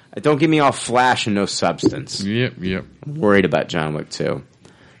 Yeah. Don't give me all flash and no substance. Yep. I'm worried about John Wick 2.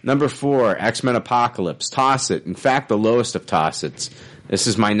 Number 4, X-Men Apocalypse. Toss it. In fact, the lowest of toss-its. This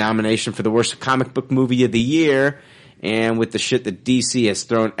is my nomination for the worst comic book movie of the year. And with the shit that DC has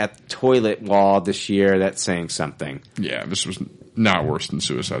thrown at the toilet wall this year, that's saying something. Yeah, this was not worse than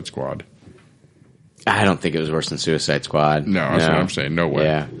Suicide Squad. I don't think it was worse than Suicide Squad. No, that's what I'm saying. No way.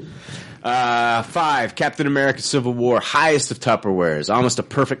 Yeah. 5, Captain America Civil War, highest of Tupperwares. Almost a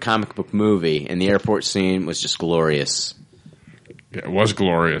perfect comic book movie. And the airport scene was just glorious. Yeah, it was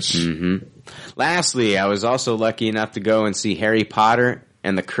glorious. Mm-hmm. Lastly, I was also lucky enough to go and see Harry Potter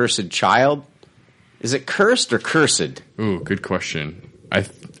and the Cursed Child. Is it cursed or cursed? Ooh, good question. I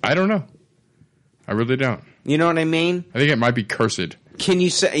don't know. I really don't. You know what I mean? I think it might be cursed. Can you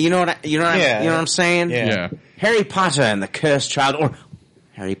say? You know what I'm saying? Yeah. Harry Potter and the Cursed Child, or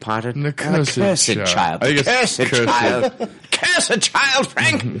Harry Potter and the Cursed Child. I think it's Cursed Child. Cursed Child,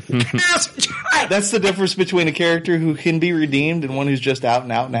 Frank. Cursed Child. That's the difference between a character who can be redeemed and one who's just out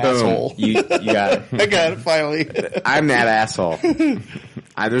and out an asshole. You got it. I got it finally. I'm that asshole.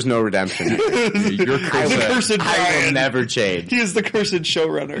 There's no redemption. You're cursed. I will never change. He is the cursed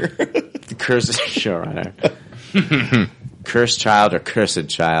showrunner. The cursed showrunner. Cursed Child or Cursed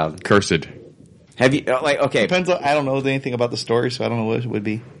Child? Cursed. Have you okay? Depends on. I don't know anything about the story, so I don't know what it would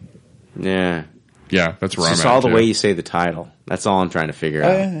be. Yeah. Yeah, that's where I'm at. It's all the way you say the title. That's all I'm trying to figure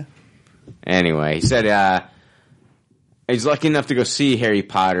out. Yeah. Anyway, he said he's lucky enough to go see Harry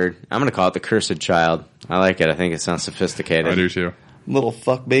Potter. I'm going to call it the Cursed Child. I like it. I think it sounds sophisticated. I do too. Little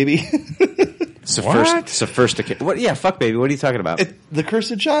fuck baby. Sophisticated. What? Yeah, fuck baby. What are you talking about? The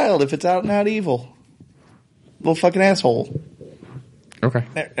Cursed Child. If it's out and out evil, little fucking asshole. Okay.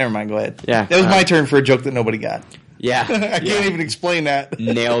 Never mind. Go ahead. Yeah. That was my turn for a joke that nobody got. Yeah. I can't even explain that.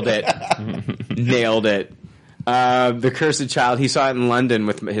 Nailed it. Nailed it. The Cursed Child. He saw it in London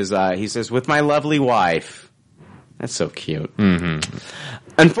with his. He says, "With my lovely wife." That's so cute. Mm-hmm.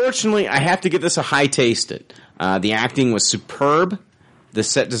 Unfortunately, I have to give this a high tasted. The acting was superb. The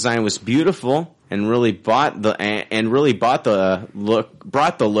set design was beautiful, and really brought the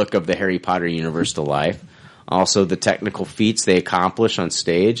look of the Harry Potter universe to life. Also, the technical feats they accomplished on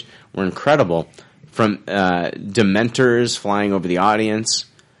stage were incredible. From Dementors flying over the audience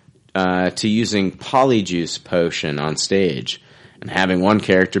to using Polyjuice potion on stage and having one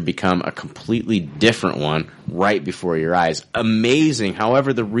character become a completely different one right before your eyes. Amazing.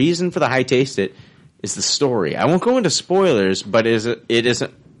 However, the reason for the high taste it is the story. I won't go into spoilers, but it is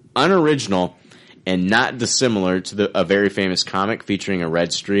unoriginal and not dissimilar to a very famous comic featuring a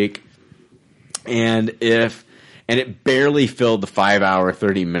red streak. And it barely filled the 5-hour,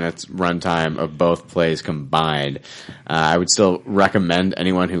 30 minutes runtime of both plays combined. I would still recommend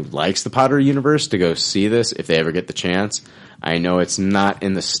anyone who likes the Potter universe to go see this if they ever get the chance. I know it's not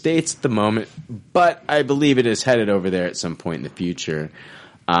in the States at the moment, but I believe it is headed over there at some point in the future.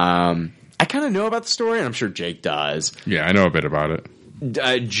 I kind of know about the story, and I'm sure Jake does. Yeah, I know a bit about it.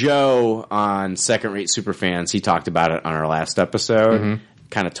 Joe on Second Rate Superfans, he talked about it on our last episode.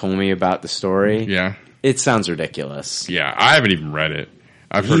 Kind of told me about the story. Yeah. It sounds ridiculous. Yeah, I haven't even read it.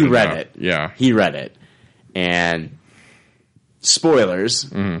 He read it. Yeah. He read it. And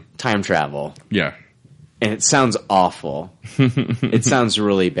spoilers, time travel. Yeah. And it sounds awful. It sounds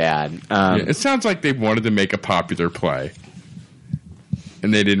really bad. It sounds like they wanted to make a popular play.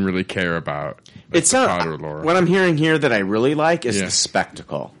 And they didn't really care about it sounds, what I'm hearing here that I really like is the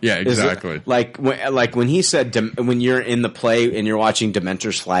spectacle. Yeah, exactly. Like when he said when you're in the play and you're watching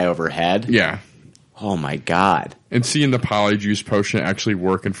Dementors fly overhead. Yeah. Oh my God. And seeing the Polyjuice potion actually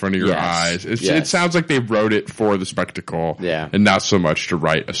work in front of your eyes. It sounds like they wrote it for the spectacle. Yeah. And not so much to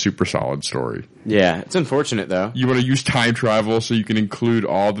write a super solid story. Yeah. It's unfortunate though. You want to use time travel so you can include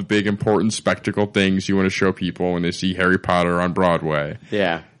all the big important spectacle things you want to show people when they see Harry Potter on Broadway.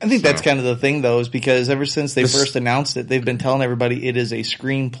 Yeah. I think that's kind of the thing though, is because ever since they first announced it, they've been telling everybody it is a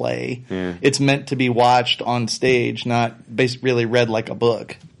screenplay. Yeah. It's meant to be watched on stage, not really read like a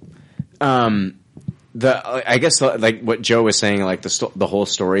book. I guess like what Joe was saying, like the whole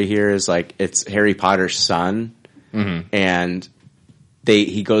story here is like it's Harry Potter's son, and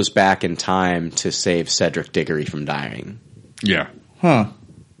he goes back in time to save Cedric Diggory from dying. Yeah. Huh.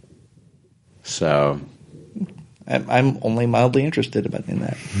 So I'm only mildly interested in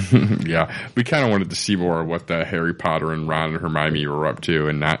that. Yeah, we kind of wanted to see more of what the Harry Potter and Ron and Hermione were up to,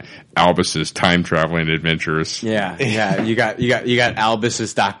 and not Albus's time traveling adventures. Yeah. You got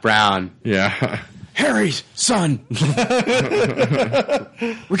Albus's Doc Brown. Yeah. Harry's son. We gotta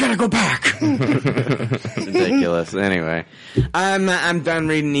go back. Ridiculous. Anyway, I'm done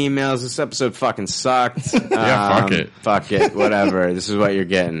reading emails. This episode fucking sucked. Fuck it. Fuck it. Whatever. This is what you're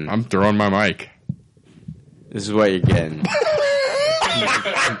getting. I'm throwing my mic. This is what you're getting.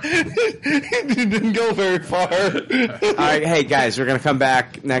 It didn't go very far. All right, hey guys, we're gonna come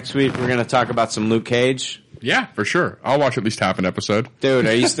back next week. We're gonna talk about some Luke Cage. Yeah, for sure. I'll watch at least half an episode. Dude,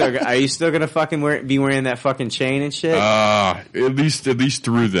 are you still gonna fucking be wearing that fucking chain and shit? At least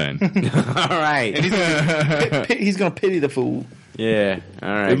through then. All right. And he's gonna pity the fool. Yeah. All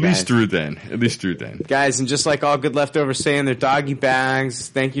right. At least through then. Guys, and just like all good leftovers say in their doggy bags,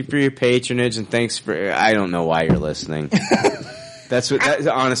 thank you for your patronage and thanks for. I don't know why you're listening.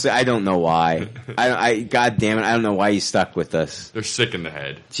 Honestly, I don't know why. God damn it, I don't know why you stuck with us. They're sick in the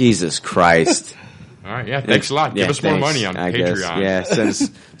head. Jesus Christ. All right, yeah, thanks a lot. Give us more money on Patreon. Yeah, send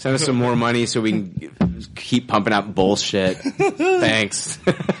us some more money so we can keep pumping out bullshit. Thanks.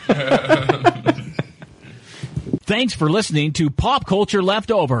 Thanks for listening to Pop Culture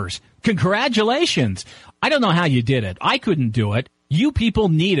Leftovers. Congratulations. I don't know how you did it. I couldn't do it. You people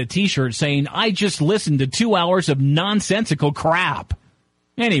need a t-shirt saying, I just listened to 2 hours of nonsensical crap.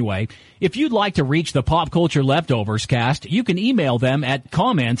 Anyway, if you'd like to reach the Pop Culture Leftovers cast, you can email them at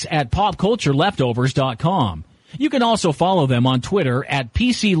comments@popcultureleftovers.com. You can also follow them on Twitter at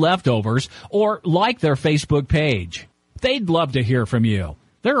PC Leftovers or like their Facebook page. They'd love to hear from you.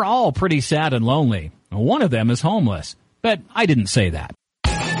 They're all pretty sad and lonely. One of them is homeless, but I didn't say that.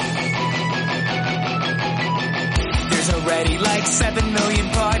 There's already like 7 million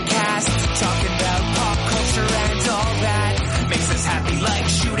podcasts talking about pop culture and all that. Makes us happy like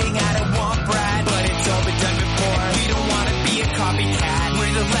shooting at a womp rat. But it's all been done before. We don't want to be a copycat.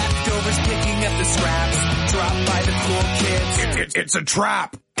 We're the leftovers picking up the scraps dropped by the cool kids. It's a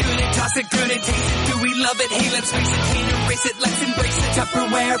trap. Good and toss it, good and taste it. Do we love it? Hey, let's face it, can't erase it. Let's embrace it.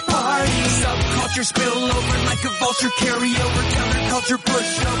 Tupperware party. Subculture spill over like a vulture. Carry over counterculture,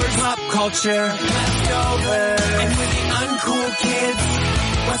 pushovers, pop culture leftovers. And we're the uncool kids.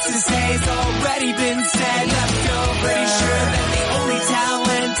 What's to say's already been said. Leftovers. Pretty sure that the only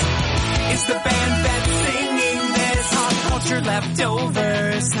talent is the band that's singing this. Pop culture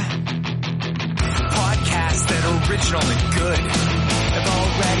leftovers. Podcasts that are original and good have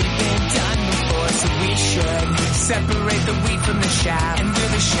already been done before, so we should separate the wheat from the chaff. And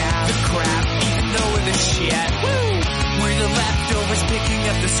we're the chaff, the crap, even though we're the shit. Woo! We're the leftovers picking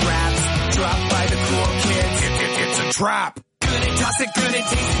up the scraps dropped by the cool kids. It's a trap. Good and toss it, good and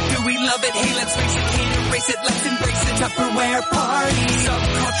taste it. Do we love it? Hey, let's face it, can't erase it. Let's embrace it. Tupperware party.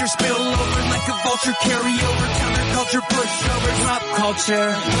 Subculture spill over like a vulture. Carry over counterculture, pushovers, pop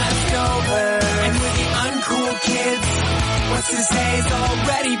culture leftovers. And we're the uncool kids. What's to say's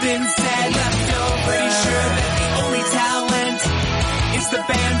already been said. Leftovers. Pretty sure that the only talent is the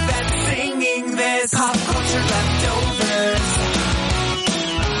band that's singing this. Pop culture leftovers.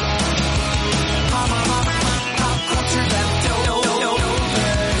 Pop culture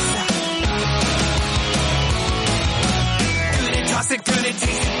leftovers. Good and toss it, good and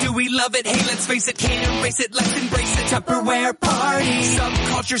taste it. Do we love love it? Hey, let's face it, can't erase it, let's embrace it. Tupperware party.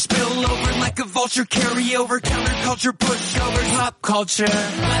 Subculture spill over like a vulture, carry over. Counterculture, pushovers, pop culture,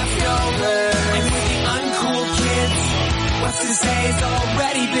 leftovers. And with the uncool kids, what's to say has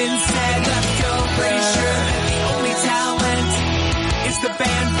already been said. Let's go, pretty sure that the only talent is the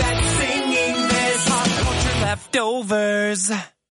band that's singing this. Pop culture leftovers.